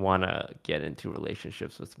would want to get into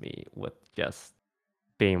relationships with me with just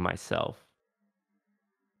being myself.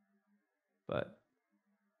 But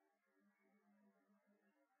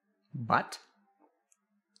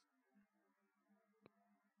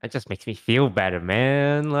it just makes me feel better,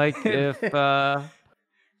 man. Like if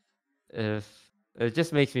it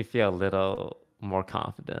just makes me feel a little more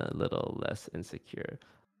confident, a little less insecure.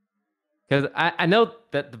 Because I know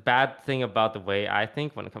that the bad thing about the way I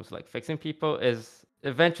think when it comes to like fixing people is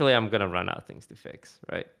eventually I'm gonna run out of things to fix,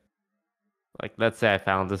 right? Like let's say I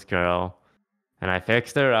found this girl and I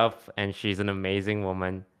fixed her up and she's an amazing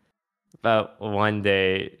woman. But one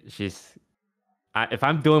day if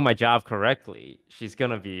I'm doing my job correctly, she's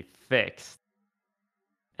gonna be fixed.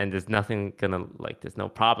 And there's no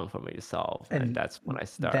problem for me to solve. And that's when I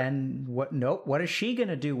start. Then what? Nope. What is she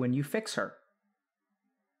gonna do when you fix her?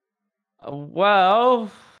 Well,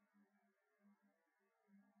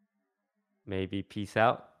 maybe peace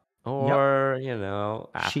out. Or,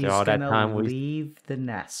 after She's all that time we leave the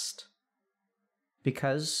nest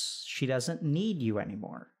because she doesn't need you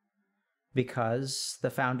anymore. Because the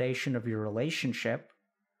foundation of your relationship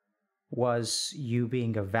was you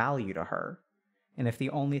being of value to her. And if the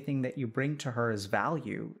only thing that you bring to her is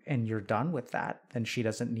value and you're done with that, then she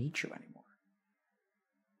doesn't need you anymore.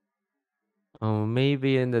 Oh,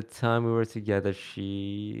 maybe in the time we were together,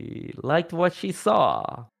 she liked what she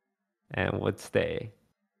saw and would stay.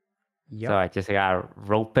 Yep. So I just gotta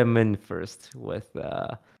rope him in first with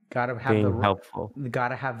being helpful.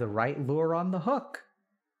 Gotta have the right lure on the hook.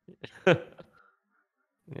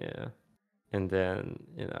 Yeah. And then,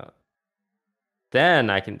 then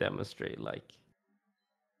I can demonstrate like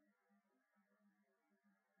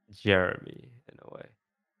Jeremy in a way.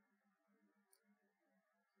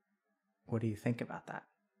 What do you think about that?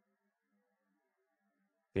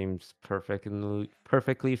 Seems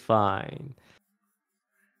perfectly fine.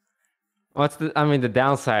 The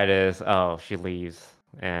downside is, she leaves,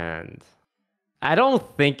 and I don't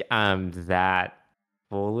think I'm that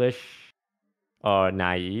foolish or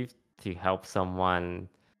naive to help someone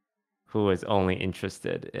who is only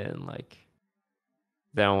interested in like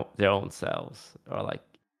their own selves or like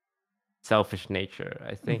selfish nature.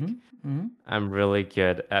 I think I'm really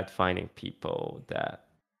good at finding people that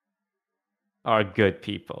are good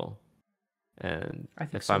people, and I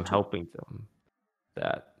think if so I'm too. helping them,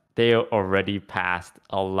 that they already passed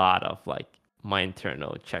a lot of like my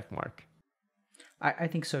internal check mark. I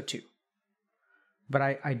think so too. But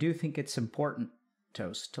I do think it's important,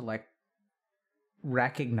 Toast, to like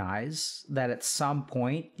recognize that at some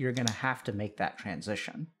point you're going to have to make that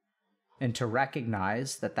transition, and to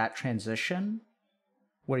recognize that that transition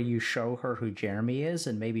where you show her who Jeremy is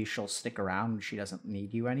and maybe she'll stick around when she doesn't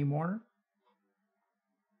need you anymore,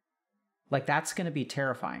 like that's going to be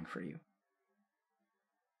terrifying for you.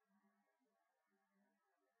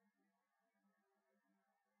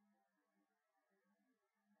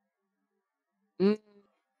 Mm.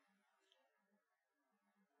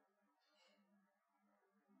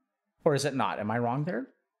 Or is it not? Am I wrong there?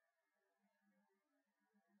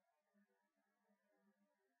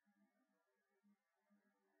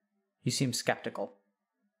 You seem skeptical.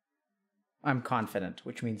 I'm confident,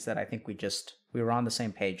 which means that I think we were on the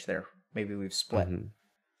same page there. Maybe we've split.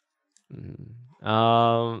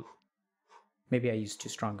 Maybe I used too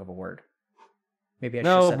strong of a word. Maybe I should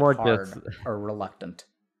no, have said more hard just or reluctant.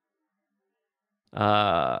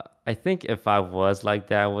 I think if I was like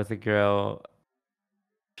that with a girl,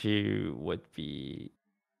 she would be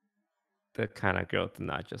the kind of girl to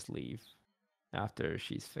not just leave after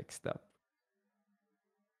she's fixed up.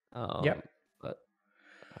 Yep. But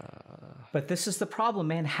But this is the problem,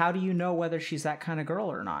 man. How do you know whether she's that kind of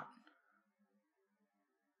girl or not?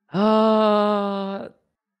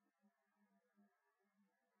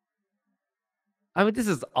 this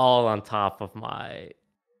is all on top of my.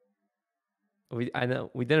 I know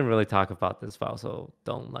we didn't really talk about this, but I also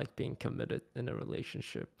don't like being committed in a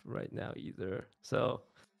relationship right now either. So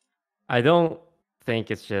I don't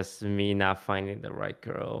think it's just me not finding the right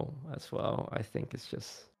girl as well. I think it's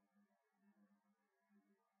just.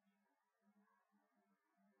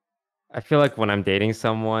 I feel like when I'm dating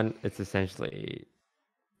someone, it's essentially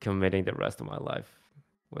committing the rest of my life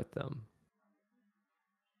with them.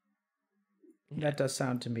 That does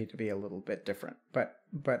sound to me to be a little bit different. But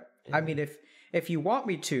yeah. I mean, if you want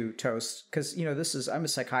me to, Toast, because I'm a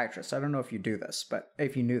psychiatrist. I don't know if you do this, but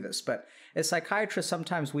if you knew this, but as psychiatrists,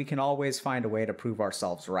 sometimes we can always find a way to prove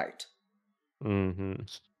ourselves right. Mm-hmm.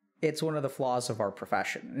 It's one of the flaws of our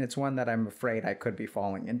profession, and it's one that I'm afraid I could be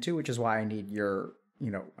falling into, which is why I need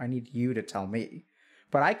I need you to tell me.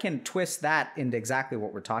 But I can twist that into exactly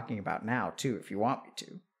what we're talking about now, too, if you want me to.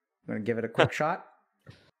 You want to give it a quick shot?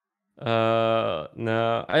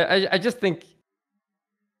 No. I just think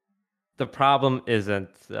the problem isn't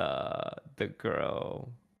the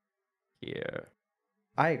girl here.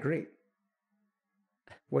 I agree.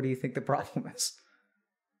 What do you think the problem is?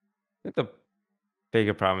 I think the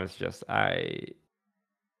bigger problem is just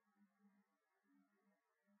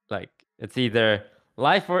it's either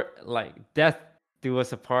life or like death do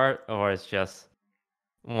us apart, or it's just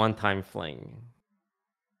one-time fling.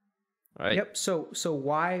 Right? Yep. So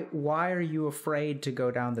why are you afraid to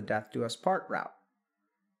go down the death do us part route?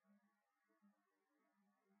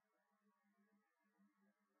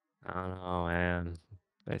 I don't know, man.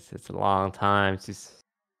 It's a long time. It's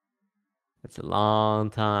a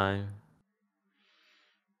long time.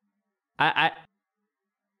 I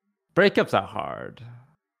breakups are hard.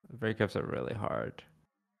 Breakups are really hard.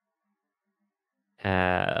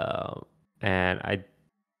 And I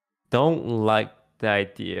don't like the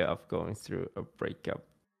idea of going through a breakup.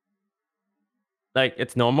 Like,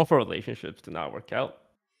 it's normal for relationships to not work out.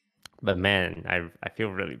 But man, I feel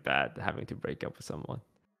really bad having to break up with someone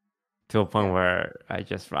to a point where I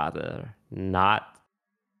just rather not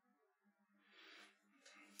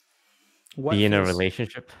be in a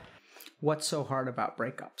relationship. What's so hard about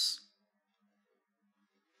breakups?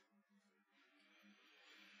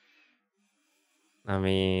 I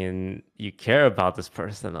mean, you care about this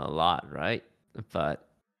person a lot, right? But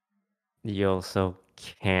you also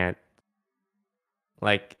can't,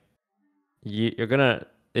 like, you're gonna,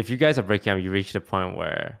 if you guys are breaking up, you reach the point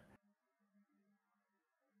where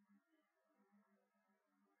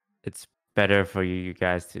it's better for you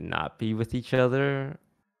guys to not be with each other,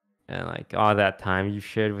 and like all that time you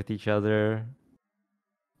shared with each other,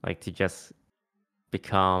 like to just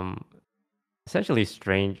become essentially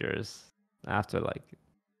strangers after like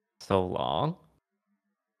so long.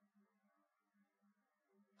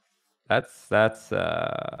 That's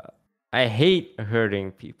I hate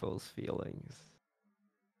hurting people's feelings.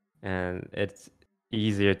 And it's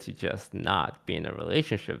easier to just not be in a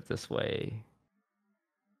relationship this way.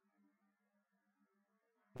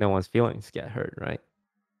 No one's feelings get hurt, right?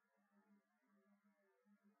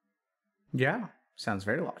 Yeah, sounds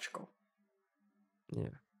very logical. Yeah.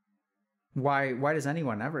 Why does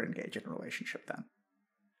anyone ever engage in a relationship then?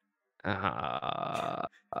 Uh,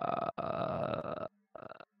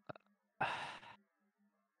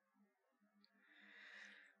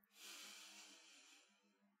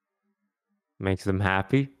 makes them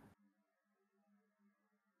happy.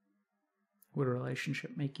 Would a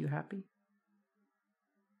relationship make you happy?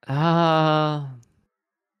 I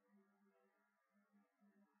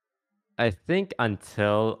think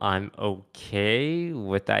until I'm okay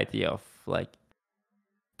with the idea of like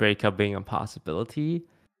breakup being a possibility,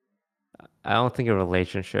 I don't think a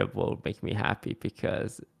relationship will make me happy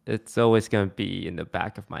because it's always going to be in the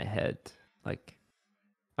back of my head. Like,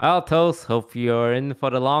 well, Toast, hope you're in for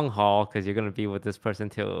the long haul because you're going to be with this person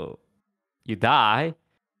till you die.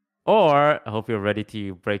 Or I hope you're ready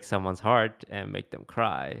to break someone's heart and make them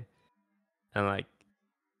cry. And like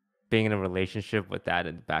being in a relationship with that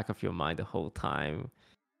in the back of your mind the whole time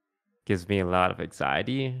gives me a lot of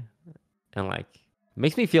anxiety and like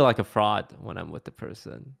makes me feel like a fraud when I'm with the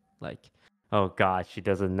person. Like, oh God, she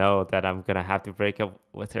doesn't know that I'm gonna have to break up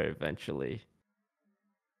with her eventually.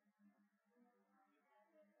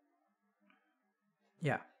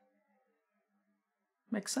 Yeah.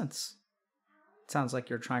 Makes sense. It sounds like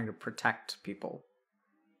you're trying to protect people.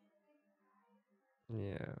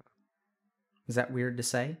 Yeah. Is that weird to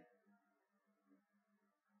say?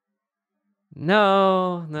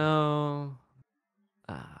 No.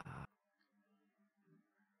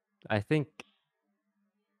 I think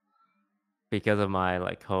because of my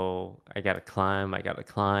like whole I gotta climb.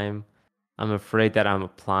 I'm afraid that I'm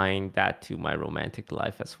applying that to my romantic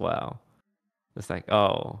life as well. It's like,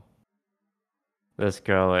 oh, this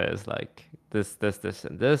girl is like this,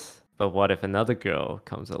 and this. But what if another girl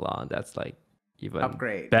comes along that's like even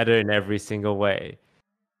Upgrade. better in every single way?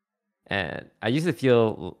 And I used to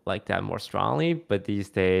feel like that more strongly, but these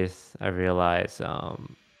days I realize,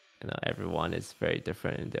 everyone is very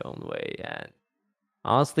different in their own way. And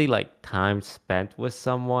honestly, like time spent with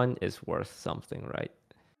someone is worth something, right?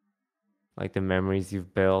 Like the memories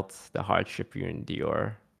you've built, the hardship you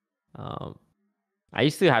endure. I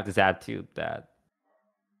used to have this attitude that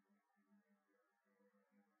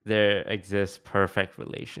there exists perfect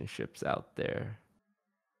relationships out there.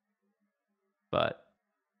 But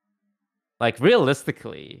like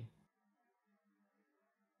realistically,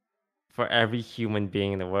 for every human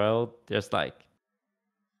being in the world, there's like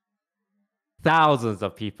thousands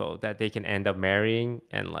of people that they can end up marrying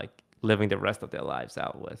and like living the rest of their lives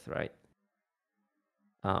out with, right?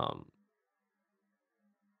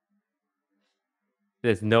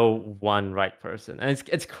 There's no one right person. And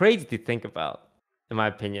it's crazy to think about, in my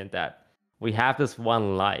opinion, that we have this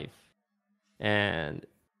one life and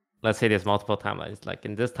let's say there's multiple timelines. Like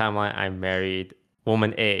in this timeline, I married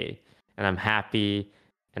woman A and I'm happy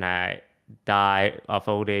and I die of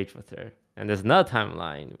old age with her. And there's another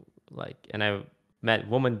timeline, like, and I met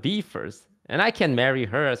woman B first and I can marry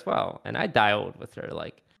her as well. And I die old with her.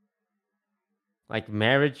 Like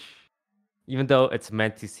marriage, even though it's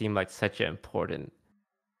meant to seem like such an important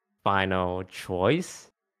final choice,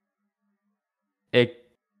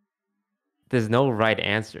 there's no right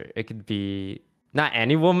answer. It could be not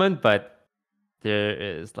any woman, but there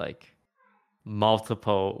is like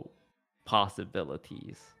multiple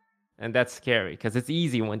possibilities. And that's scary because it's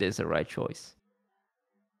easy when there's a right choice.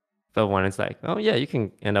 But when it's like, oh yeah, you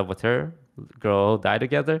can end up with her, grow old, die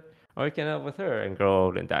together, or you can end up with her and grow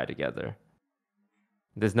old and die together.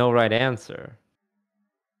 There's no right answer.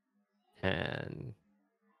 And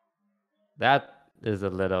that is a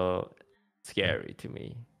little scary to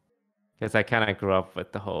me. Because I kind of grew up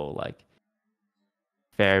with the whole like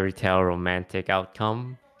fairy tale romantic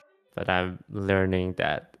outcome. But I'm learning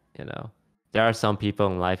that, there are some people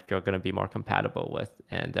in life you're going to be more compatible with.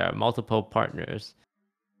 And there are multiple partners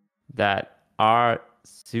that are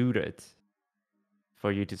suited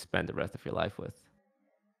for you to spend the rest of your life with.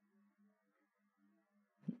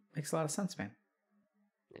 Makes a lot of sense, man.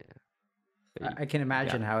 Yeah. I can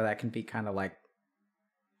imagine how that can be kind of like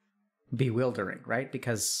bewildering, right?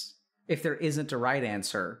 Because if there isn't a right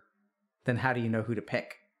answer, then how do you know who to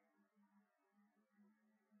pick?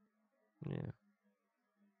 Yeah.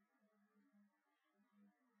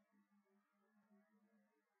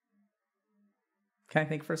 Can I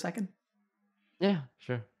think for a second? Yeah,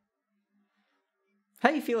 sure. How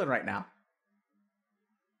you feeling right now?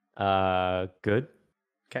 Good.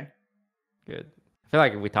 Okay. Good. I feel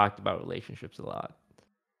like we talked about relationships a lot,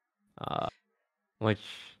 which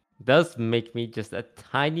does make me just a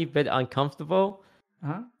tiny bit uncomfortable.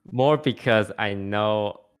 Uh-huh. More because I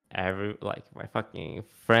know my fucking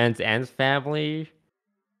friends and family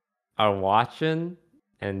are watching,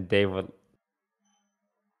 and they would,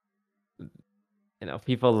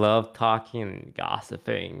 people love talking and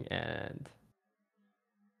gossiping, and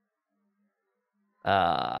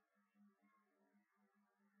uh,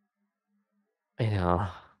 you know,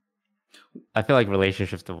 I feel like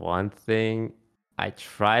relationships the one thing I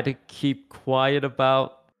try to keep quiet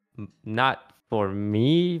about, not for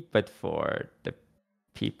me, but for the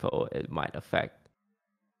people it might affect.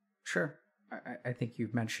 Sure. I think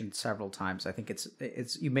you've mentioned several times. I think it's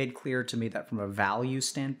you made clear to me that from a value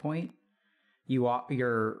standpoint,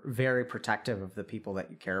 you're very protective of the people that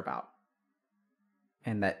you care about,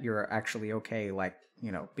 and that you're actually okay, like,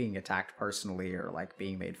 being attacked personally or like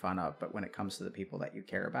being made fun of. But when it comes to the people that you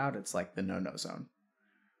care about, it's like the no zone.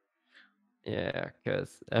 Yeah,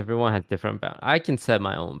 because everyone has different boundaries. I can set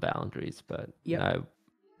my own boundaries, but Yep. I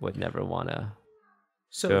would never want to do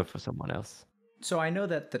So it for someone else. So I know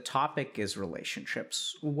that the topic is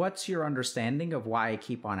relationships. What's your understanding of why I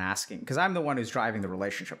keep on asking? Because I'm the one who's driving the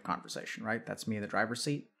relationship conversation, right? That's me in the driver's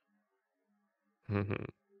seat. Mm-hmm.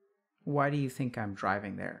 Why do you think I'm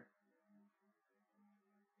driving there?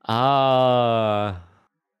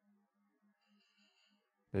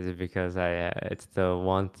 Is it because it's the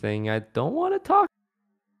one thing I don't want to talk?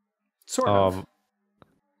 Sort of.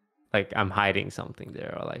 Like I'm hiding something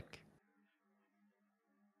there, or like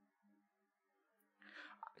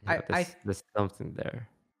there's something there.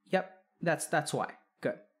 Yep, that's why.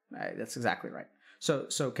 Good. That's exactly right.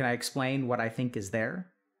 So can I explain what I think is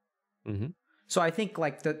there? Mm-hmm. So I think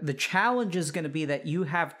like the challenge is going to be that you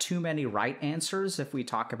have too many right answers if we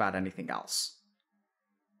talk about anything else.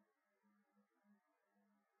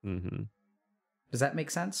 Mm-hmm. Does that make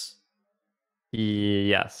sense?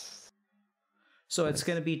 Yes. So it's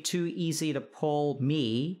going to be too easy to pull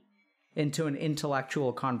me into an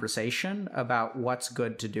intellectual conversation about what's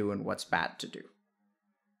good to do and what's bad to do.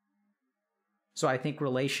 So I think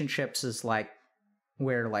relationships is like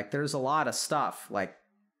where like there's a lot of stuff like,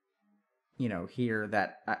 here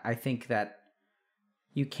that I think that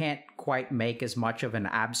you can't quite make as much of an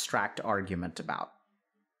abstract argument about.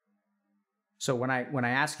 So when I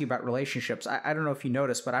ask you about relationships, I don't know if you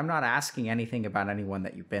noticed, but I'm not asking anything about anyone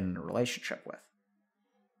that you've been in a relationship with.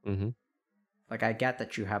 Mm-hmm. Like, I get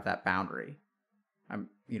that you have that boundary. I'm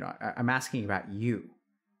asking about you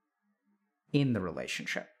in the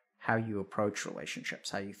relationship, how you approach relationships,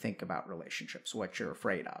 how you think about relationships, what you're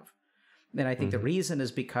afraid of. And I think the reason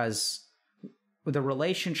is because the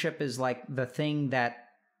relationship is like the thing that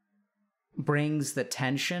brings the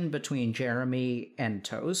tension between Jeremy and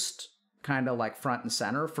Toast kind of like front and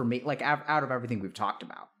center for me, like out of everything we've talked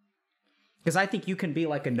about. Because I think you can be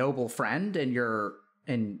like a noble friend in your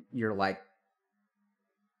like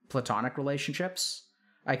platonic relationships.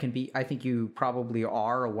 I think you probably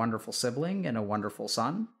are a wonderful sibling and a wonderful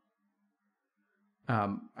son.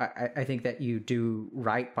 I think that you do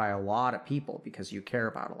right by a lot of people because you care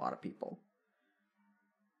about a lot of people.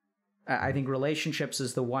 I think relationships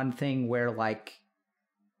is the one thing where like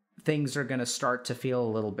things are going to start to feel a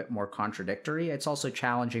little bit more contradictory. It's also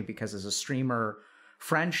challenging because as a streamer,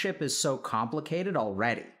 friendship is so complicated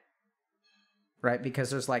already, right? Because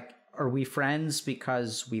there's like, are we friends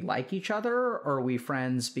because we like each other? Or are we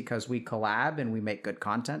friends because we collab and we make good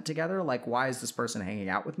content together? Like, why is this person hanging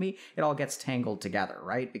out with me? It all gets tangled together,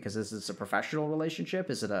 right? Because is this a professional relationship?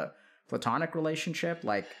 Is it a platonic relationship?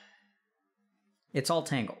 Like, it's all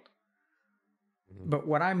tangled. But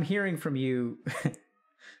what I'm hearing from you,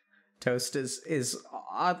 Toast, is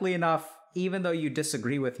oddly enough, even though you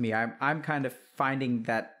disagree with me, I'm kind of finding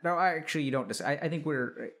that you don't disagree. I think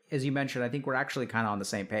we're, as you mentioned, I think we're actually kind of on the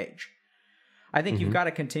same page. I think you've got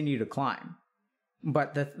to continue to climb.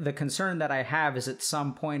 But the concern that I have is at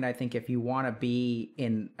some point, I think if you want to be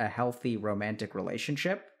in a healthy romantic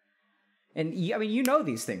relationship, and you know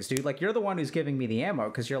these things, dude. Like, you're the one who's giving me the ammo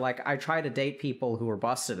because you're like, I try to date people who are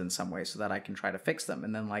busted in some way so that I can try to fix them.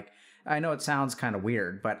 And then like, I know it sounds kind of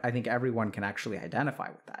weird, but I think everyone can actually identify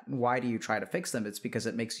with that. And why do you try to fix them? It's because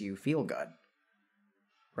it makes you feel good.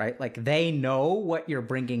 right? Like they know what you're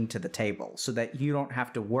bringing to the table so that you don't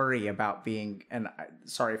have to worry about being, and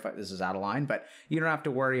sorry if this is out of line, but you don't have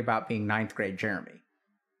to worry about being ninth grade Jeremy.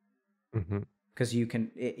 Because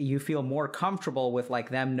you feel more comfortable with like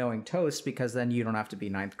them knowing Toast, because then you don't have to be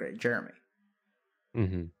ninth grade Jeremy.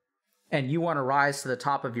 And you want to rise to the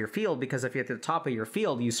top of your field, because if you're at the top of your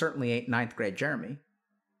field, you certainly ain't ninth grade Jeremy.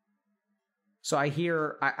 So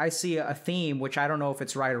I see a theme, which I don't know if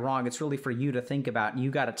it's right or wrong. It's really for you to think about, and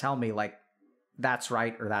you got to tell me like that's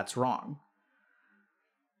right or that's wrong.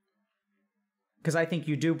 Because I think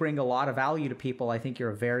you do bring a lot of value to people. I think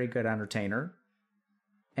you're a very good entertainer.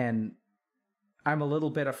 And I'm a little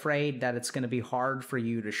bit afraid that it's going to be hard for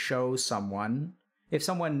you to show someone. If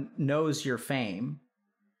someone knows your fame,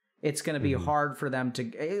 it's going to be hard for them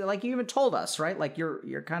to, like you even told us, right? Like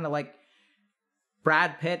you're kind of like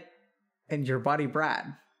Brad Pitt and your buddy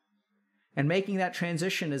Brad. And making that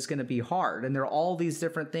transition is going to be hard. And there are all these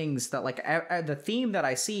different things that, like, the theme that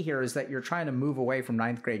I see here is that you're trying to move away from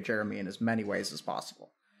ninth grade Jeremy in as many ways as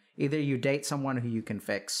possible. Either you date someone who you can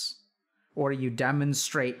fix, or you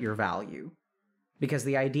demonstrate your value. Because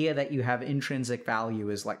the idea that you have intrinsic value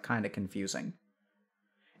is, like, kind of confusing.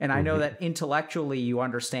 And I know that intellectually you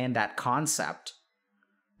understand that concept.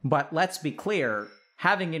 But let's be clear,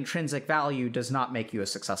 having intrinsic value does not make you a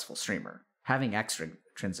successful streamer. Having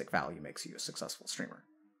extrinsic value makes you a successful streamer.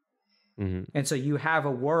 And so you have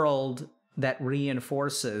a world that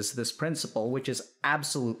reinforces this principle, which is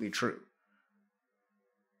absolutely true.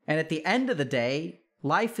 And at the end of the day,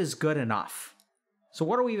 life is good enough. So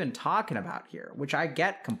what are we even talking about here? Which I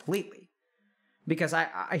get completely. Because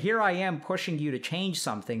here I am pushing you to change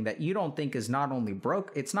something that you don't think is not only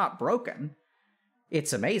it's not broken,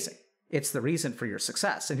 it's amazing. It's the reason for your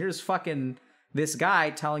success. And here's fucking this guy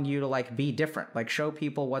telling you to, like, be different. Like, show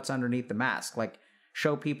people what's underneath the mask. Like,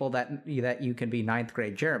 show people that you can be ninth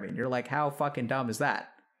grade Jeremy. And you're like, how fucking dumb is that?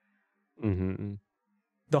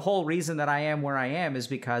 The whole reason that I am where I am is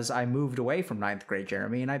because I moved away from ninth grade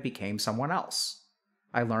Jeremy and I became someone else.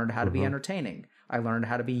 I learned how to be entertaining. I learned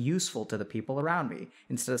how to be useful to the people around me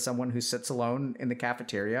instead of someone who sits alone in the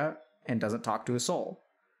cafeteria and doesn't talk to a soul.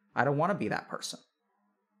 I don't want to be that person.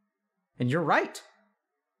 And you're right.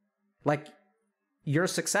 Like, your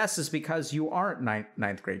success is because you aren't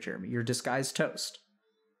ninth grade Jeremy. You're disguised Toast.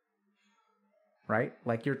 Right?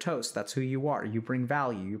 Like, you're Toast. That's who you are. You bring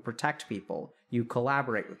value. You protect people. You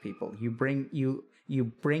collaborate with people. You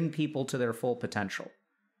bring people to their full potential.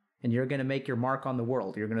 And you're going to make your mark on the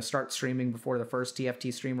world. You're going to start streaming before the first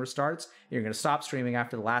TFT streamer starts. You're going to stop streaming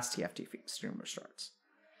after the last TFT streamer starts.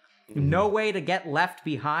 No way to get left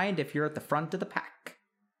behind if you're at the front of the pack.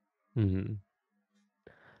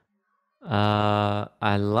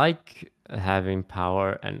 I like having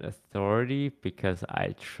power and authority because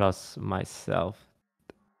I trust myself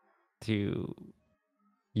to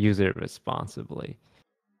use it responsibly.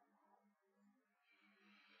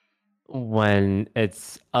 When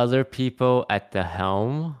it's other people at the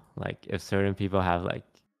helm, like if certain people have like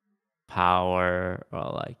power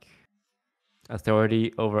or like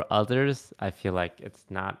authority over others, I feel like it's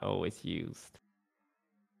not always used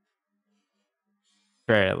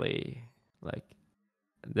fairly. Like,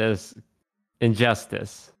 there's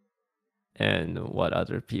injustice in what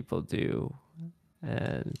other people do,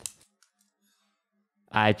 and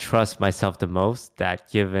I trust myself the most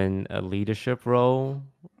that given a leadership role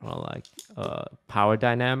or like a power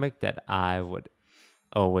dynamic, that I would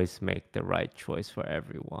always make the right choice for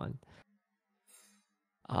everyone.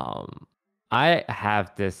 I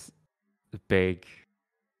have this big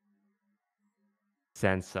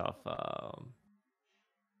sense of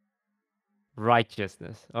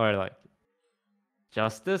righteousness or like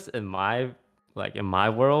justice in my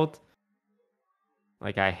world.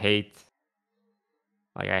 Like, I hate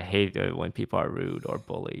it when people are rude or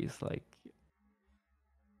bullies. Like,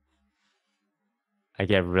 I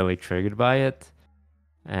get really triggered by it.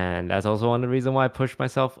 And that's also one of the reasons why I push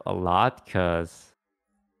myself a lot, because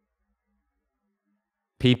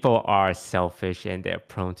people are selfish and they're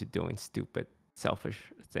prone to doing stupid, selfish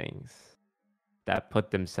things that put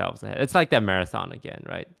themselves ahead. It's like that marathon again,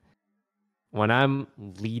 right? When I'm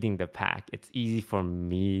leading the pack, it's easy for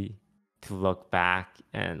me to look back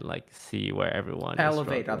and like see where everyone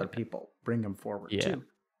elevate other people, bring them forward too.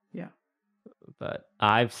 Yeah. But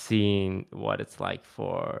I've seen what it's like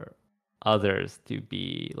for others to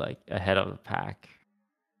be like ahead of the pack,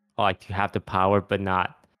 like to have the power but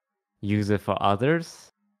not use it for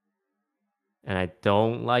others. And I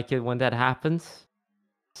don't like it when that happens.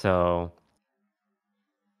 So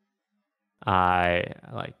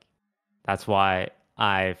that's why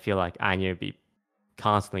I feel like I need to be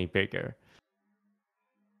constantly bigger.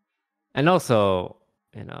 And also,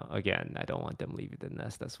 again, I don't want them leaving the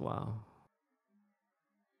nest as well.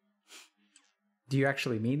 Do you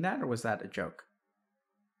actually mean that, or was that a joke?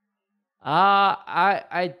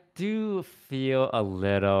 I do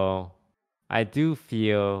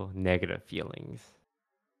feel negative feelings.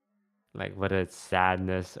 Like whether it's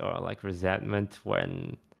sadness or like resentment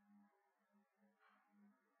when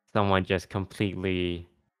someone just completely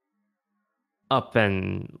up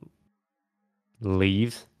and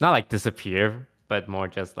leaves. Not like disappear, but more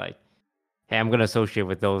just like, hey, I'm gonna associate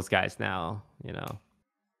with those guys now,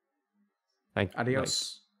 Like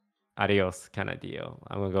Adios. Adios kind of deal.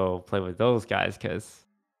 I'm gonna go play with those guys because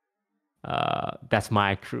that's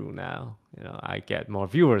my crew now. I get more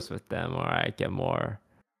viewers with them, or I get more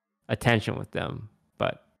attention with them.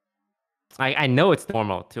 But I know it's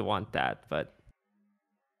normal to want that, but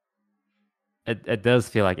it does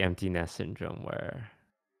feel like empty nest syndrome where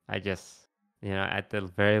I just, at the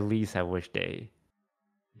very least, I wish they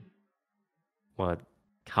would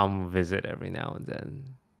come visit every now and then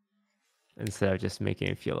instead of just making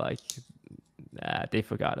it feel like they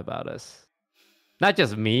forgot about us. Not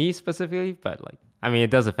just me specifically, but like, I mean,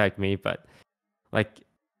 it does affect me, but like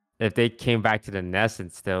if they came back to the nest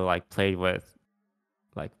and still like played with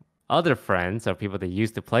like other friends or people they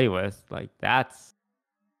used to play with, like that's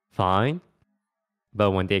fine.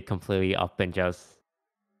 But when they completely up and just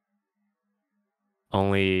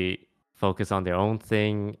only focus on their own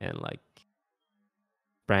thing and like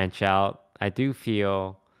branch out, I do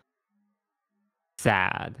feel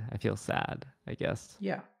sad. I feel sad, I guess.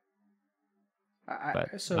 Yeah. But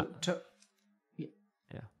yeah.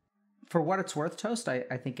 For what it's worth, Toast,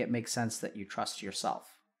 I think it makes sense that you trust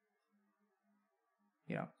yourself.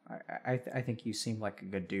 I think you seem like a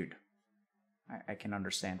good dude. I can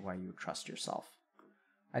understand why you would trust yourself.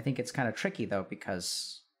 I think it's kind of tricky though,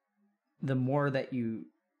 because the more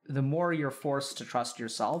you're forced to trust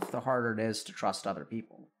yourself, the harder it is to trust other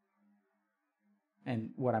people.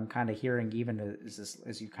 And what I'm kind of hearing, even is this,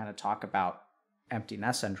 as you kind of talk about empty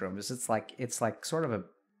nest syndrome, is it's like sort of a,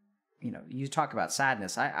 you talk about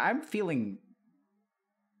sadness. I'm feeling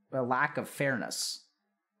a lack of fairness,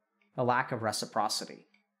 a lack of reciprocity,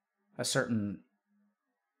 a certain,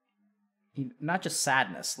 not just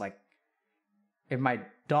sadness, like if my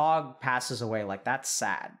dog passes away, like that's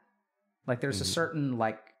sad. Like there's a certain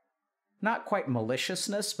like, not quite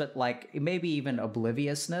maliciousness, but like maybe even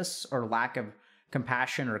obliviousness or lack of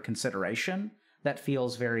compassion or consideration that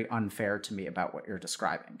feels very unfair to me about what you're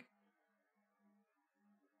describing.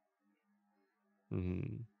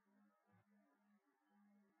 Mm-hmm.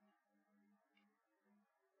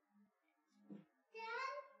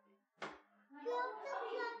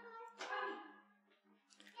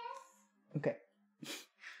 Okay.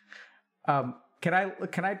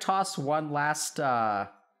 Can I toss one last can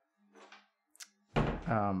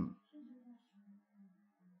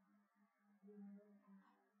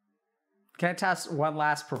I toss one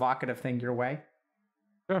last provocative thing your way?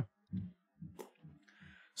 Sure.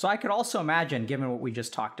 So I could also imagine, given what we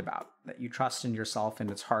just talked about, that you trust in yourself and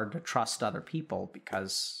it's hard to trust other people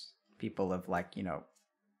because people have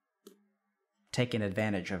taken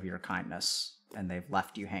advantage of your kindness and they've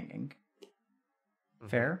left you hanging. Mm-hmm.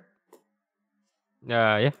 Fair?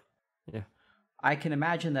 Yeah. I can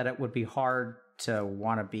imagine that it would be hard to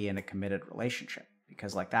want to be in a committed relationship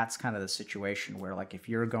because that's kind of the situation where if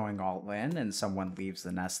you're going all in and someone leaves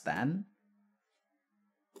the nest then,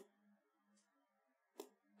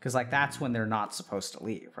 because that's when they're not supposed to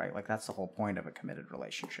leave, right? That's the whole point of a committed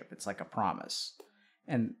relationship. It's like a promise.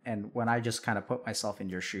 And when I just kind of put myself in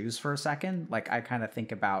your shoes for a second, I kind of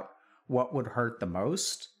think about what would hurt the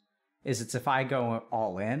most is it's if I go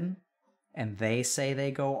all in and they say they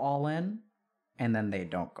go all in and then they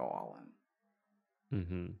don't go all in.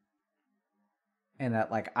 Mm-hmm. And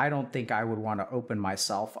that I don't think I would want to open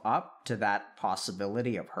myself up to that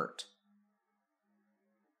possibility of hurt.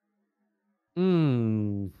 I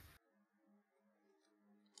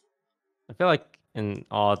feel like in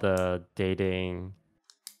all the dating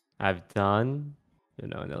I've done, in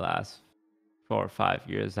the last 4 or 5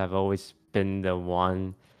 years, I've always been the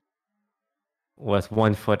one with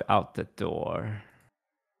one foot out the door.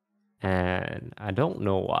 And I don't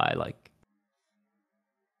know why,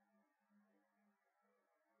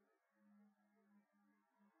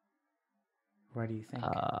 Why do you think?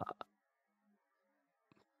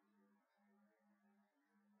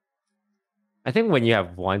 I think when you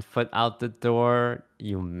have one foot out the door,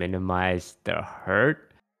 you minimize the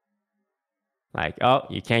hurt. Oh,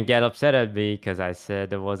 you can't get upset at me because I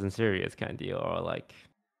said it wasn't serious kind of deal. Or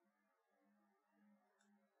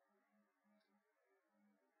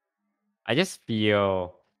I just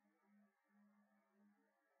feel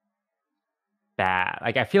bad.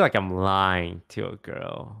 Like I feel like I'm lying to a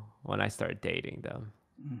girl when I start dating them.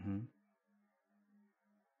 Mm-hmm.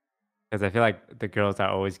 Because I feel like the girls are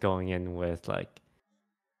always going in with like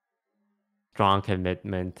strong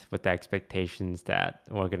commitment with the expectations that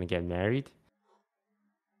we're gonna get married.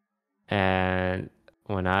 And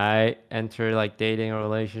when I enter like dating a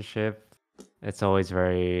relationship, it's always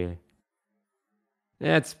very,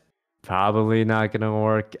 yeah, it's probably not gonna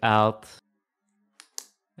work out.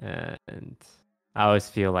 And I always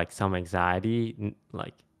feel like some anxiety,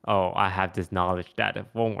 like, oh, I have this knowledge that it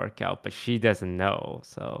won't work out, but she doesn't know.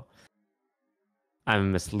 So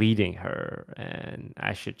I'm misleading her and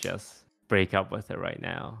I should just break up with her right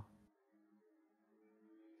now.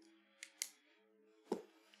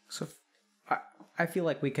 So I feel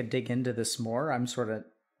like we could dig into this more. I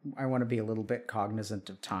want to be a little bit cognizant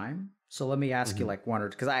of time. So let me ask you like one or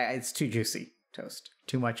two, because it's too juicy, Toast.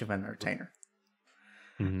 Too much of an entertainer.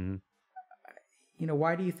 Mm-hmm.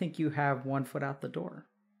 Why do you think you have one foot out the door?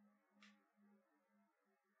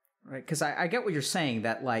 Right? Because I get what you're saying,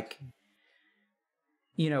 that like,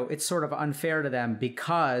 it's sort of unfair to them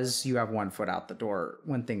because you have one foot out the door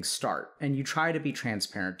when things start, and you try to be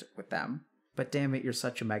transparent with them. But damn it, you're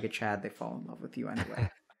such a mega Chad, they fall in love with you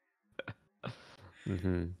anyway.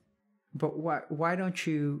 Mm-hmm. But why don't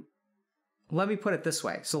you... Let me put it this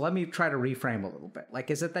way. So let me try to reframe a little bit.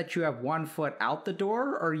 Like, is it that you have one foot out the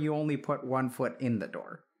door, or you only put one foot in the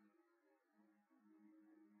door?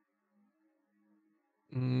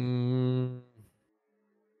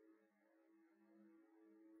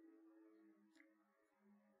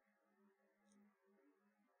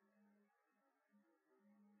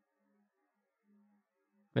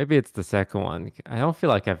 Maybe it's the second one. I don't feel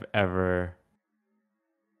like I've ever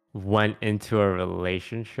went into a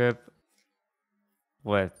relationship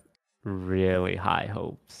with really high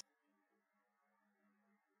hopes.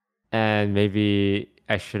 And maybe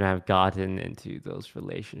I shouldn't have gotten into those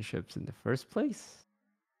relationships in the first place.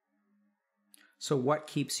 So what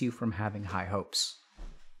keeps you from having high hopes?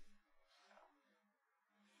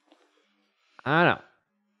 I don't know.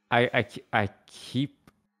 I keep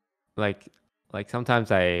like sometimes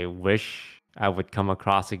I wish I would come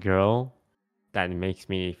across a girl that makes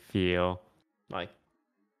me feel like,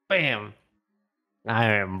 bam, I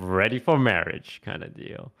am ready for marriage kind of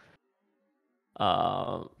deal.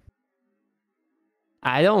 I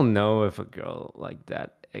don't know if a girl like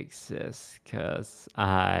that exists because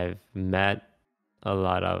I've met a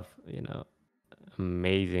lot of,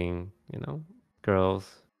 amazing, girls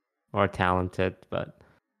who are talented, but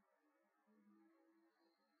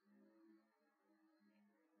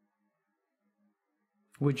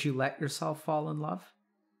Would you let yourself fall in love?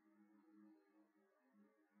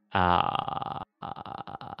 I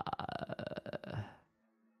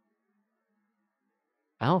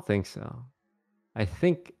don't think so. I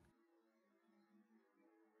think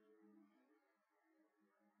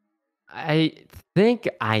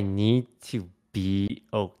I need to be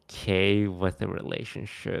okay with the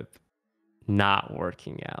relationship not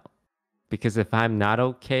working out. Because if I'm not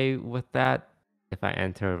okay with that, if I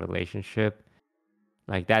enter a relationship,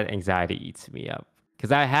 like that anxiety eats me up.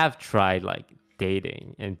 Because I have tried like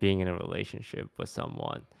dating and being in a relationship with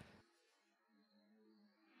someone.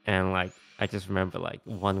 And like I just remember like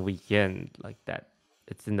one weekend like that,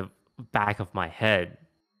 it's in the back of my head,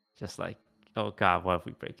 just like, oh God, what if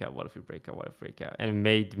we break up? What if we break up? What if we break up? And it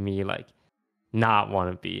made me like not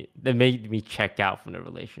want to be. It made me check out from the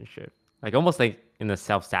relationship, like almost like in a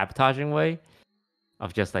self-sabotaging way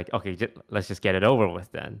of just like, okay, let's just get it over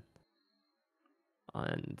with then.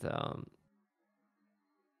 And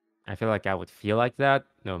I feel like I would feel like that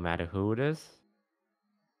no matter who it is,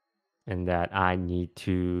 and that I need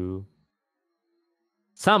to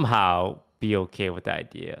somehow be okay with the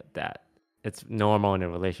idea that it's normal in a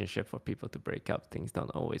relationship for people to break up. Things don't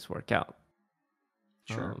always work out.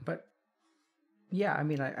 Sure, but yeah, I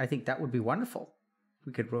mean, I think that would be wonderful.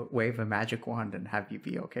 We could wave a magic wand and have you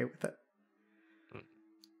be okay with it.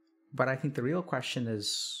 But I think the real question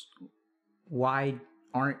is, why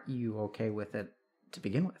aren't you okay with it to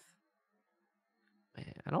begin with?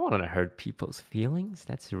 Man, I don't want to hurt people's feelings.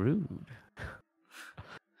 That's rude.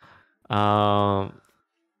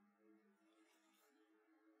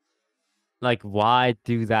 Like, why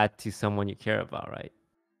do that to someone you care about, right?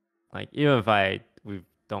 Like, even if we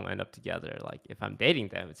don't end up together, like if I'm dating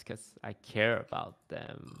them, it's because I care about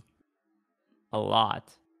them a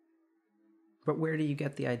lot. But where do you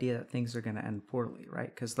get the idea that things are going to end poorly,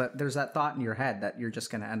 right? Because there's that thought in your head that you're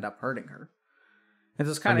just going to end up hurting her. And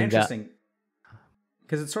it's kind of interesting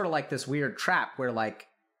because it's sort of like this weird trap where like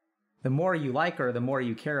the more you like her, the more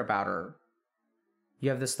you care about her, You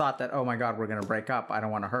have this thought that, oh my God, we're going to break up. I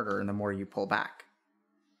don't want to hurt her. And the more you pull back.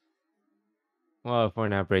 Well, if we're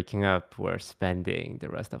not breaking up, we're spending the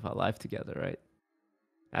rest of our life together, right?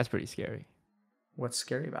 That's pretty scary. What's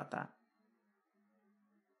scary about that?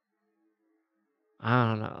 I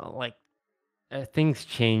don't know. Like, things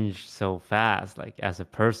change so fast, like, as a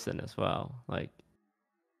person as well. Like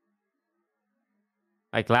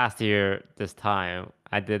last year, this time,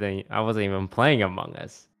 I wasn't even playing Among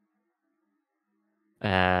Us.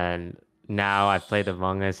 And now I played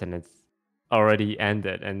Among Us and it's already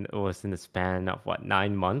ended, and it was in the span of what,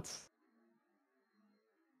 9 months?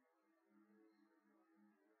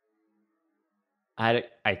 I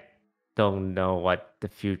don't know what the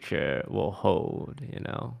future will hold, you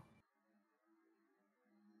know?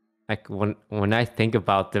 Like when I think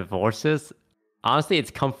about divorces, honestly,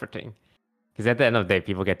 it's comforting. Because at the end of the day,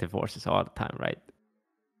 people get divorces all the time, right?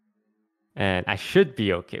 And I should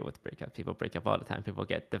be okay with breakups. People break up all the time. People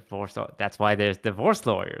get divorced. That's why there's divorce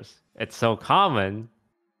lawyers. It's so common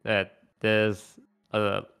that there's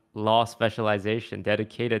a law specialization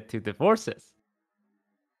dedicated to divorces.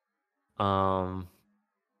 But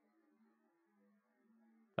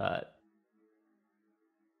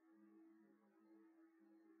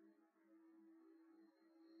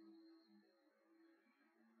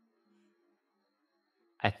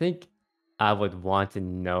I think I would want to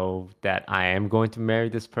know that I am going to marry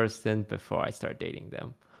this person before I start dating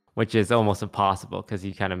them, which is almost impossible because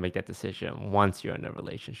you kind of make that decision once you're in a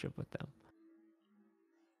relationship with them.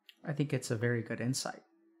 I think it's a very good insight.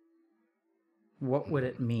 What would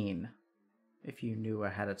it mean if you knew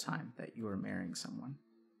ahead of time that you were marrying someone?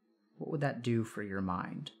 What would that do for your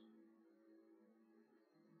mind?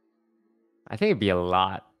 I think it'd be a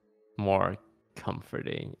lot more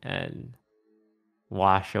comforting and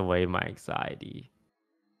wash away my anxiety.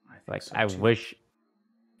 I think Like, so I too. wish,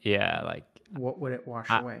 yeah, like, What would it wash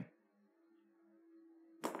away?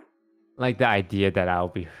 like the idea that I'll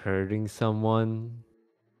be hurting someone.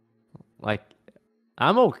 Like,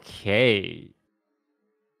 I'm okay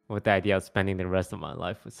with the idea of spending the rest of my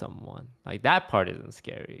life with someone. Like, that part isn't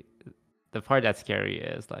scary. The part that's scary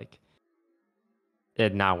is like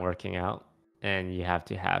it not working out and you have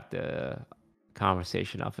to have the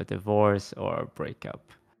conversation of a divorce or a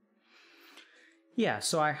breakup. Yeah,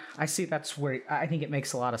 so I see that's where I think it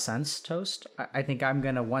makes a lot of sense, Toast. I think I'm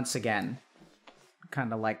going to once again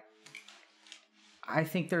kind of like, I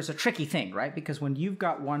think there's a tricky thing, right? Because when you've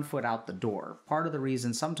got one foot out the door,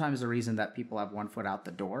 sometimes the reason that people have one foot out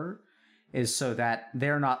the door is so that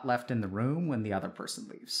they're not left in the room when the other person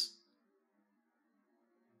leaves.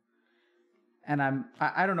 And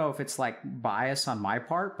I don't know if it's like bias on my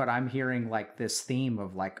part, but I'm hearing like this theme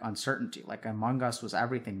of like uncertainty. Like Among Us was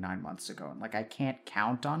everything 9 months ago, and like I can't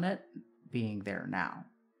count on it being there now.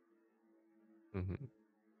 Mm-hmm.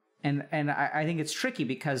 And I think it's tricky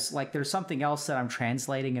because like there's something else that I'm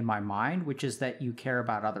translating in my mind, which is that you care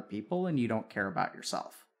about other people and you don't care about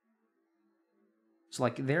yourself. So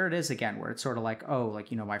like there it is again, where it's sort of like, oh,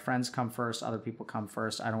 like, you know, my friends come first, other people come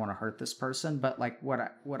first. I don't want to hurt this person. But like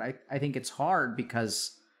I think it's hard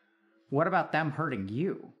because what about them hurting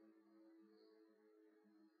you?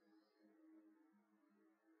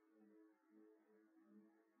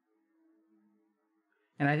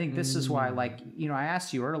 And I think this is why, like, you know, I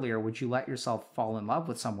asked you earlier, would you let yourself fall in love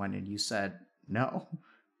with someone? And you said no.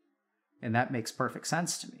 And that makes perfect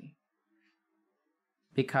sense to me.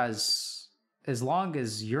 Because as long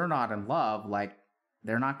as you're not in love, like,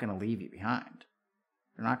 they're not going to leave you behind.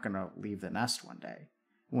 They're not going to leave the nest one day.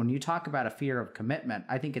 When you talk about a fear of commitment,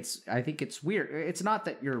 I think it's weird. It's not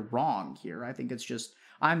that you're wrong here. I think it's just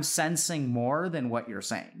I'm sensing more than what you're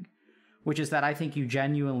saying, which is that I think you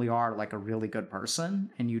genuinely are like a really good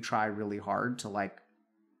person and you try really hard to like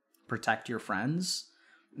protect your friends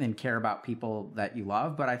and care about people that you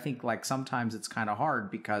love. But I think like sometimes it's kind of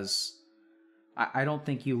hard because I don't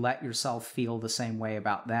think you let yourself feel the same way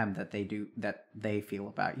about them that they feel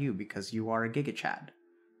about you, because you are a Giga Chad.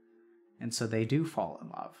 And so they do fall in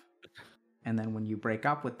love. And then when you break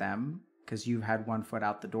up with them, because you've had one foot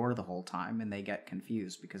out the door the whole time, and they get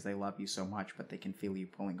confused because they love you so much, but they can feel you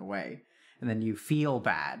pulling away. And then you feel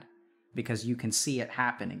bad because you can see it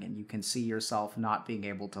happening and you can see yourself not being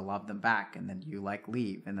able to love them back. And then you like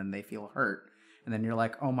leave and then they feel hurt. And then you're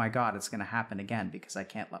like, oh my God, it's going to happen again because I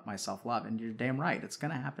can't let myself love. And you're damn right. It's going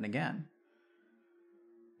to happen again.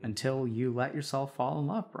 Until you let yourself fall in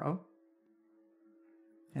love, bro.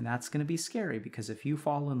 And that's going to be scary because if you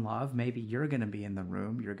fall in love, maybe you're going to be in the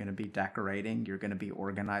room, you're going to be decorating, you're going to be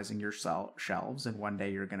organizing your shelves, and one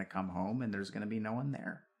day you're going to come home and there's going to be no one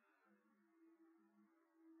there.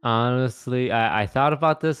 Honestly, I thought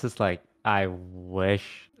about this. It's like I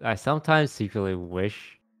sometimes secretly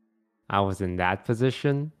wish I was in that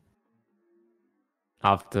position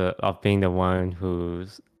of being the one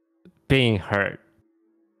who's being hurt.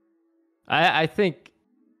 I think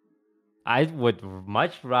I would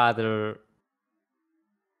much rather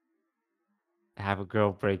have a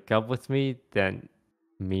girl break up with me than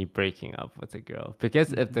me breaking up with a girl.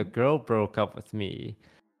 Because if the girl broke up with me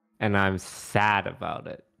and I'm sad about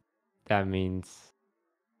it, that means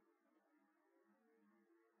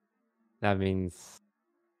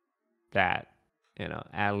that,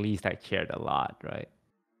 at least I cared a lot, right?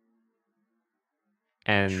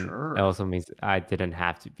 And Sure. it also means I didn't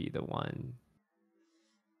have to be the one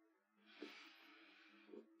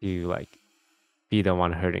to be the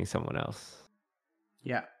one hurting someone else.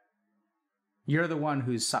 Yeah. You're the one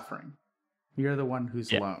who's suffering. You're the one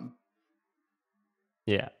who's Yeah. alone.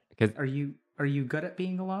 Yeah. Because Are you good at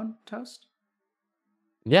being alone, Toast?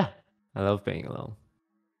 yeah, I love being alone.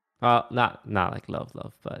 Well, not like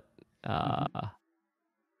love, but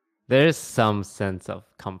there's some sense of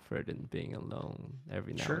comfort in being alone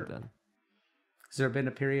every now Sure. and then. Has there been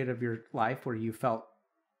a period of your life where you felt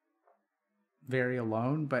very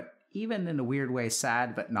alone, but even in a weird way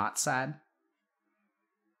sad, but not sad?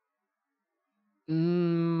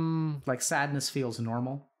 Like sadness feels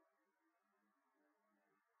normal?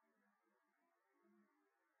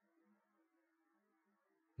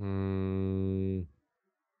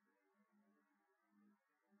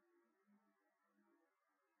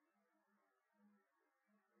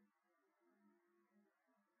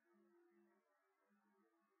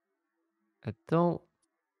 I don't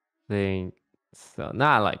think so.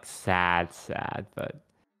 Not like sad, but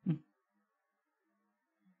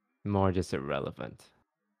more just irrelevant.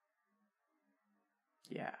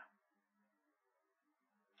 Yeah.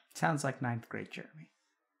 Sounds like 9th grade Jeremy.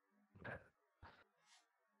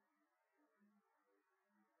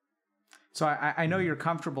 So I know you're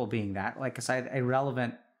comfortable being that. Like I said,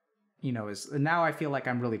 irrelevant, is now I feel like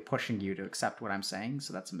I'm really pushing you to accept what I'm saying.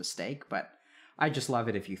 So that's a mistake. But I just love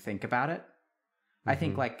it if you think about it. I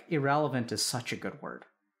think like irrelevant is such a good word.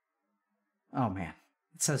 Oh man,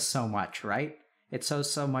 it says so much, right? It says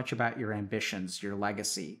so much about your ambitions, your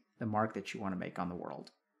legacy, the mark that you want to make on the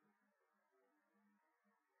world.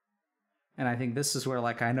 And I think this is where,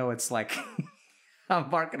 like, I know it's like I'm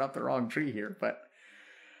barking up the wrong tree here, but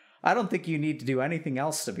I don't think you need to do anything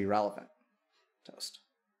else to be relevant, Toast.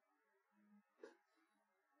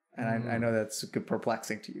 And I know that's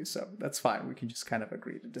perplexing to you, so that's fine. We can just kind of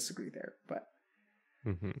agree to disagree there. But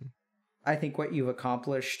I think what you've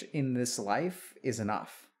accomplished in this life is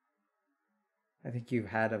enough. I think you've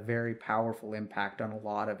had a very powerful impact on a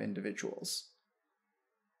lot of individuals.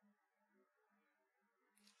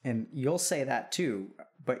 And you'll say that too,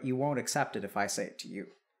 but you won't accept it if I say it to you.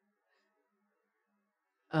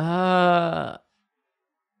 I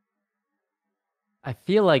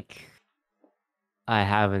feel like I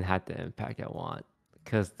haven't had the impact I want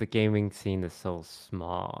because the gaming scene is so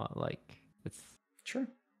small. Like it's Sure.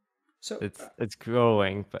 So it's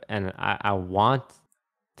growing, and I want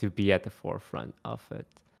to be at the forefront of it.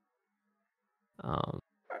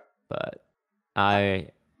 But I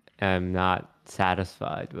am not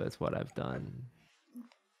satisfied with what I've done.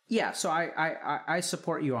 Yeah, so I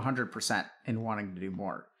support you 100% in wanting to do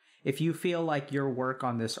more. If you feel like your work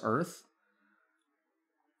on this earth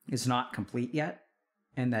is not complete yet,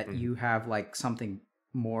 and that you have like something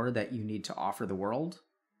more that you need to offer the world,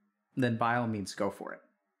 then by all means go for it.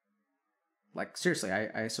 Like seriously,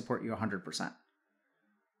 I support you 100%.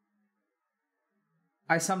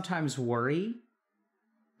 I sometimes worry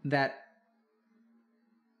that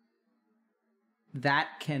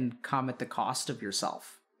can come at the cost of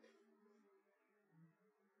yourself.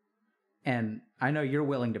 And I know you're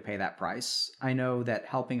willing to pay that price. I know that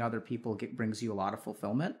helping other people brings you a lot of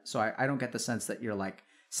fulfillment. So I don't get the sense that you're like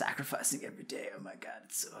sacrificing every day. Oh my God,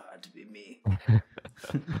 it's so hard to be me.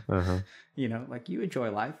 Like you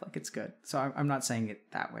enjoy life, like it's good. So I'm not saying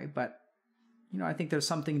it that way, but I think there's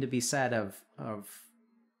something to be said of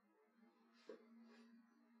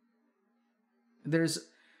there's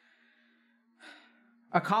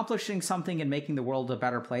accomplishing something and making the world a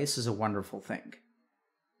better place is a wonderful thing.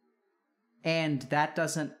 And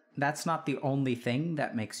that's not the only thing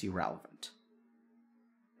that makes you relevant.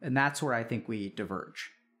 And that's where I think we diverge,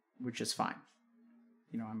 which is fine.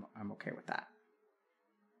 I'm okay with that.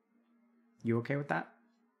 You okay with that?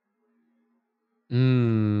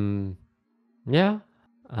 Yeah.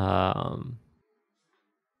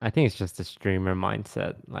 I think it's just a streamer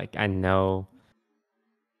mindset. Like I know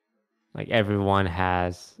like everyone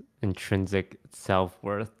has intrinsic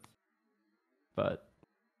self-worth, but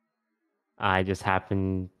I just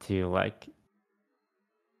happen to like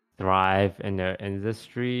thrive in an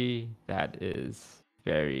industry that is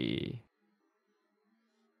very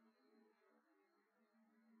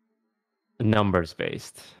numbers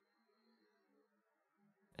based.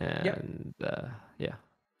 And yeah.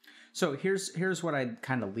 So here's what I'd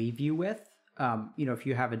kind of leave you with. If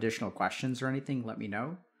you have additional questions or anything, let me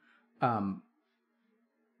know.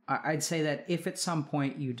 I'd say that if at some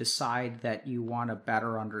point you decide that you want to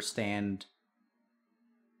better understand,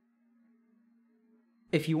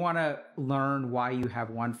 if you want to learn why you have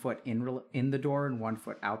one foot in the door and one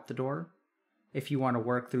foot out the door, if you want to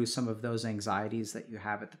work through some of those anxieties that you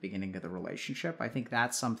have at the beginning of the relationship, I think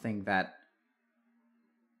that's something that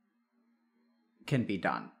can be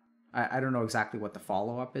done. I don't know exactly what the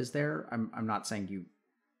follow-up is there. I'm not saying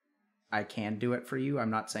I can do it for you. I'm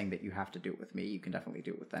not saying that you have to do it with me. You can definitely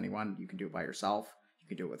do it with anyone. You can do it by yourself. You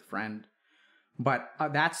can do it with a friend. But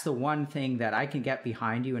that's the one thing that I can get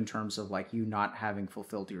behind you in terms of like you not having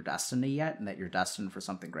fulfilled your destiny yet and that you're destined for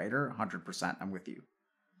something greater. 100%, I'm with you.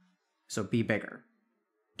 So be bigger.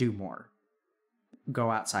 Do more. Go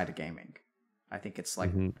outside of gaming. I think it's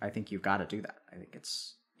like, I think you've got to do that. I think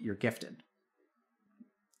you're gifted.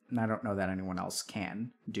 And I don't know that anyone else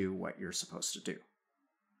can do what you're supposed to do.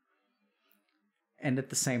 And at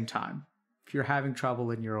the same time, if you're having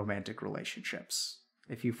trouble in your romantic relationships,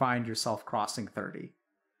 if you find yourself crossing 30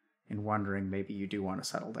 and wondering maybe you do want to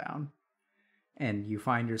settle down, and you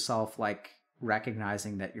find yourself like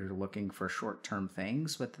recognizing that you're looking for short-term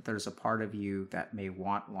things, but that there's a part of you that may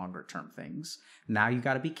want longer-term things, now you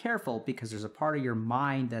got to be careful because there's a part of your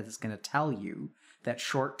mind that is going to tell you that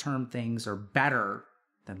short-term things are better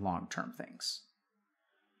than long-term things.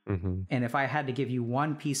 And if I had to give you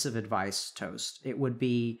one piece of advice, Toast, it would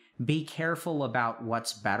be careful about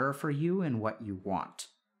what's better for you and what you want.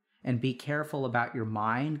 And be careful about your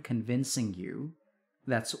mind convincing you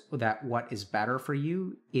that what is better for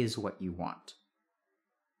you is what you want.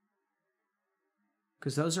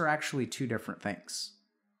 Because those are actually two different things.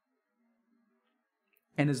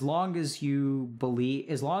 And as long as you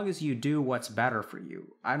do what's better for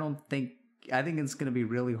you, I think it's going to be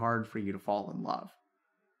really hard for you to fall in love.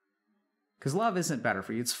 Because love isn't better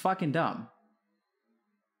for you. It's fucking dumb.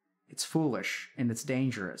 It's foolish, and it's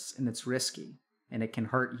dangerous, and it's risky, and it can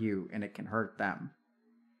hurt you, and it can hurt them.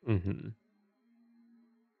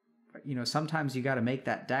 But, sometimes you got to make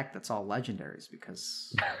that deck that's all legendaries,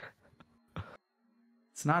 because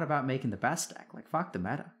it's not about making the best deck. Like, fuck the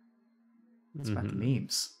meta. It's about the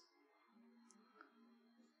memes.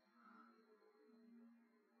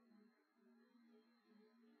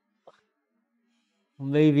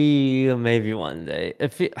 Maybe one day. I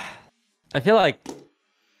feel like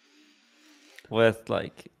with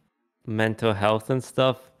like mental health and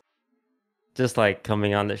stuff, just like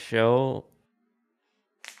coming on the show,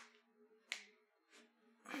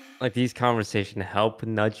 like these conversations help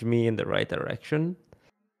nudge me in the right direction.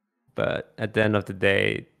 But at the end of the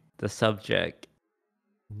day, the subject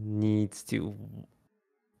needs to,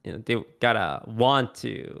 they gotta want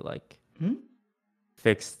to like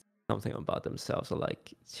fix something about themselves or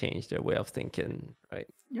like change their way of thinking, right?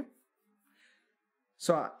 Yep.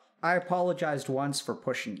 So I apologized once for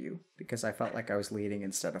pushing you because I felt like I was leading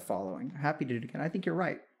instead of following. I'm happy to do it again. I think you're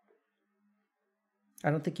right.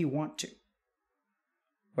 I don't think you want to.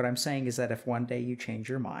 What I'm saying is that if one day you change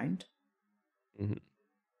your mind, and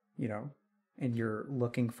you're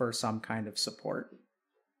looking for some kind of support,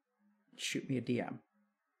 shoot me a DM.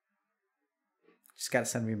 Just gotta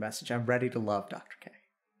send me a message. I'm ready to love Dr. K.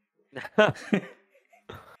 Yeah,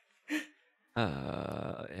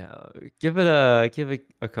 give it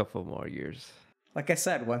a couple more years. Like I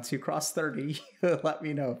said, once you cross 30, let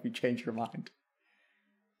me know if you change your mind.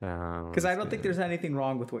 Because I don't think there's anything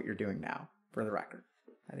wrong with what you're doing now, for the record.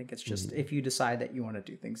 I think it's just if you decide that you want to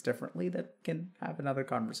do things differently, that can have another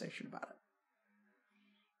conversation about it.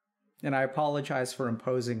 And I apologize for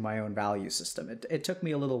imposing my own value system. It took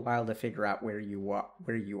me a little while to figure out where you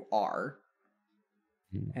are.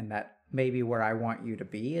 And that maybe where I want you to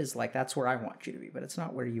be is like, that's where I want you to be, but it's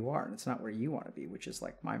not where you are, and it's not where you want to be, which is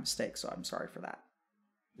like my mistake. So I'm sorry for that.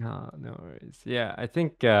 No worries. Yeah, I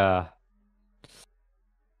think I'm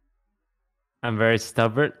very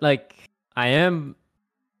stubborn. Like, I am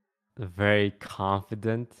very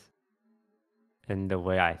confident in the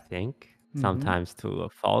way I think, sometimes to a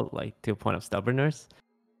fault, like to a point of stubbornness.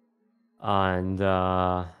 And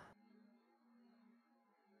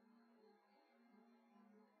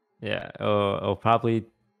yeah, it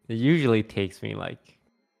usually takes me like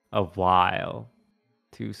a while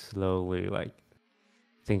to slowly like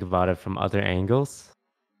think about it from other angles.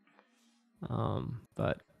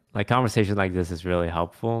 But like conversation like this is really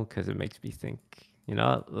helpful because it makes me think.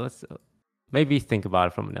 Let's maybe think about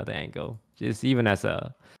it from another angle, just even as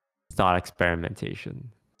a thought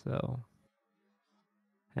experimentation. So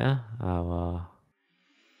yeah, I'll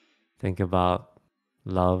think about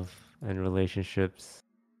love and relationships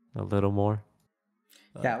a little more.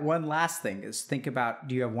 Yeah, one last thing is think about,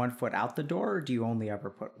 do you have one foot out the door or do you only ever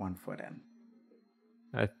put one foot in?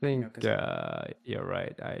 I think 'cause- you're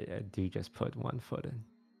right. I do just put one foot in.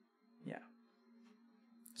 Yeah.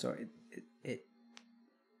 So it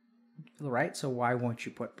right? So why won't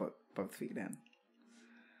you put both feet in?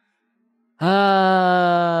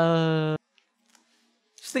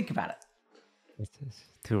 Just think about it. It's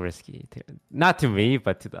too risky. Not to me,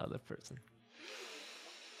 but to the other person.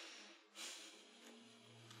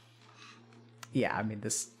 Yeah, I mean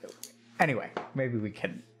this. Anyway, maybe we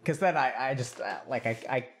can, because then I just like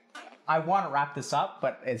I want to wrap this up,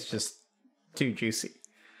 but it's just too juicy.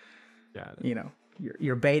 Yeah.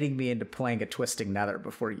 You're baiting me into playing a twisting nether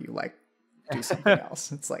before you like do something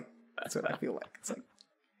else. It's like that's what I feel like. It's like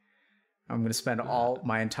I'm gonna spend all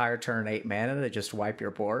my entire turn 8 mana to just wipe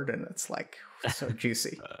your board, and it's like so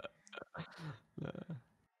juicy.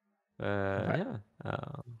 Yeah.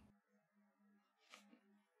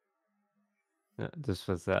 This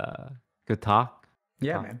was a good talk.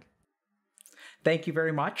 Yeah, man. Thank you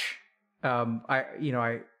very much.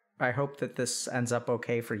 I hope that this ends up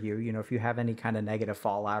okay for you. If you have any kind of negative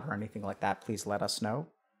fallout or anything like that, please let us know.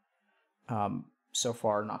 So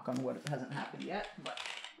far, knock on wood, it hasn't happened yet, but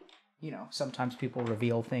sometimes people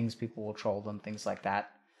reveal things, people will troll them, things like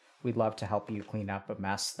that. We'd love to help you clean up a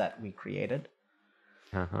mess that we created.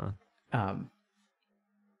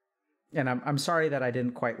 And I'm sorry that I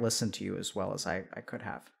didn't quite listen to you as well as I could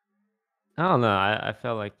have. I don't know. I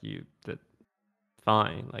felt like you did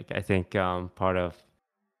fine. Like I think part of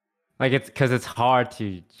like it's because it's hard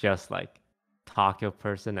to just like talk to a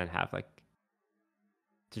person and have like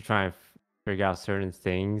to try and figure out certain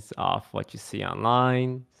things off what you see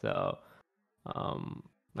online. So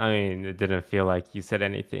I mean, it didn't feel like you said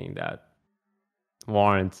anything that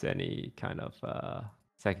warrants any kind of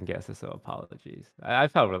second guesses or apologies. I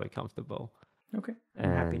felt really comfortable. Okay,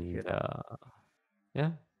 I'm happy to hear that.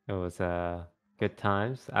 Yeah, it was good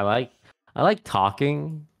times. I like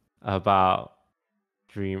talking about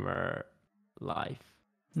dreamer life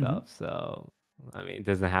stuff. So I mean, it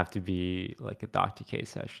doesn't have to be like a Dr. K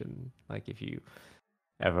session. Like if you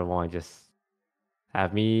ever want to just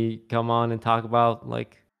have me come on and talk about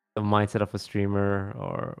like the mindset of a streamer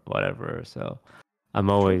or whatever. So I'm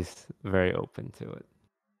always very open to it.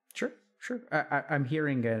 Sure. I'm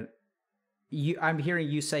hearing I'm hearing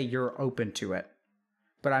you say you're open to it,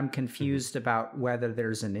 but I'm confused about whether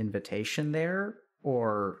there's an invitation there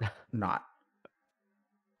or not.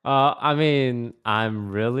 I mean,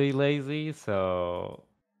 I'm really lazy, so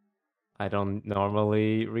I don't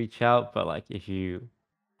normally reach out. But like, if you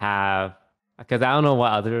have, because I don't know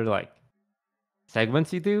what other like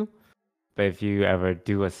segments you do, but if you ever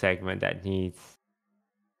do a segment that needs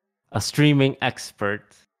a streaming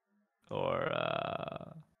expert or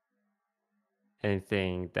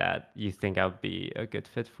anything that you think I would be a good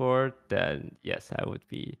fit for, then yes, I would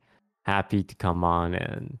be happy to come on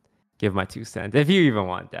and give my 2 cents. If you even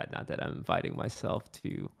want that, not that I'm inviting myself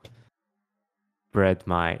to spread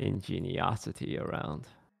my ingeniosity around.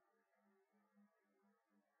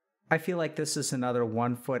 I feel like this is another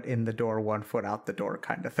 1 foot in the door, 1 foot out the door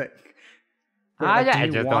kind of thing. I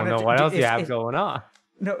just don't know what else you have going on.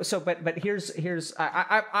 No, so but here's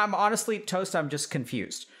I'm honestly, Toast, I'm just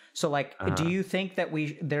confused. So like, do you think that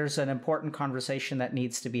there's an important conversation that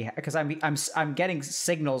needs to be, because I'm getting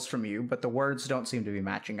signals from you, but the words don't seem to be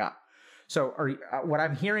matching up. So what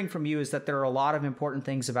I'm hearing from you is that there are a lot of important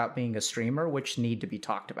things about being a streamer which need to be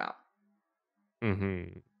talked about.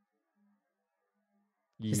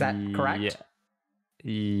 Is that correct? Yeah.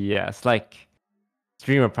 Yes, like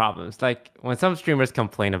streamer problems. Like when some streamers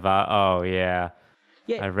complain about, oh yeah,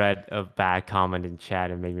 I read a bad comment in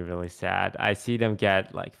chat and made me really sad. I see them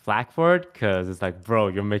get like flack for it because it's like, bro,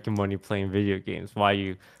 you're making money playing video games. Why are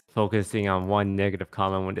you focusing on one negative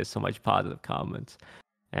comment when there's so much positive comments?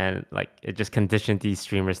 And like it just conditioned these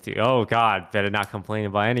streamers to, oh god, better not complain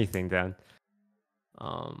about anything then.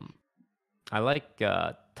 I like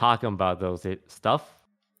talking about those stuff.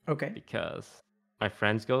 Okay. Because my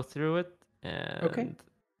friends go through it. And okay.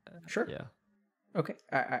 Sure. Yeah. Okay.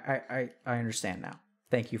 I understand now.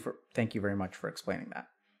 Thank you very much for explaining that.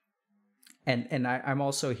 And I'm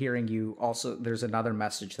also hearing you also, there's another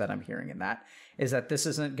message that I'm hearing in that, is that this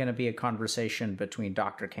isn't going to be a conversation between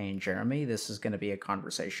Dr. K and Jeremy. This is going to be a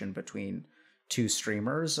conversation between two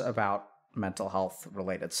streamers about mental health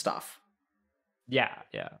related stuff. Yeah,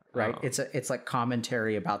 yeah. Right? It's like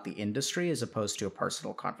commentary about the industry as opposed to a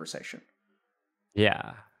personal conversation.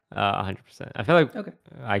 Yeah, 100%. I feel like Okay.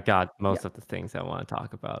 I got most Yeah. of the things I want to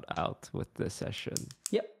talk about out with this session.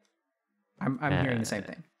 Yep. I'm hearing the same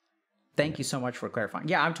thing. Thank you so much for clarifying.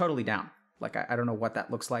 Yeah, I'm totally down. Like, I don't know what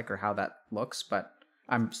that looks like or how that looks, but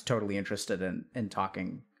I'm totally interested in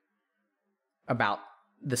talking about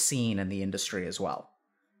the scene and the industry as well.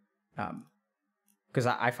 Because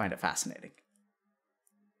I find it fascinating.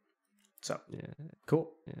 So,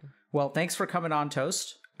 cool. Yeah. Well, thanks for coming on,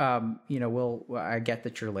 Toast. I get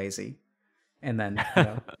that you're lazy. And then,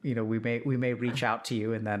 we may reach out to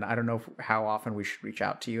you, and then I don't know how often we should reach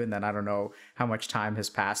out to you, and then I don't know how much time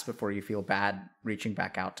has passed before you feel bad reaching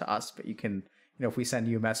back out to us. But you can, if we send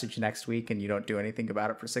you a message next week and you don't do anything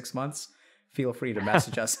about it for 6 months, feel free to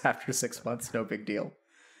message us after 6 months. No big deal.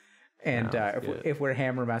 And if we're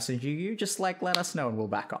hammer messaging you, just let us know and we'll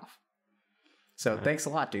back off. So thanks a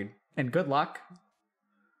lot, dude, and good luck.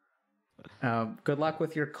 Good luck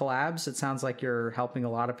with your collabs. It sounds like you're helping a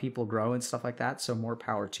lot of people grow and stuff like that. So more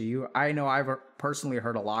power to you. I know I've personally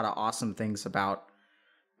heard a lot of awesome things about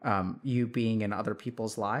you being in other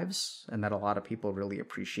people's lives, and that a lot of people really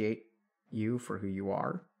appreciate you for who you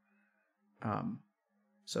are.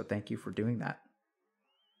 So thank you for doing that.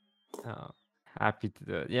 Oh, happy to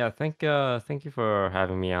do it. Yeah, thank you for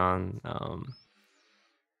having me on.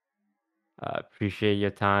 Appreciate your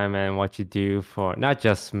time and what you do for not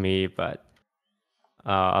just me, but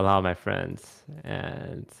a lot of my friends.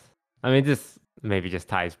 And I mean, this maybe just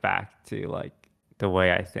ties back to like the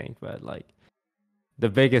way I think, but like the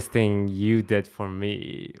biggest thing you did for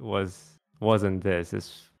me wasn't this,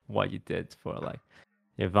 is what you did for like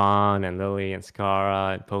Yvonne and Lily and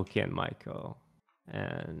Skara and Pokey and Michael.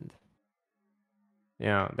 And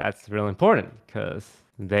that's really important because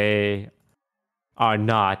they are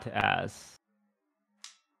not as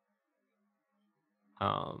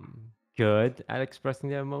good at expressing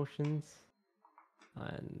their emotions,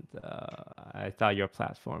 and I thought your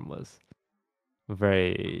platform was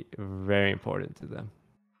very, very important to them.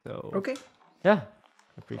 So Okay. Yeah,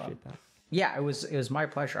 I appreciate that. Yeah, it was my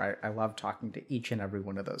pleasure. I love talking to each and every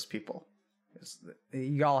one of those people.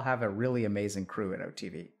 Y'all have a really amazing crew at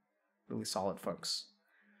OTV. Really solid folks.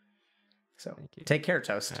 So take care,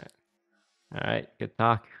 Toast. All right. Good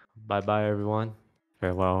talk. Bye-bye, everyone.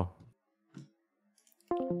 Farewell.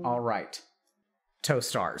 All right.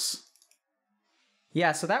 Toastars.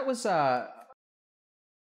 Yeah, so that was